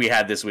another book we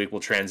had this week will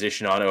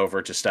transition on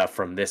over to stuff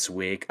from this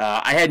week.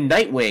 I had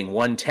Nightwing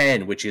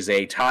 110, which is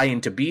a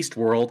tie-in to Beast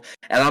World,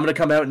 and I'm going to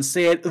come out and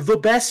say it, the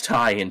best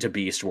tie-in to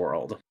Beast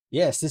World.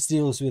 Yes, this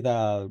deals with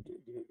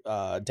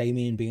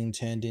Damien being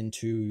turned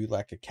into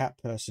like a cat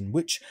person,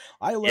 which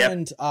I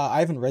learned, I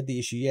haven't read the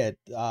issue yet.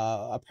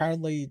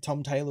 Apparently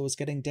Tom Taylor was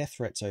getting death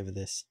threats over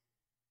this.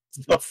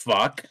 The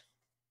fuck?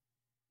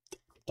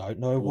 Don't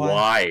know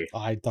why.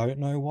 Why? I don't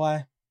know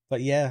why.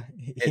 But yeah,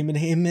 him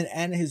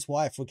and his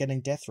wife were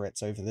getting death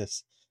threats over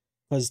this.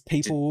 Because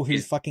people who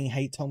fucking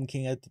hate Tom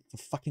King are the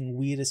fucking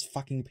weirdest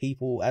fucking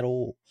people at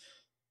all.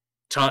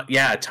 Tom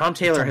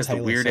Taylor has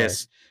the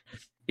weirdest...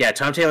 Sorry. Yeah,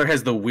 Tom Taylor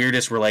has the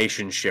weirdest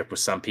relationship with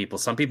some people.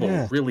 Some people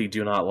really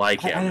do not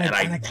like him, and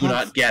I do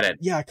not get it.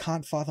 Yeah, I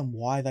can't fathom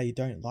why they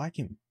don't like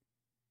him.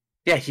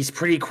 Yeah, he's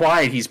pretty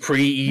quiet. He's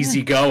pretty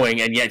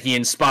easygoing, and yet he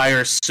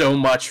inspires so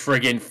much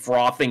friggin'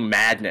 frothing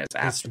madness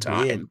half the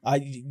time.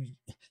 Weird.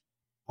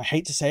 I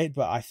hate to say it,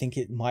 but I think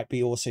it might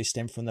be also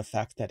stem from the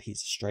fact that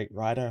he's a straight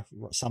writer,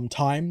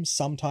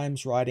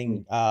 sometimes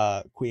writing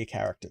queer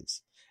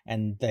characters,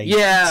 and they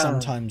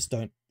sometimes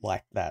don't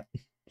like that.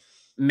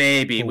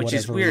 Maybe, which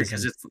is weird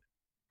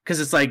because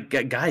it's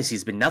like, guys,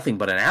 he's been nothing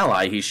but an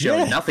ally. He's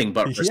shown nothing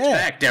but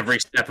respect every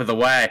step of the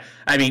way.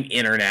 I mean,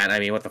 internet. I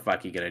mean, what the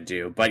fuck are you gonna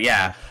do? But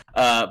yeah.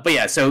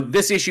 So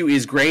this issue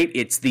is great.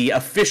 It's the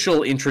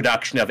official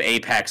introduction of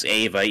Apex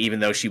Ava, even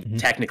though she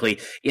technically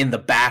in the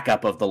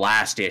backup of the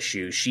last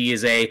issue. She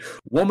is a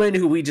woman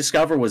who we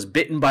discover was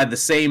bitten by the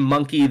same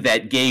monkey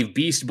that gave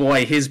Beast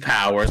Boy his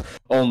powers.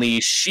 Only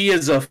she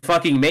is a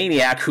fucking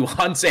maniac who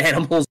hunts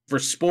animals for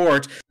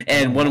sport.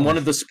 And when one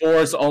of the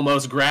spores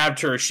almost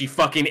grabbed her, she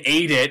fucking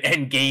ate it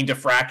and gained a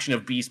fraction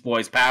of Beast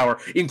Boy's power,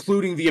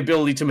 including the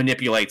ability to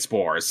manipulate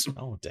spores.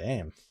 Oh,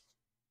 damn.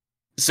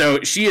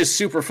 So she is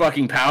super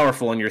fucking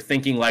powerful, and you're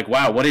thinking like,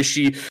 wow, what is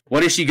she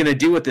gonna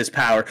do with this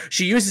power?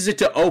 She uses it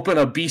to open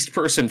a beast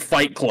person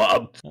fight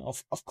club.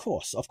 Of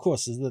course,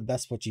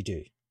 that's what you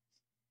do.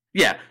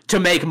 Yeah, to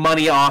make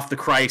money off the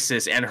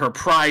crisis, and her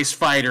prize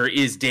fighter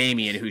is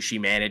Damien, who she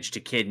managed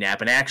to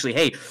kidnap. And actually,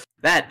 hey,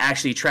 that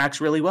actually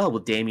tracks really well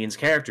with Damien's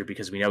character,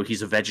 because we know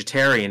he's a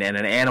vegetarian and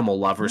an animal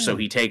lover, so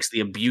he takes the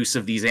abuse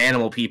of these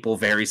animal people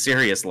very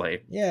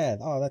seriously. Yeah,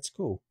 that's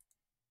cool.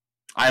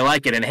 I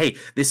like it, and hey,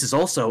 this is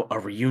also a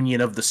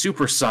reunion of the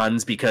Super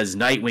Sons, because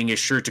Nightwing is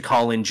sure to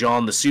call in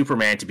John the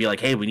Superman to be like,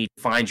 hey, we need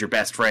to find your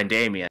best friend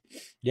Damien.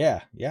 Yeah,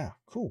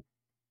 cool.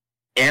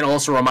 And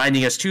also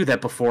reminding us, too,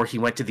 that before he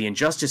went to the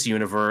Injustice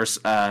universe,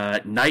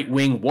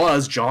 Nightwing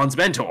was John's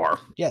mentor.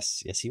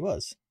 Yes, he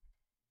was.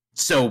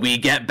 So we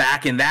get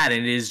back in that,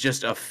 and it is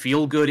just a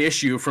feel-good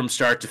issue from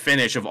start to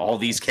finish of all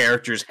these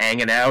characters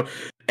hanging out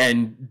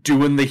and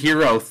doing the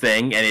hero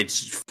thing, and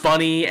it's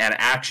funny and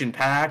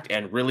action-packed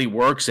and really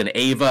works, and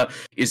Ava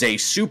is a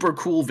super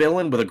cool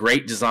villain with a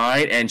great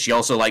design, and she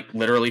also, like,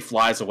 literally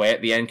flies away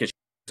at the end, because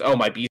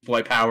my Beast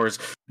Boy powers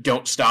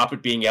don't stop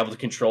at being able to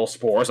control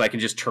spores. I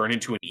can just turn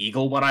into an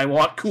eagle when I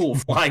want. Cool,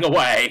 flying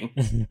away.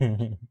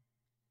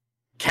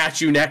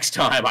 Catch you next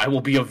time. I will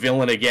be a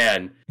villain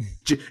again.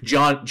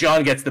 John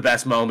gets the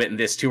best moment in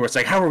this too, where it's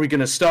like, how are we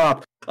going to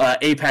stop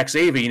Apex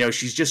Ava?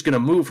 She's just going to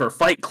move her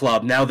fight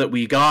club now that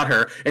we got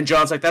her. And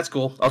John's like, that's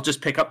cool. I'll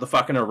just pick up the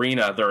fucking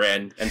arena they're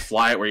in and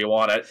fly it where you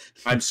want it.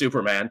 I'm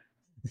Superman.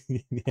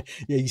 Yeah,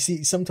 you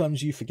see,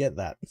 sometimes you forget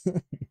that.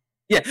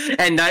 Yeah,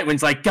 and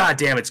Nightwing's like, God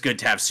damn, it's good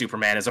to have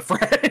Superman as a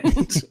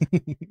friend.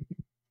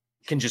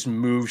 Can just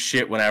move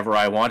shit whenever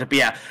I want it. But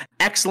yeah,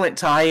 excellent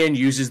tie-in,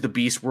 uses the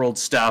Beast World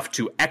stuff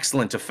to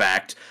excellent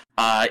effect.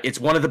 It's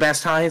one of the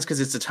best tie-ins because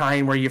it's a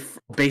tie-in where you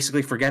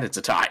basically forget it's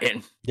a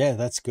tie-in. Yeah,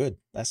 that's good.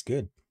 That's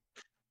good.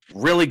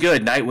 Really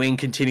good. Nightwing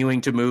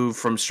continuing to move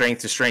from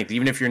strength to strength.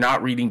 Even if you're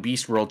not reading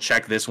Beast World,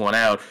 check this one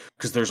out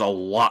because there's a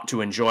lot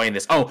to enjoy in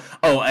this.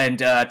 And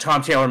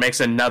Tom Taylor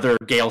makes another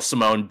Gail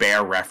Simone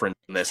Bear reference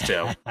in this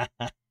too.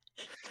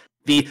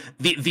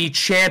 The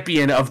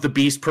champion of the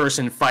Beast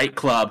Person Fight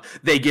Club.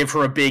 They give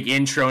her a big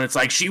intro, and it's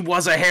like she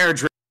was a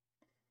hairdresser.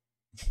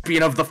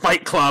 Champion of the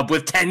Fight Club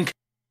with 10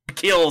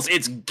 kills.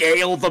 It's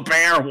Gail the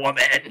Bear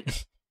Woman.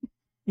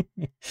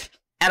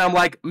 And I'm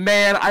like,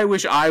 man, I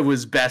wish I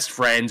was best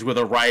friends with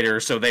a writer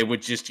so they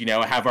would just,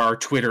 have our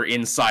Twitter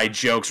inside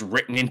jokes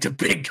written into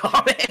big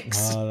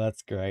comics. Oh,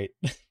 that's great.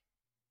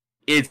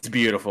 It's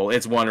beautiful.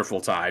 It's wonderful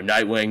time.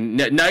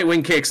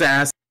 Nightwing kicks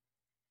ass,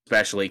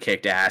 especially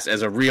kicked ass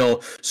as a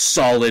real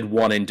solid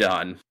one and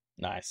done.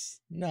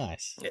 Nice.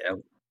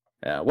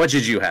 Yeah. What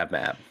did you have,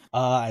 Matt?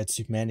 I had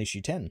Superman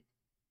issue 10.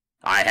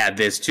 I had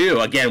this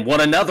too. Again,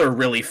 what another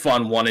really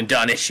fun one and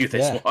done issue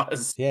this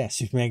was. Yeah,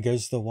 Superman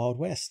goes to the Wild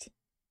West.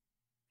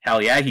 Hell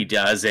yeah, he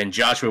does. And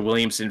Joshua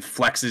Williamson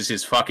flexes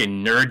his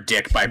fucking nerd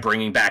dick by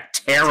bringing back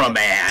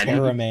Terra-Man.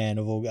 Terra-Man,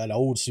 an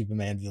old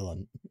Superman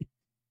villain.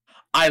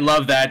 I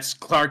love that.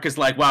 Clark is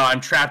like, wow,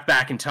 I'm trapped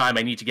back in time.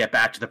 I need to get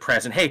back to the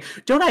present. Hey,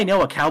 don't I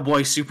know a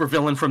cowboy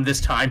supervillain from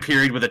this time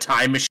period with a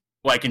time machine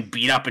who I can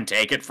beat up and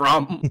take it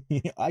from?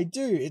 I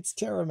do. It's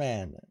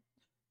Terra-Man.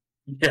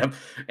 Yeah,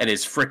 and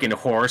his freaking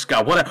horse.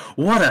 God, what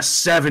a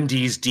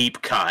 70s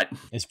deep cut.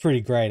 It's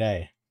pretty great,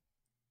 eh?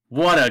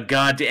 What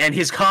a and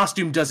his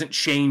costume doesn't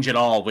change at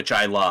all, which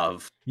I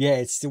love. Yeah,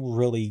 it's still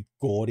really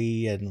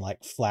gaudy and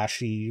like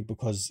flashy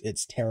because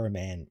it's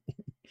Terra-Man.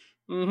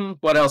 Mm-hmm.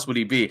 What else would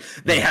he be?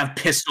 They have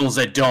pistols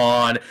at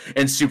dawn,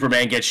 and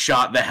Superman gets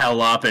shot the hell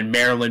up, and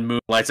Marilyn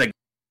Moonlight's like,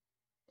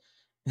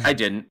 I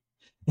didn't.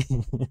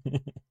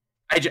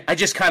 I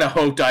just kind of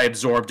hoped I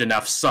absorbed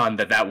enough sun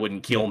that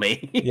wouldn't kill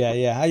me.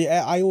 Yeah.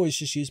 I always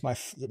just use my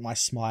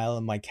smile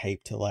and my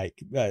cape to like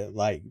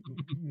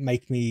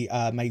make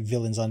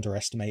villains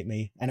underestimate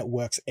me, and it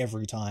works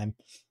every time.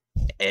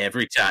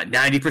 Every time,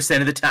 90%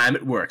 of the time,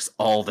 it works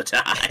all the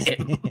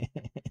time.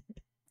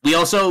 We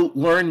also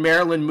learn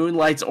Marilyn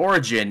Moonlight's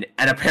origin,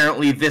 and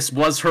apparently this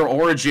was her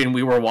origin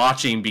we were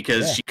watching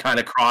because she kind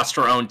of crossed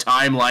her own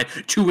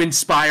timeline to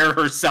inspire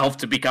herself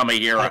to become a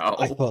hero.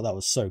 I thought that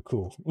was so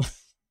cool.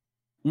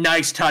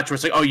 Nice touch where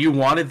it's like, oh, you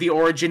wanted the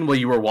origin? Well,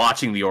 you were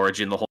watching the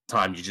origin the whole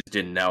time. You just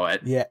didn't know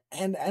it. Yeah,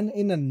 and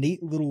in a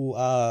neat little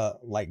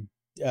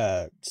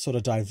sort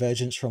of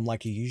divergence from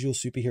like your usual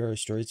superhero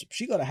stories,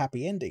 she got a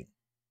happy ending.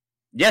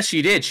 Yes,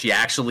 she did. She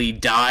actually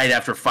died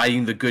after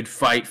fighting the good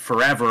fight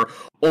forever,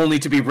 only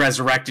to be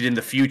resurrected in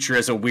the future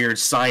as a weird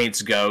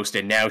science ghost,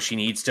 and now she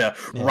needs to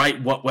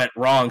right what went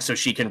wrong so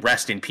she can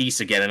rest in peace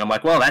again. And I'm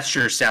like, well, that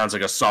sure sounds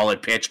like a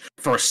solid pitch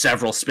for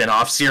several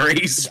spin-off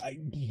series.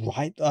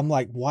 Right? I'm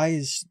like, why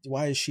is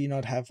she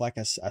not have like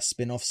a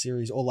spin-off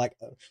series, or like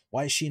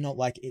why is she not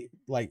like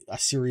a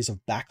series of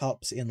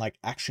backups in like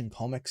Action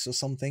Comics or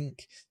something?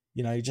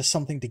 Just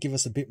something to give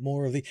us a bit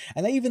more of the...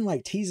 And they even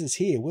like teases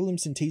here.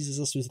 Williamson teases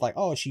us with like,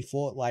 oh, she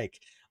fought like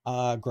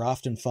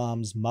Grafton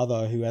Farm's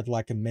mother who had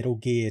like a Metal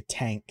Gear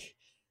tank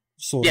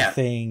sort of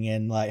thing,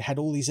 and like had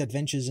all these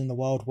adventures in the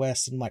Wild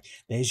West, and like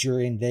there's your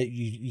end there.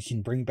 You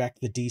can bring back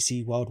the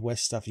DC Wild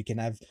West stuff. You can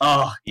have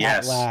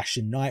Lash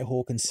and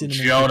Nighthawk and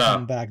Cinnamon can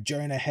come back.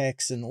 Jonah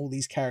Hex and all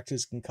these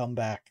characters can come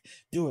back.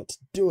 Do it.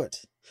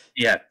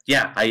 Yeah,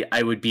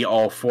 I would be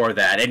all for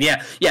that. And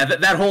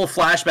that whole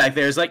flashback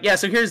there is like,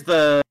 so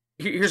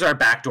here's our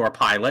backdoor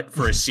pilot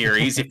for a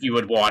series if you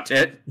would want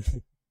it.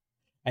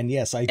 And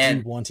yes, I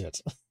do want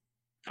it.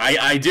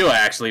 I do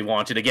actually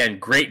want it. Again,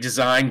 great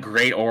design,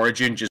 great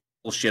origin, just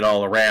bullshit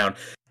all around.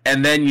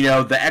 And then,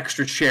 the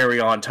extra cherry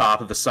on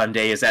top of the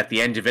sundae is at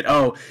the end of it.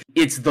 Oh,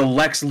 it's the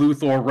Lex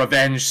Luthor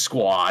Revenge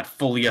Squad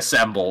fully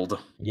assembled.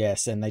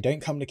 Yes, and they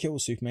don't come to kill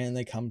Superman,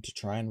 they come to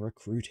try and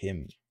recruit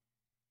him.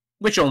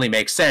 Which only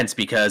makes sense,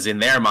 because in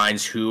their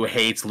minds, who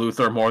hates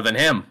Luthor more than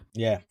him?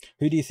 Yeah.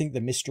 Who do you think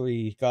the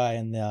mystery guy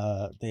in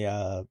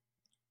the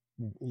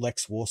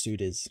Lex Warsuit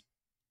is?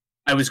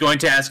 I was going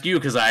to ask you,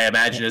 because I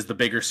imagine as the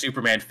bigger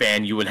Superman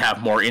fan, you would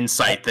have more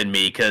insight than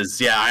me, because,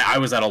 I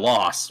was at a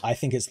loss. I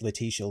think it's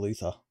Letitia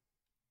Luthor.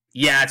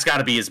 Yeah, it's got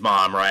to be his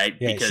mom, right?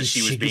 Yeah, because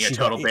she was being a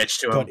total bitch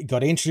to him.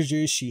 Got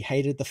introduced. She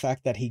hated the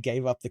fact that he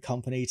gave up the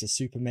company to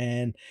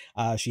Superman.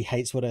 She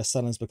hates what her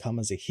son has become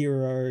as a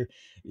hero.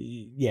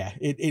 Yeah,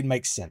 it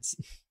makes sense.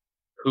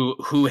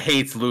 Who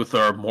hates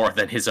Luthor more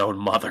than his own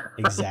mother?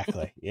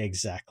 Exactly.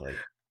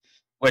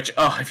 Which,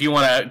 if you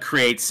want to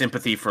create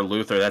sympathy for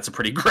Luthor, that's a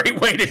pretty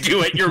great way to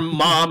do it. Your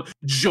mom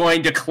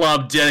joined a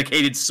club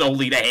dedicated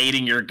solely to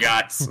hating your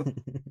guts.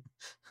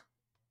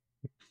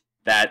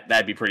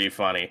 That'd be pretty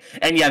funny.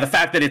 And the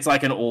fact that it's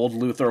like an old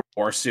Luthor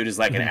war suit is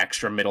like an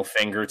extra middle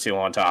finger too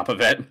on top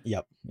of it.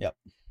 Yep.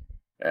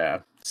 Yeah.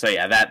 So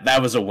yeah,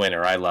 that was a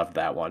winner. I loved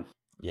that one.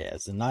 Yeah,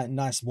 it's a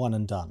nice one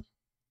and done.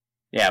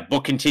 Yeah,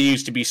 book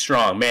continues to be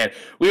strong. Man,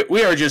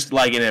 we are just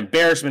like an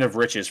embarrassment of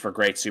riches for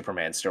great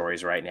Superman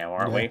stories right now,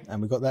 aren't we?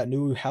 And we got that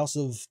new House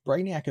of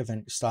Brainiac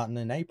event starting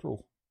in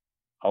April.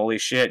 Holy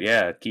shit,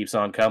 yeah, it keeps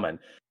on coming.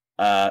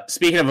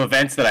 Speaking of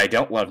events that I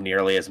don't love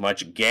nearly as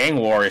much, Gang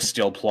War is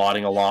still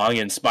plodding along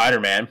in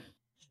Spider-Man.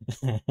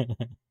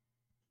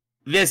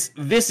 This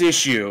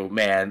issue,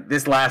 man,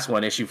 this last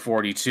one, issue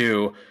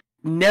 42,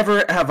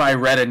 never have I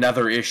read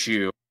another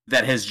issue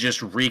that has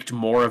just wreaked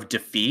more of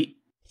defeat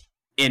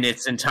in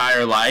its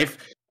entire life.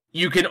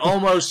 You can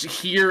almost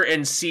hear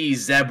and see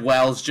Zeb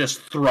Wells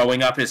just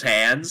throwing up his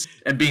hands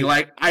and being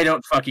like, I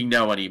don't fucking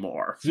know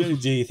anymore. Do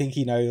you think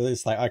he knows,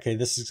 it's like, okay,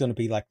 this is going to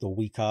be like the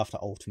week after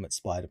Ultimate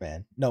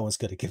Spider-Man. No one's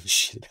going to give a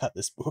shit about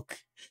this book.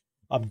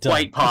 I'm done.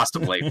 Quite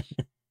possibly.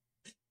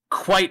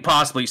 Quite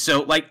possibly.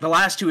 So, like, the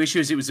last two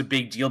issues, it was a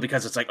big deal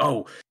because it's like,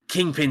 oh,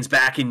 Kingpin's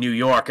back in New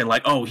York, and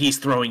like, oh, he's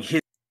throwing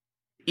his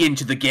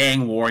into the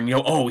gang war, and, you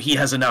know, oh, he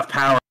has enough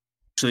power to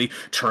actually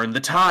turn the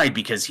tide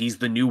because he's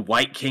the new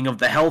White King of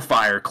the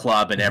Hellfire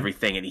Club and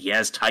everything, and he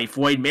has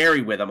Typhoid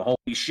Mary with him.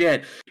 Holy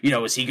shit. You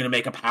know, is he going to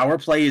make a power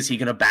play? Is he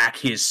going to back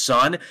his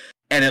son?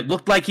 And it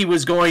looked like he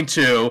was going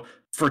to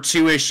for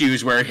two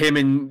issues where him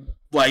and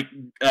like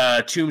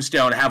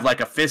Tombstone have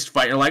like a fist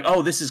fight. You're like,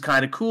 oh, this is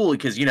kind of cool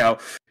because, you know,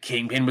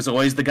 Kingpin was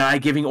always the guy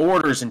giving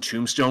orders and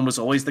Tombstone was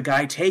always the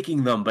guy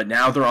taking them, but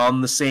now they're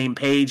on the same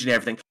page and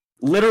everything.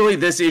 Literally,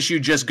 this issue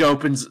just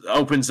opens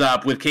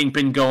up with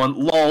Kingpin going,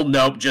 lol,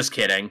 nope, just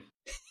kidding.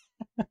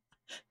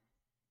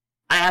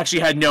 I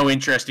actually had no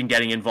interest in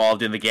getting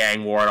involved in the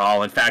gang war at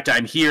all. In fact,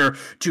 I'm here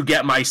to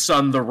get my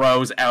son, the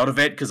Rose, out of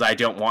it because I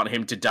don't want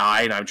him to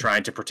die and I'm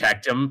trying to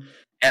protect him.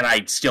 And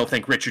I still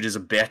think Richard is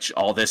a bitch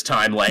all this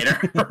time later.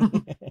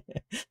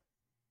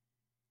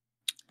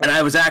 And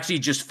I was actually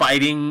just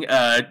fighting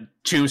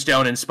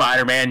Tombstone and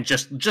Spider-Man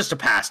just to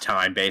pass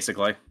time,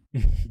 basically.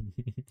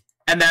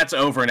 And that's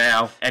over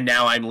now. And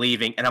now I'm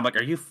leaving. And I'm like,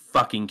 are you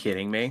fucking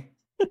kidding me?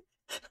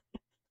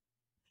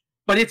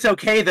 But it's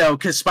okay, though,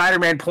 because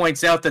Spider-Man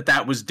points out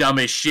that was dumb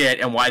as shit,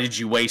 and why did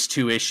you waste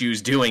 2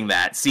 issues doing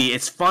that? See,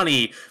 it's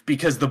funny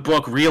because the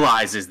book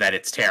realizes that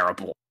it's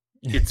terrible.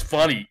 It's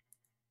funny.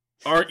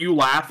 Aren't you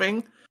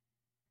laughing?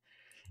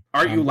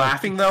 Aren't you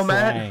laughing, though,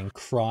 Matt?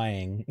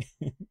 Crying.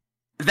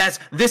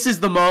 This is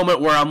the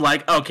moment where I'm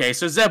like, okay,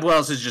 so Zeb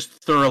Wells has just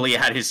thoroughly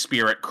had his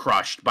spirit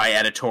crushed by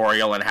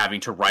editorial and having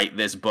to write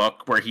this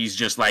book where he's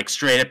just like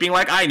straight up being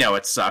like, I know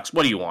it sucks.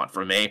 What do you want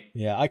from me?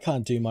 Yeah, I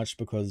can't do much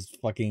because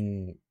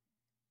fucking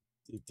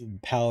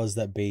powers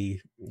that be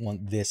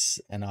want this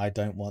and I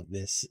don't want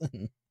this.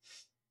 And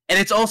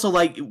it's also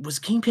like, was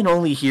Kingpin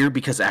only here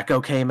because Echo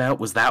came out?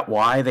 Was that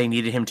why they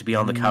needed him to be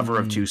on the cover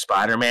of 2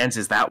 Spider-Mans?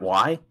 Is that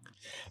why?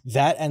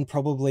 That and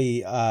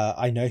probably,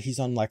 I know he's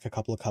on like a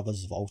couple of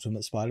covers of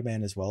Ultimate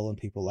Spider-Man as well, and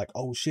people are like,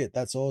 oh shit,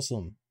 that's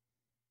awesome.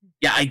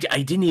 Yeah, I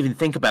didn't even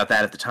think about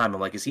that at the time.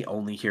 I'm like, is he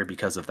only here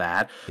because of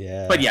that?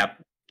 Yeah. But yeah,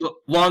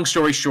 long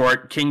story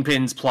short,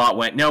 Kingpin's plot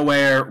went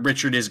nowhere.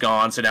 Richard is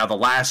gone, so now the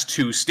last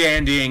 2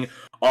 standing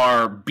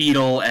are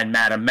Beetle and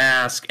Madame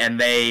Mask, and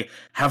they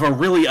have a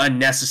really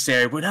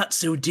unnecessary, we're not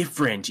so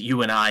different,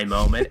 you and I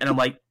moment. And I'm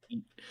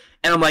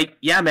like,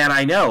 yeah, man,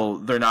 I know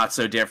they're not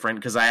so different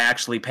because I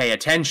actually pay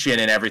attention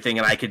and everything,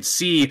 and I could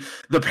see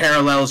the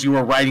parallels you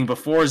were writing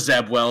before,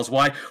 Zeb Wells.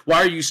 Why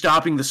are you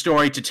stopping the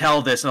story to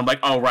tell this? And I'm like,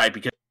 oh, right,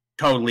 because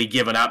you've totally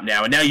given up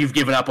now. And now you've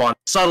given up on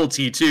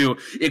subtlety, too,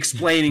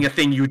 explaining a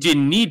thing you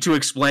didn't need to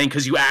explain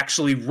because you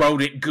actually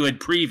wrote it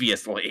good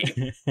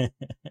previously.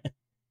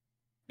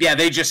 Yeah,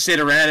 they just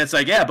sit around and it's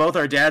like, yeah, both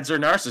our dads are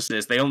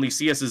narcissists. They only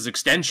see us as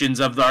extensions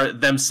of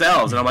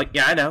themselves. And I'm like,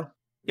 yeah, I know.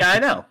 Yeah, I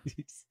know.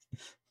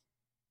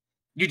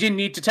 You didn't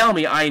need to tell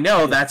me. I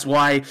know. That's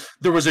why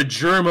there was a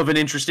germ of an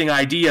interesting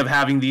idea of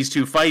having these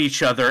 2 fight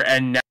each other,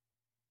 and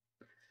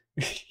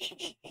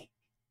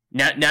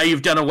now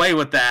you've done away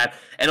with that.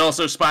 And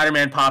also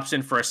Spider-Man pops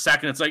in for a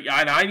second. It's like,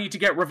 I need to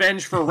get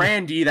revenge for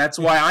Randy. That's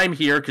why I'm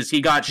here, because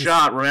he got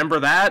shot. Remember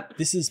that?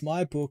 This is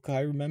my book. I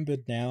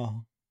remembered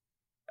now.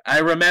 I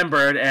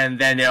remembered, and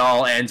then it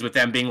all ends with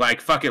them being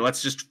like, fuck it,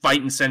 let's just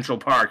fight in Central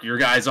Park. Your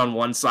guy's on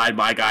one side,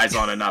 my guy's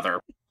on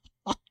another.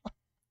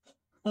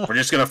 We're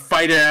just going to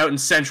fight it out in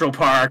Central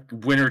Park,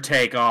 winner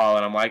take all.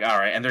 And I'm like, all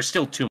right. And there's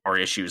still 2 more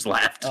issues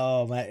left.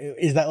 Oh, man.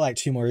 Is that like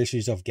 2 more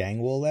issues of Gang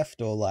War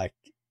left? Or like...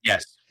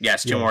 Yes,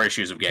 2 more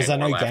issues of Gang War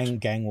left. Because I know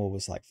Gang War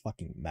was like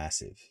fucking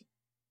massive.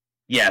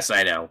 Yes,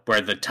 I know.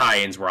 Where the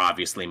tie-ins were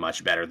obviously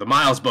much better. The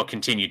Miles book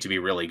continued to be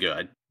really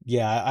good.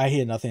 Yeah, I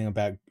hear nothing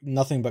but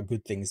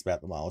good things about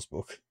the Miles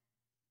book.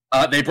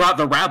 They brought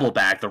the Rabble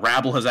back. The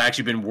Rabble has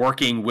actually been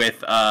working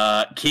with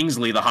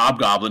Kingsley, the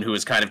Hobgoblin, who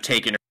has kind of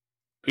taken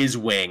his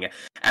wing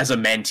as a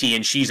mentee,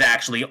 and she's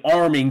actually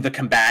arming the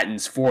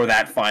combatants for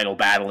that final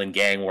battle in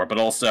Gang War. But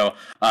also,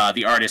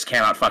 the artist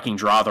cannot fucking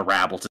draw the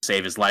Rabble to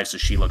save his life, so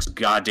she looks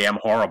goddamn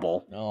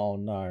horrible. Oh,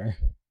 no.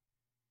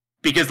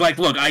 Because, like,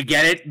 look, I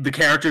get it. The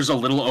character's a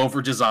little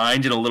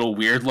over-designed and a little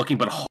weird-looking,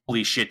 but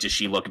holy shit, does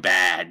she look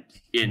bad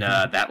in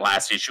that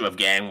last issue of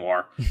Gang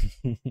War.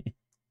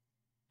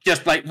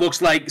 Just, like,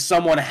 looks like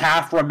someone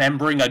half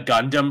remembering a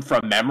Gundam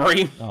from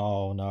memory.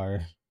 Oh, no.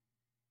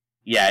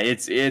 Yeah,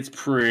 it's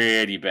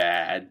pretty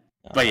bad.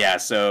 But yeah,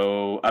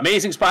 so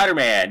Amazing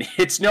Spider-Man.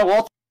 It's no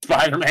Ultimate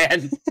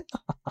Spider-Man.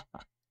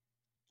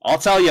 I'll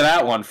tell you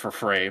that one for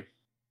free.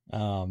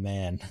 Oh,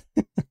 man.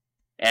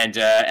 And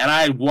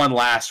I had one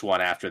last one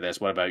after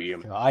this. What about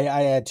you? I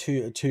had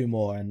two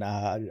more, and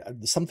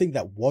something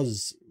that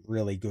was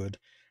really good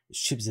was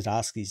Chip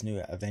Zdarsky's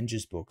new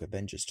Avengers book,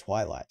 Avengers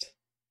Twilight.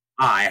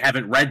 I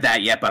haven't read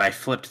that yet, but I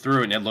flipped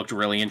through and it looked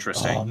really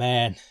interesting. Oh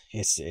man,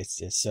 it's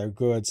so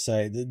good.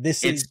 So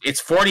it's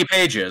 40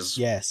 pages.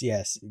 Yes,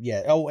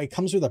 yeah. Oh, it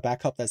comes with a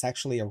backup that's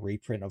actually a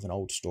reprint of an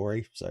old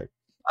story. So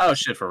oh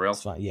shit, for real?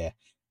 It's fine, yeah.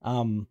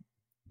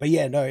 But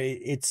yeah, no,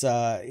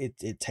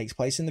 it takes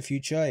place in the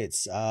future.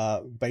 It's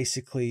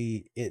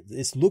basically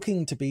it's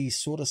looking to be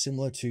sort of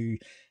similar to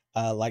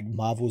like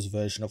Marvel's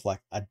version of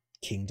like a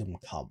Kingdom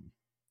Come,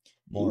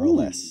 more or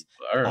less.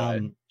 All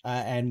right.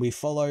 And we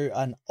follow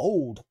an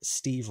old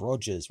Steve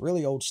Rogers,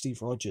 really old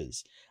Steve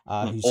Rogers,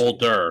 who's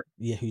older.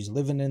 Yeah, who's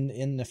living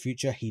in the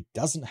future. He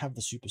doesn't have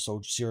the super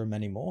soldier serum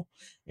anymore.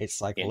 It's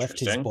like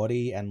left his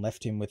body and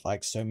left him with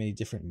like so many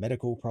different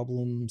medical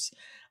problems.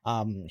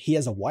 He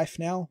has a wife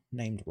now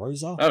named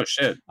Rosa. Oh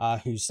shit.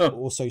 Who's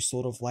also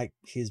sort of like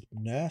his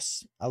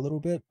nurse a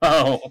little bit.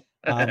 Oh.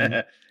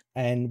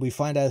 And we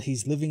find out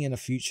he's living in a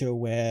future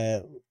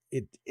where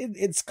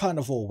it's kind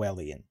of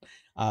Orwellian.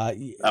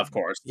 Of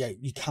course. Yeah,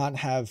 you can't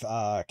have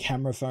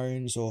camera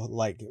phones or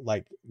like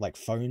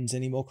phones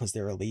anymore because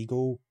they're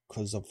illegal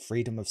because of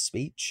freedom of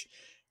speech.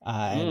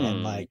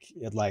 And like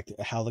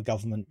how the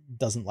government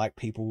doesn't like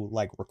people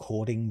like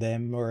recording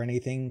them or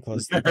anything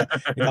because the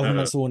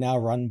government's all now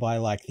run by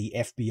like the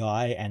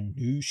FBI and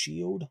New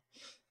Shield.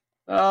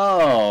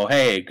 Oh,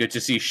 hey, good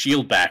to see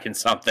Shield back in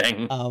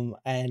something.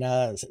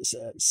 And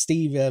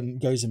Steve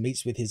goes and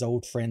meets with his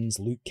old friends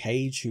Luke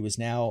Cage, who is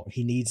now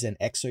he needs an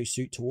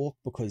exosuit to walk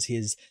because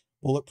his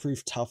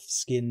bulletproof tough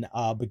skin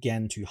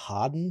began to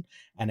harden,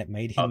 and it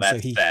made him so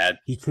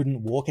he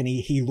couldn't walk, and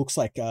he looks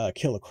like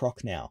Killer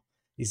Croc now.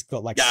 He's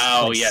got like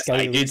yes,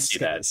 I did see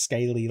that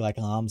scaly like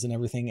arms and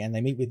everything. And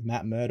they meet with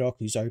Matt Murdock,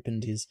 who's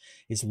opened his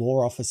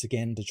law office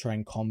again to try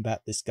and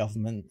combat this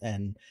government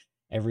and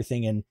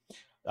everything. And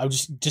I'll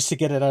just to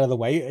get it out of the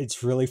way,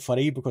 it's really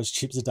funny because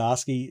Chip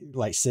Zdarsky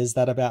like says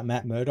that about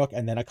Matt Murdock,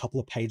 and then a couple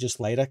of pages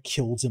later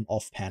kills him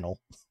off panel.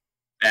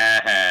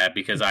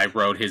 Because I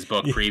wrote his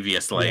book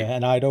previously. Yeah,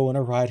 and I don't want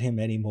to write him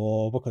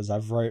anymore because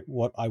I've wrote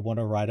what I want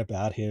to write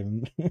about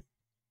him.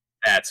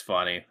 That's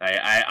funny.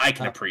 I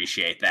can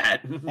appreciate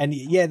that. And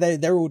yeah,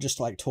 they're all just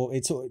like talk.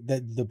 It's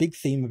the big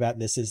theme about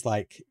this is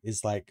like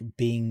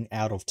being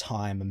out of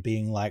time and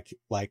being like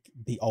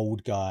the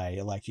old guy.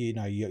 Like, you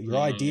know, your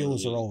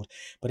ideals are old,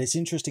 but it's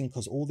interesting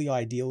because all the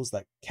ideals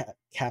that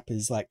Cap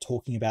is like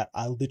talking about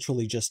are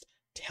literally just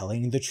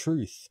telling the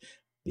truth,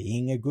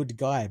 being a good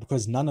guy,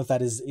 because none of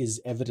that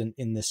is evident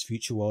in this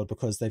future world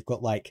because they've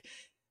got like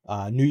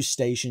news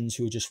stations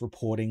who are just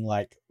reporting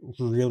like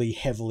really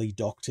heavily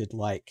doctored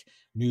like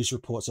news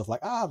reports of like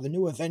the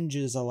new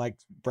Avengers are like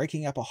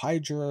breaking up a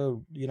Hydra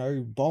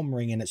bomb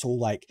ring, and it's all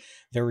like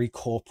very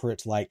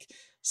corporate like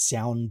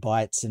sound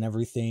bites and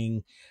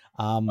everything.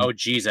 Oh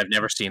geez, I've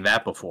never seen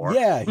that before.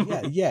 Yeah.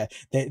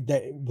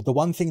 The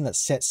one thing that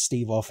sets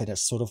Steve off, and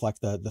it's sort of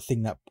like the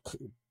thing that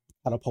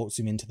catapults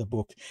him into the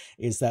book,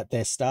 is that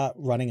they start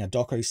running a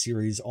doco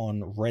series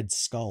on Red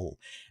Skull,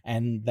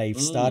 and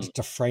they've started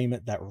to frame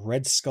it that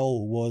Red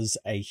Skull was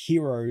a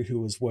hero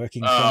who was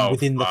working from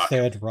within the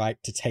Third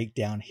Reich to take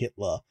down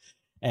Hitler.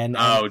 And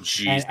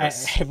Jesus. And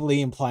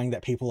heavily implying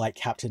that people like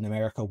Captain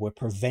America were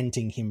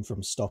preventing him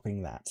from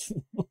stopping that.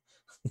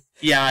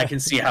 Yeah, I can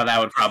see how that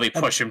would probably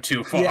push him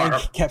too far. Yeah,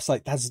 Cap's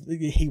like,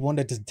 he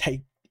wanted to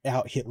take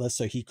out Hitler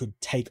so he could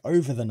take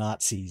over the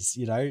Nazis,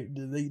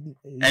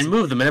 and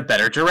move them in a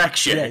better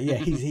direction. Yeah,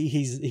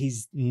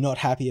 he's not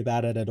happy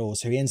about it at all.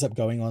 So he ends up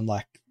going on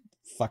like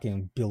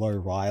fucking Bill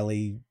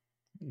O'Reilly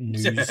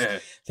news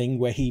thing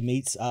where he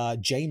meets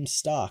James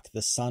Stark,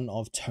 the son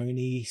of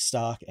Tony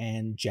Stark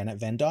and Janet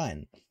Van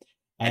Dyne.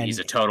 And he's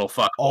a total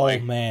fuckboy. Oh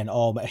man,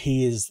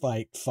 he is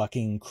like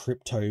fucking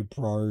crypto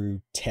bro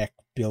tech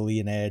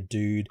billionaire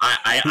dude.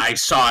 I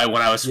saw it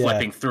when I was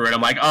flipping through it.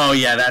 I'm like, oh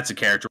yeah, that's a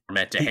character we're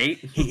meant to hate.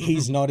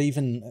 He's not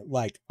even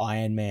like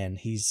Iron Man.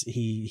 He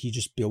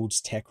just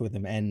builds tech with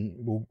him,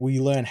 and we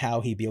learn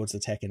how he builds the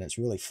tech, and it's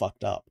really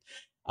fucked up.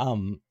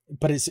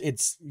 But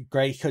it's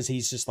great because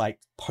he's just like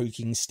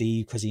poking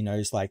Steve because he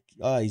knows like,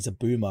 he's a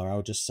boomer.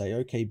 I'll just say,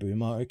 okay,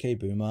 boomer.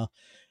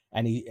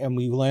 And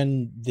we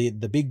learn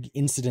the big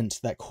incident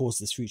that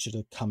caused this future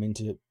to come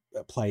into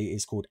play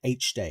is called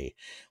H-Day,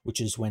 which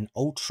is when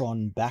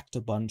Ultron backed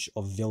a bunch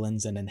of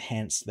villains and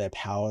enhanced their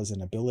powers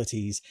and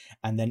abilities,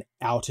 and then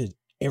outed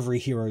every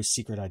hero's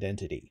secret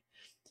identity.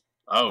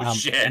 Oh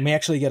shit! And we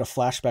actually get a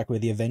flashback where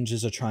the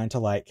Avengers are trying to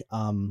like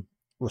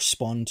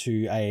respond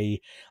to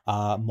a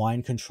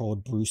mind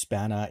controlled Bruce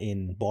Banner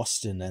in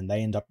Boston, and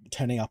they end up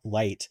turning up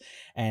late,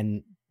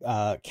 and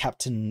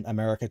Captain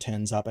America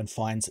turns up and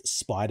finds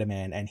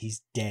Spider-Man, and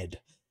he's dead.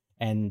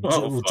 And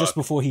just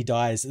before he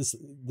dies,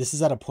 this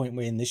is at a point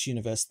where in this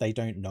universe they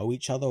don't know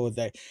each other, or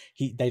they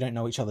don't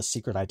know each other's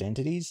secret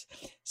identities.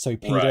 So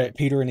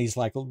Peter in his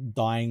like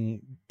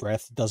dying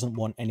breath doesn't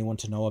want anyone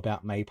to know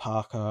about May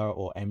Parker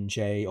or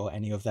MJ or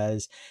any of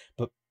those.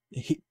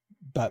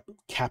 But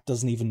Cap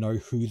doesn't even know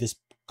who this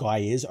guy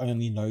is,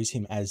 only knows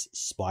him as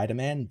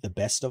Spider-Man, the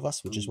best of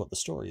us, which is what the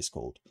story is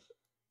called.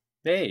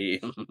 Hey.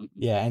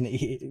 Yeah,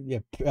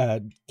 and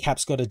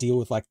Cap's got to deal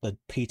with like the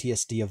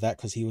PTSD of that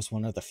because he was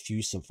one of the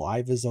few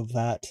survivors of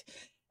that,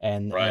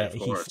 and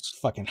he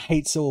fucking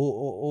hates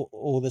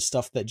all the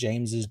stuff that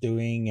James is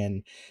doing,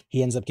 and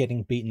he ends up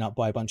getting beaten up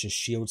by a bunch of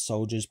SHIELD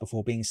soldiers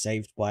before being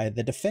saved by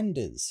the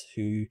Defenders,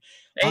 who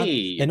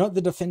they're not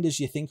the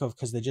Defenders you think of,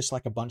 because they're just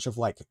like a bunch of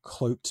like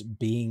cloaked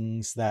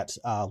beings that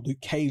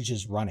Luke Cage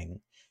is running.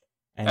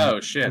 And,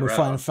 and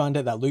we find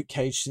out that Luke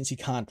Cage, since he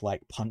can't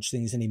like punch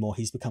things anymore,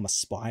 he's become a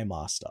spy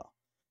master.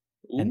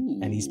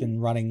 And he's been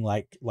running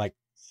like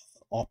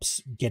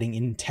ops, getting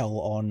intel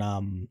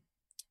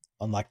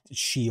on like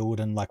SHIELD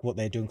and like what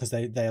they're doing, because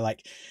they're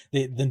like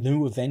the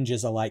new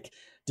Avengers are like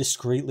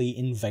discreetly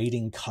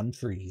invading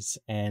countries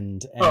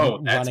and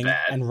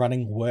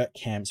running work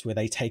camps where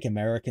they take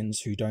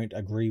Americans who don't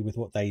agree with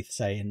what they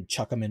say and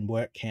chuck them in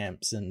work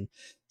camps and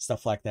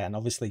stuff like that. And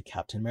obviously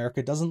Captain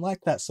America doesn't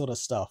like that sort of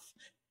stuff.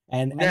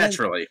 And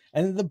naturally,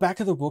 and the back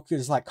of the book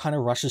is like kind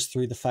of rushes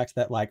through the fact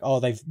that like, oh,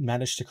 they've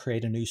managed to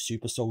create a new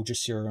super soldier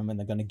serum and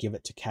they're going to give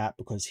it to Cap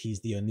because he's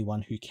the only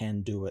one who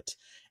can do it.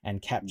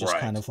 And Cap just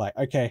kind of like,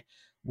 okay,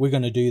 we're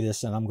going to do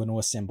this, and I'm going to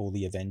assemble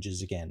the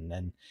Avengers again.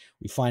 And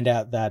we find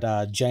out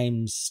that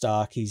James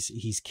Stark,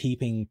 he's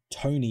keeping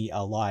Tony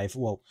alive.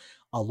 Well,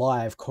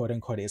 alive, quote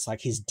unquote. It's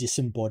like his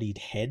disembodied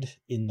head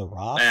in the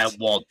raft.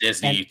 Walt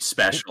Disney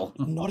special.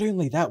 Not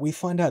only that, we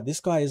find out this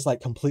guy is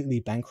like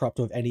completely bankrupt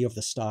of any of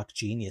the Stark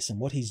genius, and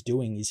what he's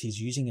doing is he's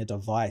using a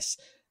device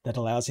that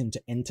allows him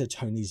to enter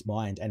Tony's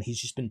mind, and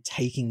he's just been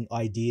taking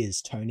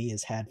ideas Tony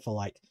has had for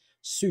like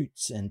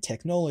suits and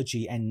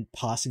technology and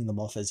passing them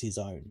off as his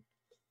own.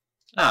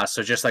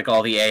 So just like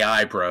all the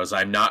AI bros,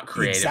 I'm not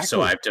creative,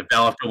 so I've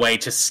developed a way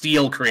to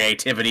steal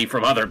creativity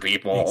from other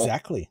people.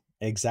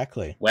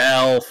 Exactly.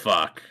 Well,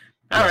 fuck.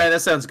 All right,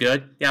 that sounds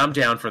good. Yeah, I'm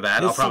down for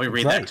that. I'll probably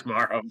read that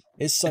tomorrow.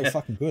 It's so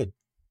fucking good.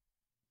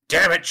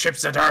 Damn it, Chip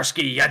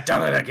Zdarsky, you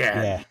done it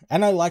again. Yeah,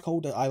 and I like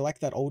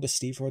that older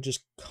Steve Rogers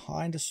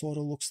kind of sort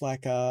of looks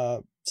like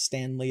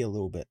Stan Lee a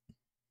little bit.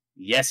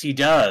 Yes, he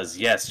does.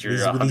 Yes, you're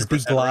 100% with these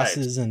big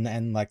glasses right.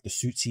 and like the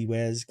suits he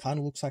wears, kind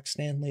of looks like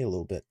Stan Lee a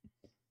little bit.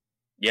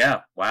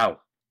 Yeah, wow.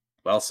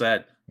 Well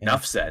said. Yeah.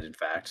 Enough said, in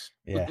fact.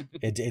 Yeah,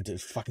 it's a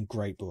fucking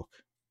great book.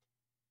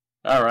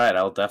 All right,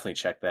 I'll definitely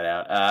check that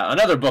out.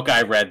 Another book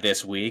I read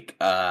this week,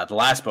 the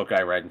last book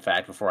I read, in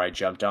fact, before I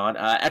jumped on,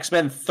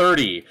 X-Men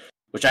 30,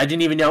 which I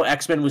didn't even know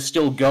X-Men was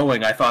still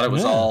going. I thought it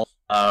was all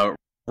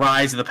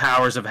Rise of the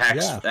Powers of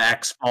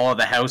X, Fall of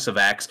the House of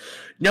X.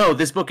 No,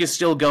 this book is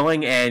still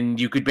going, and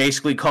you could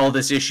basically call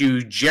this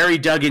issue Jerry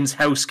Duggan's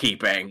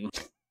Housekeeping.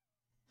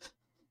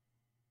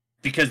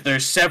 Because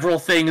there's several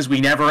things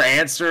we never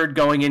answered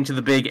going into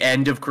the big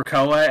end of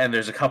Krakoa, and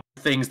there's a couple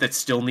things that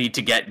still need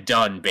to get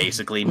done,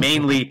 basically.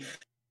 Mainly,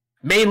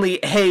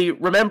 hey,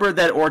 remember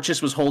that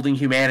Orchis was holding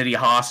humanity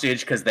hostage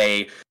because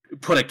they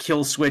put a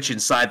kill switch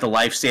inside the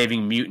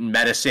life-saving mutant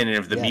medicine, and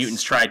if the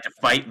mutants tried to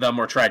fight them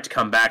or tried to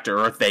come back to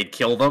Earth, they'd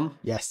kill them?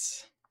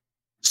 Yes.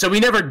 So we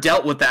never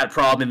dealt with that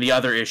problem in the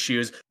other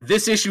issues.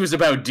 This issue is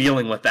about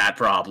dealing with that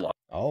problem.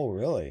 Oh,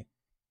 really?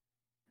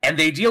 And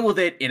they deal with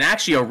it in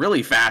actually a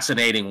really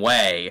fascinating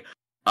way.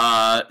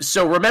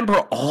 So remember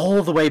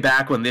all the way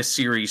back when this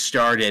series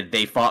started,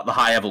 they fought the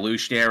High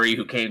Evolutionary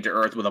who came to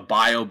Earth with a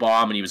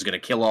biobomb and he was going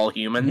to kill all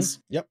humans?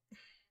 Mm-hmm. Yep.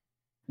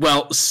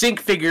 Well, Sync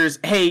figures,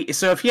 hey,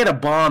 so if he had a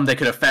bomb that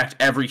could affect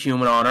every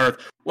human on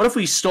Earth, what if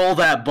we stole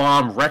that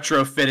bomb,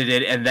 retrofitted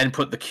it, and then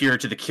put the cure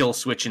to the kill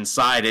switch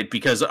inside it?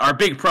 Because our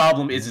big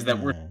problem is that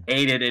we're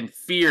hated and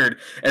feared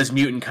as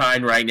mutant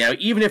kind right now.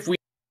 Even if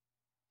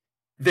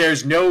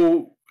there's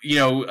no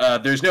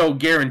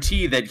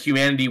guarantee that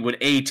humanity would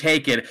A,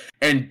 take it,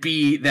 and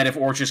B, that if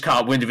Orchis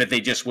caught wind of it,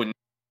 they just wouldn't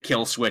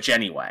kill switch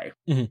anyway.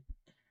 Mm-hmm.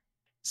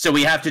 So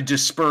we have to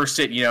disperse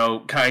it,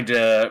 kind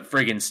of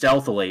friggin'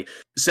 stealthily.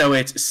 So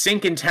it's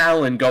Sync and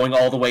Talon going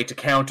all the way to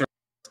counter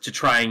to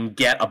try and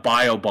get a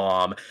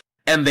biobomb.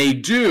 And they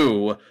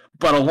do,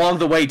 but along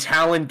the way,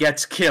 Talon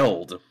gets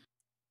killed.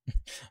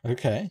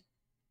 Okay.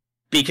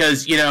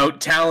 Because,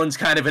 Talon's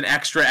kind of an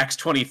extra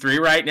X-23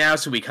 right now,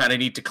 so we kind of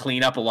need to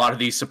clean up a lot of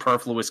these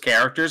superfluous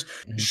characters.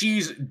 Mm-hmm.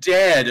 She's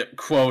dead,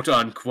 quote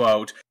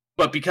unquote,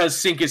 but because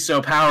Sync is so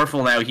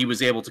powerful now, he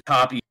was able to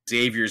copy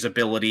Xavier's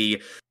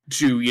ability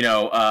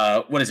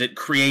to,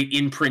 create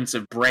imprints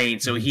of brain.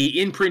 So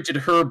he imprinted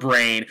her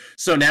brain,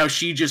 so now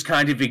she just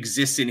kind of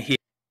exists in his.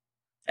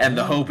 And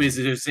the hope is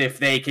if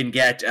they can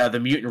get the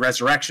Mutant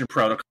Resurrection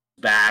Protocol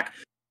back,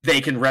 they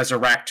can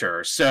resurrect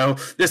her. So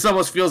this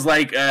almost feels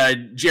like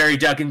Jerry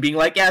Duggan being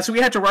like, yeah, so we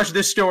had to rush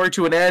this story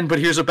to an end, but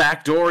here's a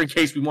back door in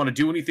case we want to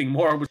do anything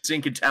more with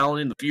Sync and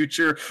Talon in the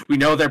future. We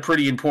know they're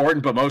pretty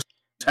important, but most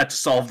had to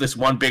solve this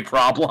one big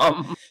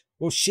problem.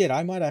 Well, shit,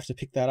 I might have to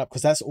pick that up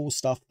because that's all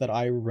stuff that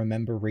I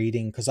remember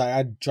reading, because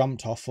I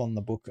jumped off on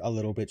the book a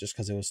little bit just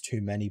because there was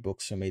too many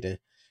books for me to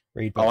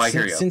read. But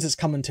since it's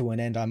coming to an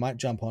end, I might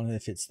jump on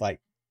if it's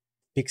like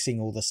fixing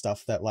all the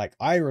stuff that, like,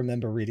 I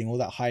remember reading all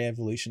that high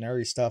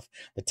evolutionary stuff,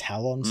 the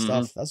Talon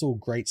stuff. That's all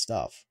great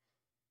stuff.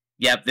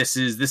 Yep, this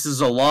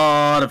is a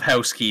lot of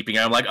housekeeping.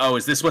 I'm like, oh,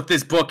 is this what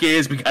this book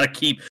is? We gotta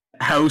keep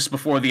house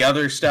before the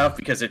other stuff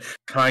because it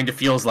kind of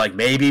feels like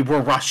maybe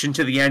we're rushing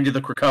to the end of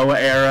the Krakoa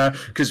era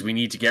because we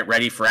need to get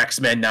ready for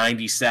X-Men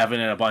 97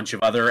 and a bunch of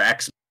other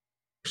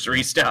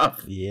X-Men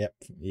stuff. Yep.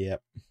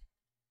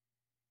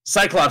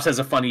 Cyclops has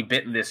a funny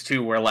bit in this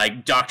too, where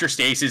like Dr.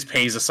 Stasis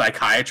pays a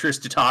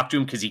psychiatrist to talk to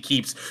him because he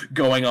keeps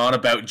going on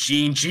about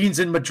Jean's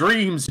in my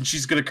dreams and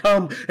she's gonna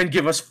come and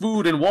give us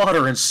food and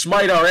water and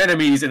smite our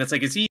enemies. And it's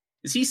like, is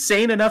he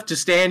sane enough to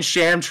stand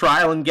sham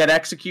trial and get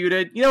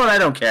executed? You know what? I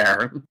don't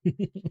care.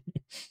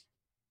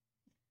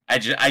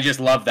 I just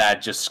love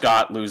that. Just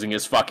Scott losing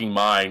his fucking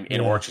mind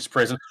in Orch's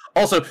prison.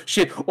 Also,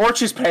 shit,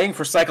 Orch is paying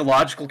for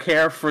psychological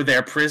care for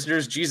their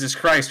prisoners. Jesus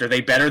Christ, are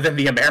they better than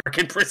the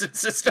American prison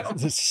system?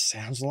 This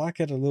sounds like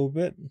it a little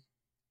bit.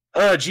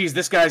 Oh, geez,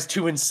 this guy's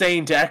too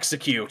insane to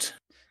execute.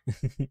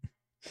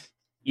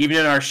 Even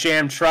in our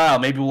sham trial,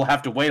 maybe we'll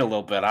have to wait a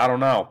little bit. I don't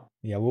know.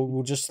 Yeah,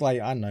 we'll just,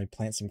 like, I don't know,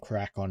 plant some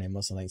crack on him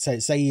or something.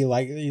 Say you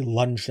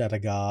lunged at a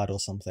guard or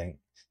something.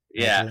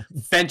 Yeah,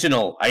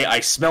 fentanyl. I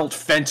smelt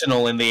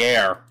fentanyl in the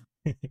air.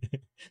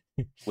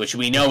 Which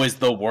we know is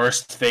the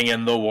worst thing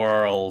in the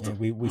world.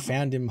 Yeah, we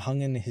found him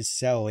hung in his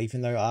cell,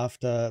 even though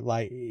after,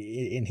 like,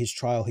 in his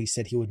trial, he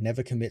said he would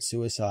never commit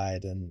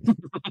suicide. And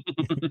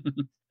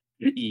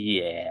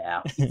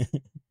yeah.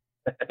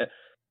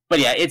 But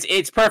yeah,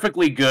 it's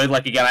perfectly good.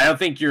 Like, again, I don't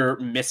think you're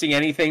missing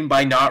anything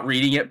by not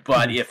reading it,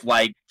 but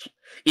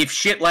if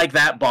shit like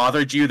that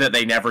bothered you that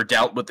they never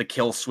dealt with the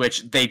kill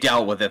switch, they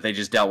dealt with it. They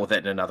just dealt with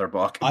it in another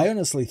book. I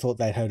honestly thought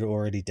they had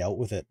already dealt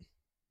with it.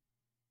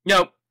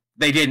 Nope.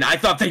 They didn't. I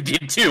thought they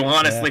did too,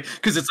 honestly,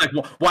 because it's like,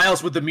 why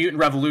else would the mutant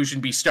revolution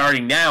be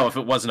starting now if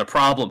it wasn't a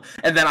problem?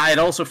 And then I had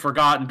also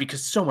forgotten,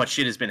 because so much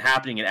shit has been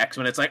happening in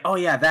X-Men. It's like, oh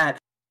yeah,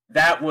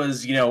 that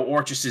was,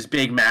 Orchus's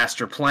big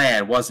master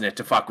plan, wasn't it,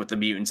 to fuck with the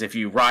mutants? If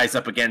you rise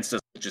up against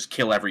us, just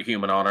kill every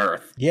human on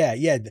Earth. Yeah.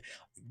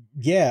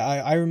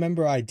 I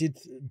remember I did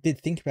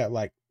think about,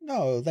 like,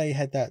 no, they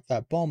had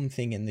that bomb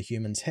thing in the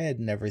human's head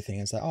and everything.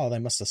 It's like, oh, they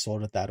must have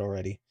sorted that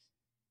already.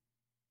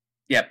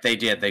 Yep, they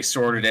did. They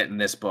sorted it in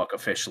this book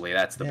officially.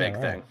 That's the big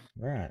thing.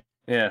 Right.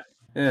 Yeah.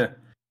 All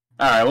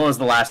right, what was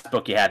the last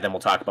book you had? Then we'll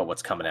talk about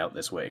what's coming out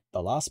this week.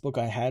 The last book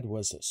I had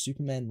was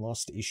Superman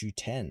Lost issue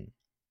 10.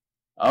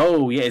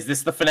 Oh, yeah. Is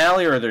this the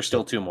finale, or are there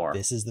still two more?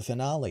 This is the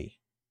finale.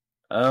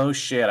 Oh,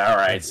 shit. All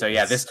right. So,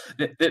 yeah,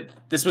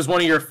 this was one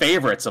of your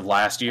favorites of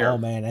last year. Oh,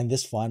 man. And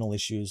this final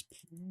issue is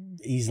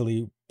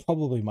easily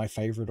probably my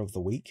favorite of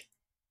the week.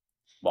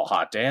 Well,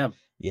 hot damn.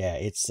 Yeah,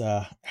 it's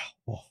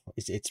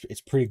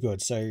pretty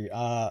good.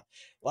 So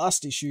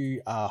last issue,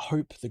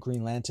 Hope, the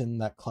Green Lantern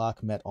that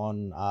Clark met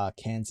on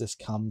Kansas,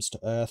 comes to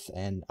Earth,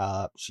 and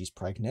she's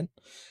pregnant.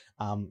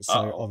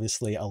 So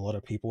obviously a lot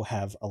of people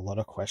have a lot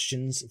of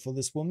questions for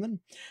this woman.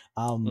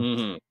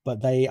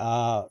 But they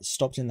are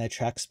stopped in their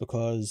tracks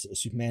because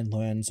Superman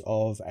learns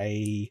of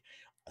a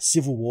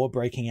civil war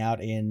breaking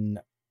out in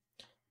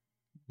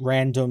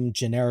random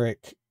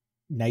generic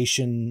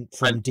nation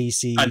from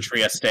DC.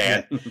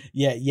 Countrystan.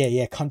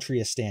 Yeah,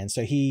 Countrystan.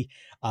 So he,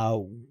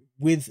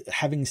 with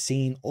having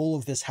seen all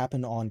of this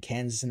happen on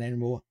Kansas and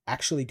Animal,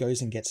 actually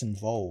goes and gets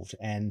involved.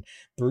 And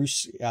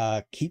Bruce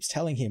keeps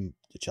telling him,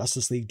 the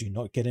Justice League do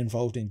not get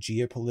involved in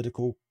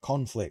geopolitical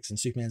conflicts. And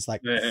Superman's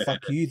like, fuck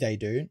you, they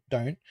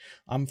don't.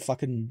 I'm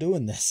fucking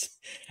doing this.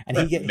 And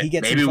he gets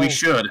maybe involved. We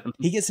should.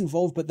 He gets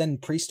involved, but then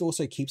Priest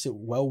also keeps it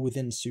well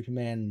within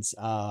Superman's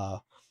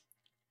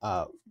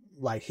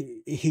like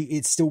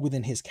it's still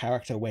within his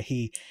character, where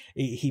he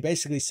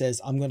basically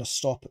says, I'm going to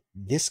stop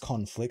this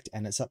conflict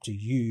and it's up to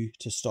you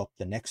to stop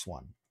the next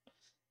one.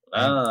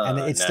 And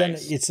it's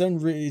nice.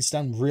 It's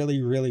done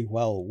really, really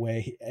well,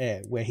 where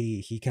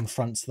he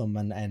confronts them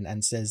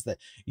and says that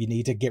you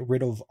need to get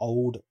rid of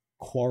old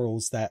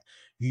quarrels that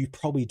you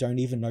probably don't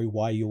even know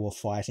why you were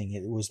fighting.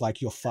 It was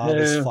like your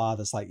father's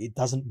father's, like, it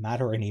doesn't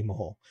matter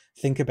anymore.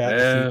 Think about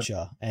the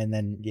future. And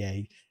then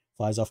he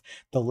flies off.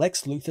 The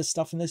Lex Luthor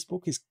stuff in this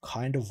book is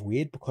kind of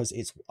weird because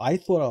I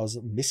thought I was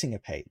missing a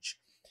page,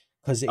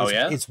 because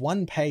it's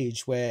one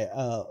page where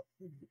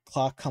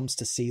Clark comes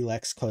to see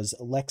Lex because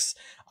Lex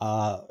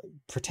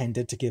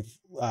pretended to give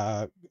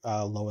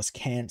Lois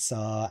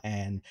cancer,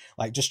 and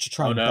like just to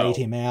try and bait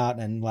him out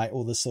and like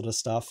all this sort of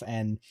stuff.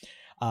 And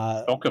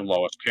Don't give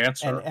Lois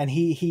cancer. And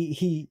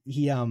he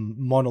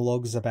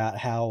monologues about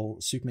how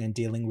Superman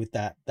dealing with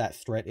that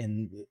threat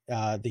in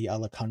the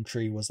other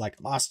country was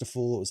like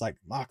masterful. It was like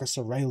Marcus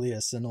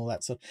Aurelius and all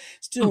that. So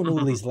it's doing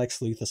all these Lex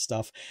Luthor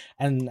stuff,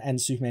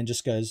 and Superman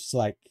just goes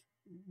like,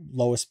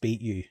 Lois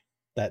beat you.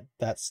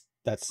 That's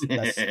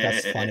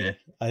funny.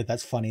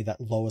 That's funny that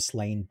Lois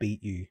Lane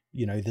beat you.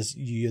 You know,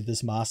 you're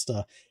this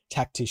master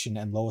tactician,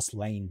 and Lois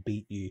Lane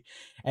beat you.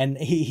 And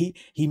he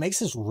makes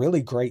this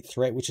really great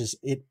threat, which is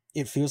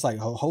it feels like,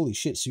 oh, holy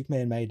shit,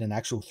 Superman made an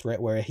actual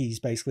threat where he's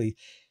basically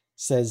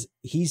says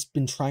he's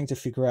been trying to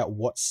figure out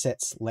what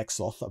sets Lex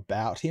off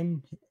about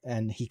him,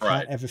 and he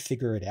can't ever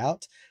figure it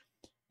out.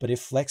 But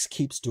if Lex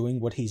keeps doing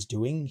what he's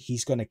doing,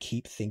 he's going to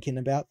keep thinking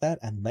about that,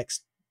 and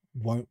Lex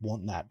won't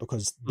want that,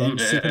 because then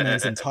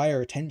Superman's entire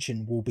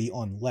attention will be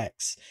on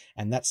Lex,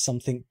 and that's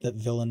something that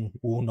villain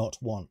will not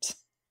want.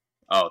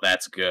 Oh,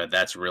 that's good.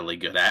 That's really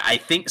good. I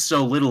think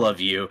so little of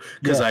you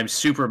because I'm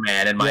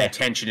Superman and my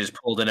attention is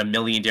pulled in a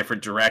million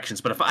different directions.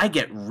 But if I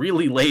get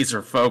really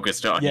laser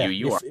focused on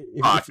you,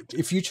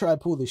 if you try to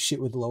pull this shit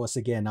with Lois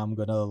again, I'm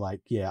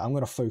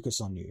gonna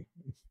focus on you.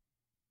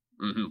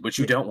 Which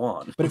you don't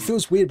want. But it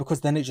feels weird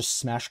because then it just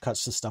smash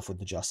cuts to stuff with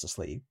the Justice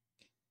League.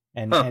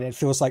 And it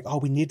feels like, oh,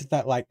 we needed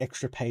that like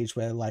extra page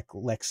where like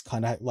Lex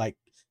kind of like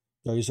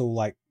goes all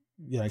like,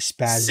 you know,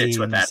 spazzy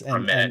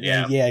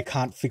and I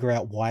can't figure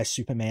out why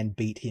Superman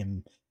beat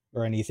him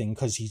or anything,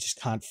 because he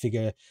just can't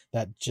figure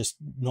that just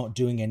not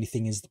doing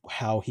anything is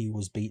how he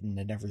was beaten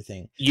and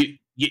everything.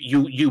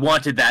 You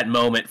wanted that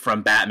moment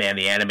from Batman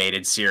the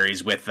Animated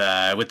Series with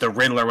the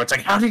Riddler where it's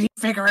like, how did he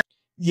figure it?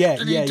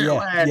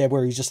 Yeah,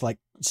 where he just like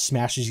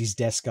smashes his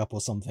desk up or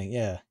something.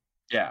 Yeah.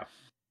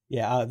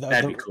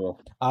 That'd be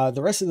cool.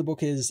 The rest of the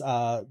book is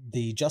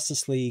the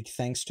Justice League,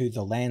 thanks to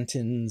the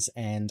Lanterns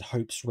and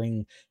Hope's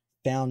Ring,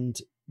 found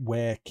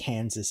where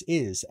Kansas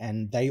is,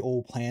 and they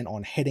all plan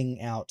on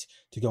heading out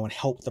to go and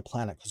help the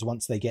planet, because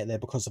once they get there,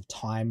 because of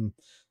time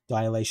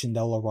dilation,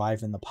 they'll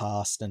arrive in the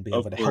past and be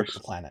able to help the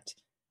planet.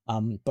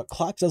 But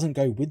Clark doesn't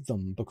go with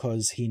them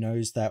because he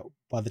knows that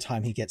by the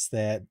time he gets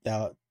there,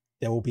 there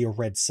will be a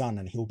red sun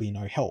and he'll be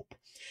no help.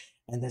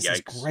 And there's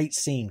this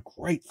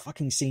great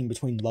fucking scene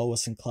between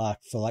Lois and Clark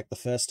for like the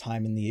first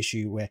time in the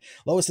issue, where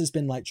Lois has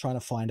been like trying to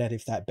find out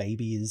if that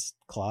baby is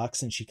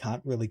Clark's, and she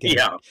can't really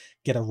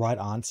get a right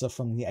answer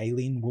from the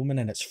alien woman,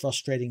 and it's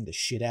frustrating the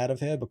shit out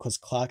of her because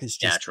Clark is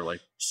just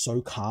so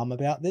calm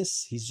about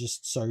this. He's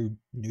just so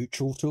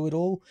neutral to it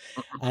all.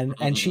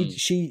 And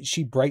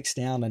she breaks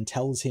down and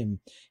tells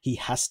him he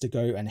has to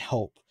go and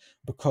help,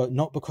 because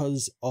not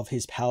because of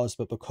his powers,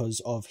 but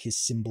because of his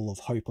symbol of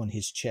hope on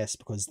his chest,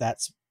 because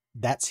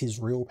that's his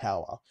real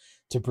power,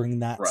 to bring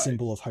that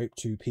symbol of hope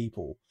to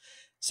people.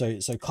 So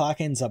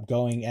Clark ends up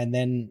going, and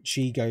then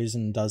she goes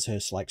and does her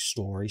like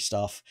story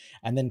stuff,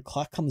 and then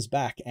Clark comes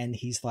back and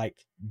he's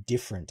like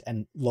different,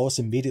 and Lois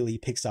immediately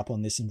picks up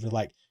on this and be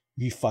like,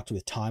 you fucked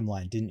with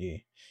timeline, didn't you?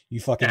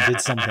 You fucking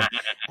did something.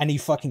 And he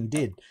fucking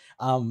did.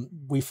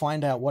 We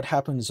find out what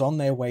happens on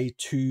their way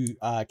to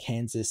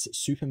Kansas.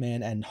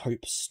 Superman and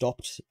Hope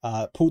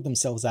pulled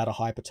themselves out of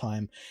hyper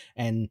time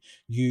and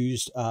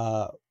used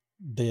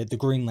the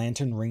Green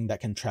Lantern ring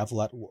that can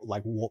travel at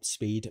like warp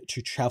speed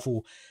to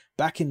travel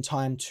back in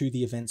time to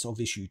the events of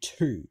issue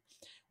 2,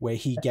 where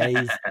he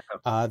gave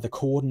the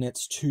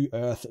coordinates to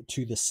Earth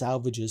to the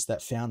salvages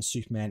that found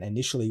Superman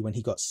initially when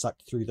he got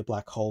sucked through the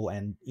black hole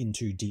and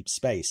into deep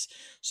space.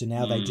 So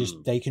now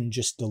they can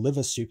just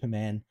deliver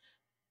Superman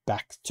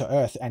back to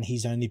Earth, and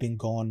he's only been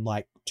gone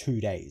like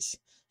 2 days.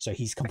 So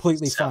he's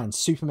completely fine.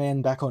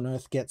 Superman back on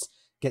Earth gets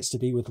to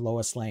be with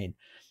Lois Lane.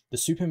 The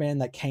Superman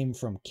that came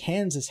from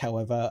Kansas,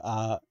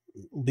 however,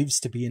 lives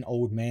to be an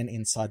old man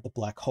inside the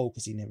black hole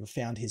because he never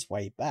found his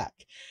way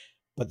back.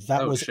 But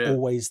that was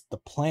always the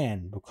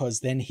plan, because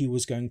then he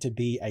was going to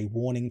be a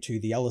warning to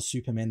the other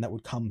Superman that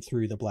would come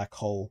through the black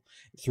hole,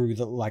 through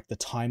the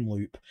time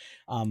loop,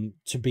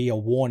 to be a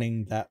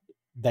warning that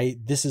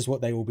this is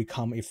what they will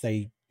become if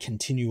they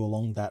continue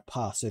along that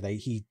path. So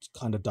he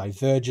kind of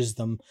diverges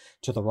them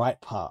to the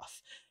right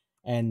path.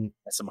 And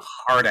that's some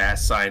hard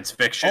ass science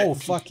fiction. Oh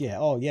fuck yeah.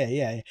 Oh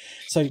yeah.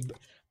 So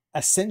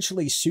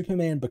essentially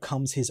Superman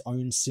becomes his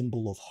own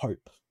symbol of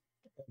hope,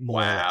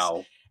 more or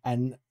less.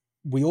 And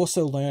we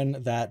also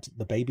learn that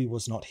the baby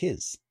was not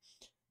his.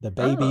 The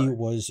baby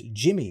was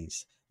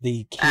Jimmy's,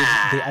 the kid,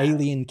 the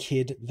alien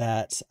kid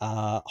that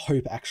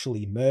Hope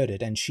actually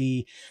murdered. And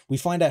we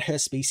find out her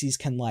species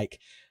can like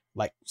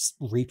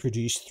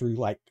reproduce through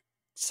like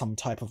some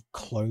type of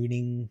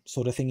cloning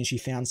sort of thing, and she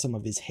found some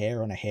of his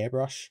hair on a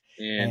hairbrush.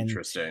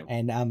 Interesting.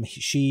 And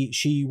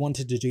she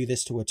wanted to do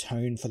this to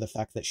atone for the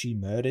fact that she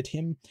murdered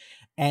him,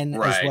 and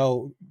as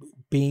well,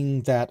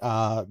 being that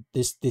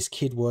this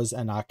kid was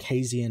an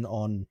Arcasian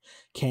on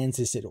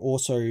Kansas, it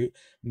also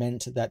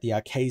meant that the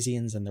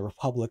Arcasians and the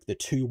Republic, the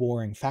two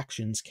warring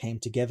factions, came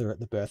together at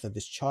the birth of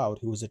this child,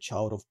 who was a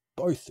child of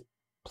both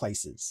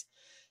places.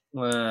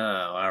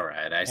 all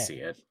right, I see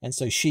it. And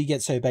so she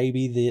gets her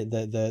baby.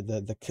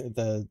 The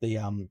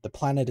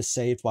planet is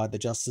saved by the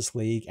Justice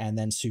League, and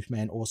then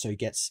Superman also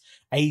gets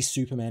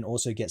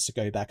to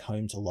go back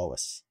home to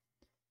Lois,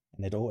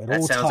 and it all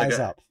ties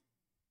up.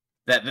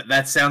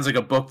 That sounds like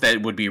a book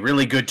that would be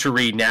really good to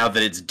read now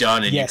that it's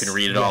done and you can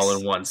read it all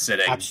in one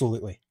sitting.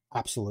 Absolutely.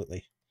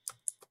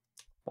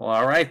 Well,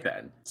 all right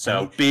then.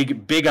 So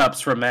big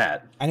ups from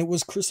Matt. And it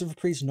was Christopher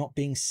Priest not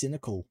being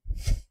cynical.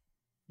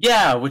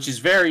 Yeah, which is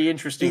very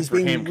interesting for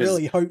him. He's being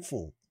really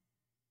hopeful.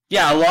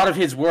 Yeah, a lot of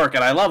his work,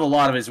 and I love a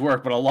lot of his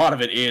work, but a lot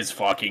of it is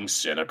fucking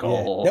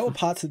cynical. Yeah, there were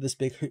parts of this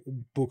big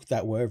book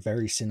that were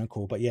very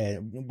cynical, but yeah,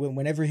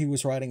 whenever he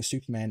was writing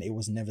Superman, it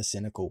was never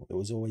cynical. It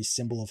was always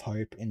symbol of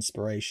hope,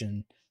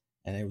 inspiration,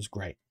 and it was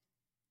great.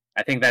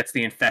 I think that's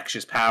the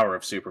infectious power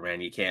of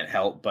Superman. You can't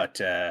help but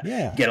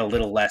get a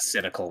little less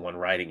cynical when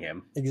writing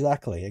him.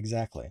 Exactly.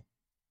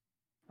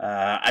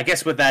 I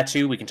guess with that,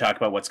 too, we can talk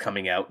about what's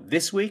coming out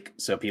this week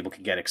so people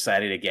can get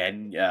excited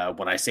again.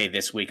 When I say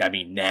this week, I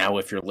mean now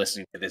if you're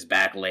listening to this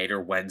back later,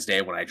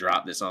 Wednesday, when I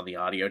drop this on the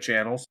audio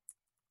channels.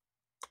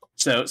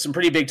 So some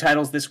pretty big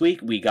titles this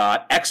week. We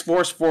got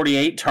X-Force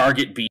 48,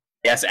 Target B.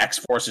 Yes,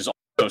 X-Force is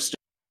also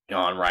still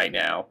on right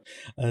now.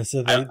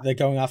 So they're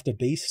going after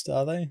Beast,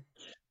 are they?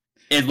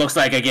 It looks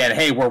like, again,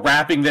 hey, we're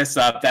wrapping this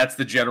up. That's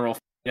the general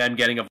I'm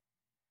getting of.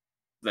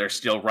 They're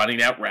still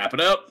running out. Wrap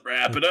it up.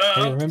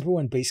 Hey, remember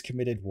when Beast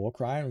committed war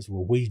crimes?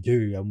 Well, we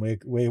do, and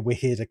we're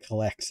here to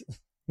collect.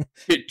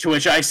 To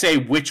which I say,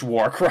 which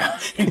war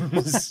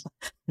crimes?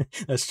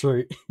 That's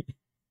true.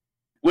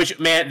 Which,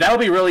 man, that'll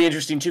be really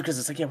interesting, too, because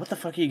it's like, yeah, what the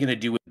fuck are you going to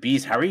do with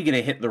Beast? How are you going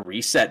to hit the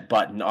reset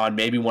button on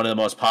maybe one of the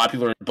most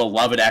popular and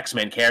beloved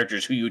X-Men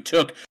characters who you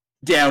took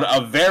down a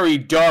very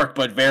dark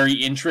but very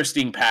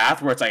interesting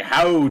path where it's like,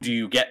 how do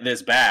you get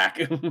this back?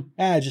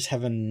 Just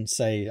having,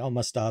 say,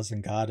 my stars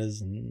and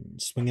garters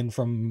and swinging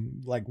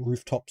from, like,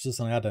 rooftops or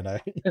something, I don't know.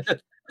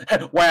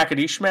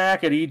 Whackity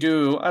schmackity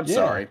do. I'm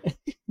sorry.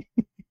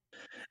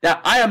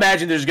 Now, I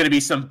imagine there's going to be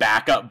some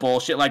backup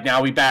bullshit, like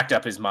now we backed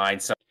up his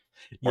mind, so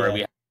where we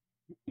have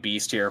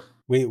Beast here.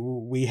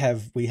 We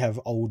have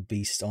old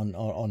Beast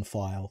on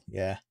file,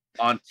 yeah.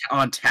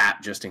 On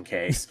tap, just in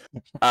case.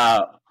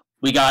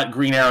 We got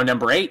Green Arrow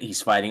number 8.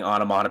 He's fighting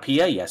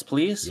Onomatopoeia. Yes,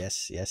 please.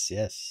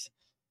 Yes.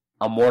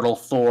 Immortal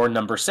Thor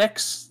number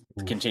 6.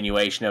 The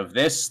continuation of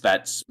this.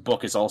 That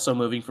book is also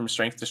moving from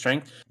strength to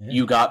strength. Yeah.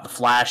 You got The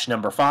Flash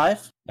number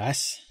 5.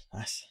 Nice.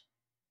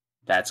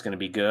 That's going to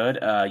be good.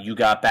 You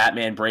got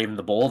Batman Brave and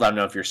the Bold. I don't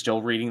know if you're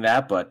still reading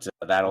that, but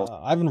that'll...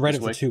 I haven't read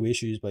it for 2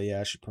 issues, but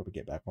yeah, I should probably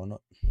get back on it.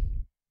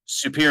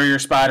 Superior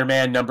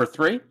Spider-Man number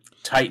 3.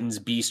 Titans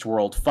Beast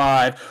World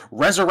 5.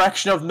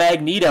 Resurrection of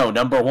Magneto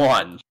number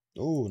 1.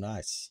 Oh,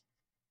 nice.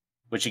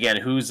 Which again,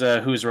 who's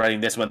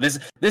writing this one?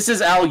 This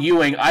is Al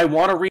Ewing. I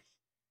want to read,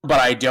 but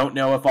I don't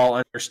know if I'll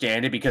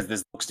understand it because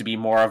this looks to be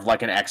more of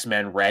like an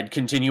X-Men Red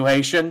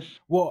continuation.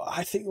 Well,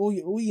 I think all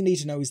you need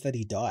to know is that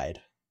he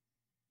died.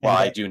 Well,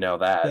 I do know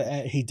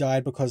that he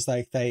died because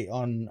they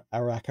on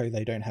Araco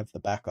they don't have the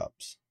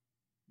backups.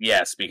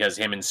 Yes, because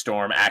him and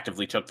Storm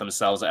actively took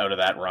themselves out of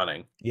that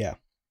running. Yeah.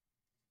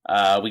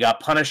 We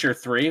got Punisher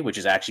 3, which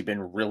has actually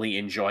been really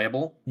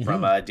enjoyable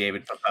from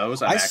David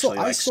Pepose. I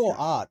saw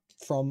art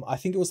from, I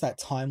think it was that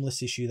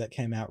Timeless issue that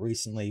came out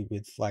recently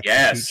with like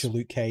future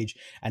Luke Cage,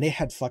 and it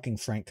had fucking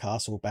Frank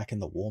Castle back in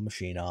the War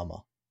Machine armor.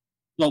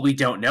 Well, we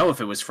don't know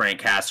if it was Frank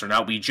Castle or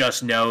not. We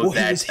just know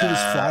that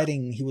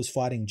he was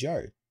fighting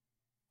Joe.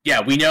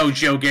 Yeah, we know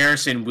Joe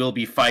Garrison will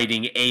be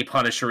fighting a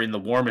Punisher in the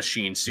War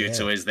Machine suit,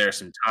 so is there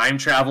some time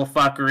travel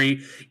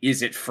fuckery?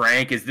 Is it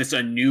Frank? Is this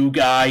a new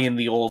guy in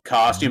the old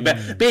costume?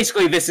 But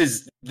basically, this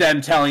is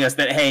them telling us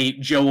that, hey,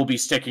 Joe will be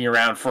sticking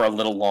around for a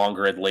little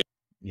longer at least.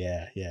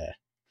 Yeah.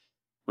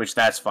 Which,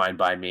 that's fine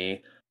by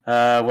me.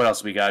 What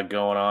else we got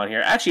going on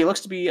here? Actually, it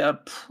looks to be a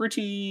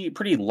pretty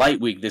light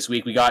week this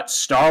week. We got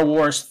Star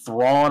Wars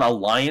Thrawn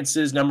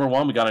Alliances number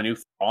 1. We got a new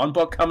Thrawn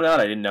book coming out.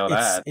 I didn't know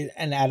that. It's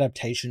an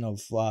adaptation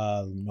of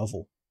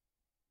novel.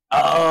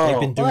 Oh, they've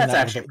been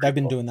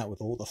doing that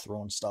with all the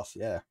Thrawn stuff.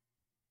 Yeah,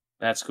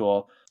 that's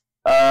cool.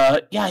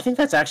 I think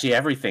that's actually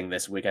everything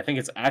this week. I think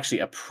it's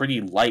actually a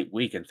pretty light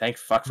week, and thank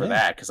fuck for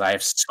that, because I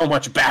have so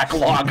much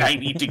backlog I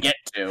need to get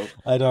to.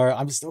 I know.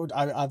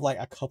 I've like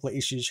a couple of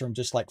issues from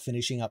just like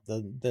finishing up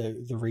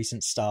the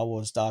recent Star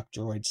Wars Dark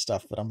Droid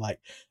stuff, but I'm like,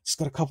 it's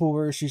got a couple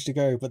more issues to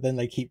go, but then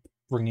they keep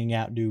bringing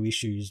out new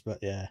issues, but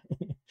yeah.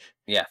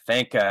 Yeah,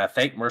 thank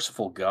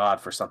merciful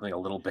God for something a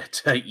little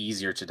bit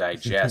easier to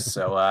digest.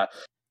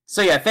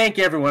 So yeah, thank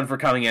you everyone for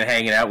coming and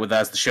hanging out with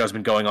us. The show's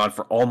been going on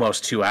for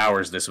almost 2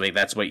 hours this week.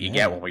 That's what you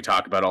get when we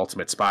talk about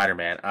Ultimate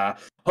Spider-Man.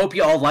 Hope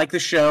you all like the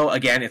show.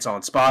 Again, it's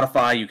on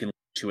Spotify. You can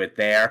listen to it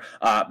there.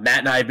 Matt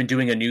and I have been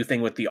doing a new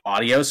thing with the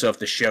audio, so if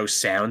the show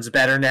sounds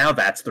better now,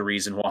 that's the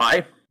reason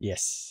why.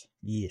 Yes.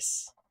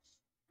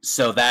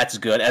 So that's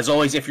good. As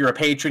always, if you're a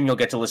patron, you'll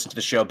get to listen to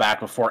the show back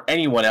before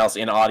anyone else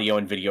in audio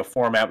and video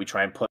format. We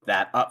try and put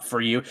that up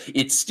for you.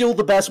 It's still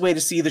the best way to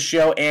see the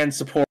show and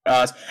support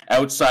us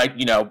outside,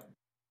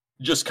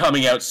 just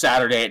coming out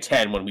Saturday at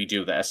 10 when we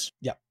do this.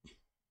 Yep.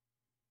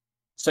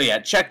 So yeah,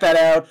 check that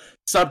out.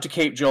 Sub to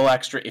Cape Joel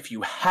Extra if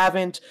you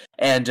haven't,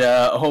 and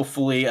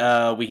hopefully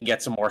we can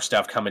get some more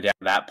stuff coming down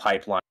that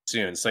pipeline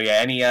soon. So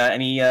yeah,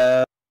 any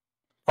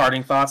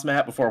parting thoughts,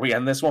 Matt, before we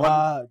end this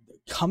one?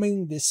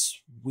 Coming this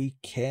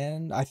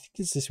weekend, I think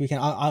it's this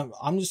weekend. I'm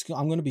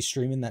going to be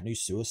streaming that new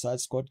Suicide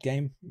Squad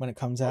game when it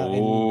comes out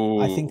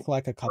in, I think,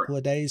 like a couple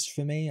of days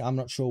for me. I'm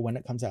not sure when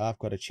it comes out. I've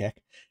got to check.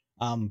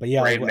 But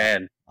yeah,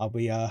 I'll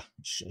be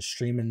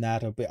streaming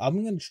that.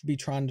 I'm going to be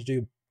trying to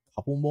do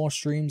couple more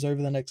streams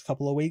over the next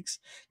couple of weeks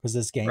because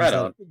there's games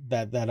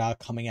that are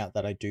coming out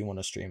that I do want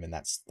to stream, and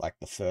that's like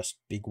the first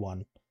big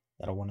one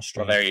that I want to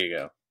stream. Well, there you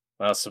go.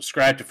 Well,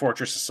 subscribe to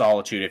Fortress of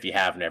Solitude if you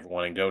haven't,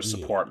 everyone, and go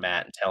support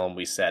Matt and tell him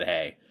we said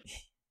hey.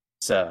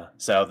 So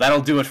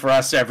that'll do it for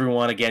us,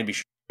 everyone. Again, be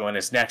sure to join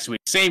us next week.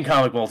 Same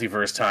Comic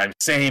Multiverse time,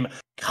 same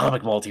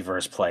Comic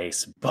Multiverse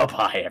place.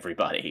 Bye-bye,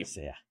 everybody.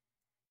 See ya.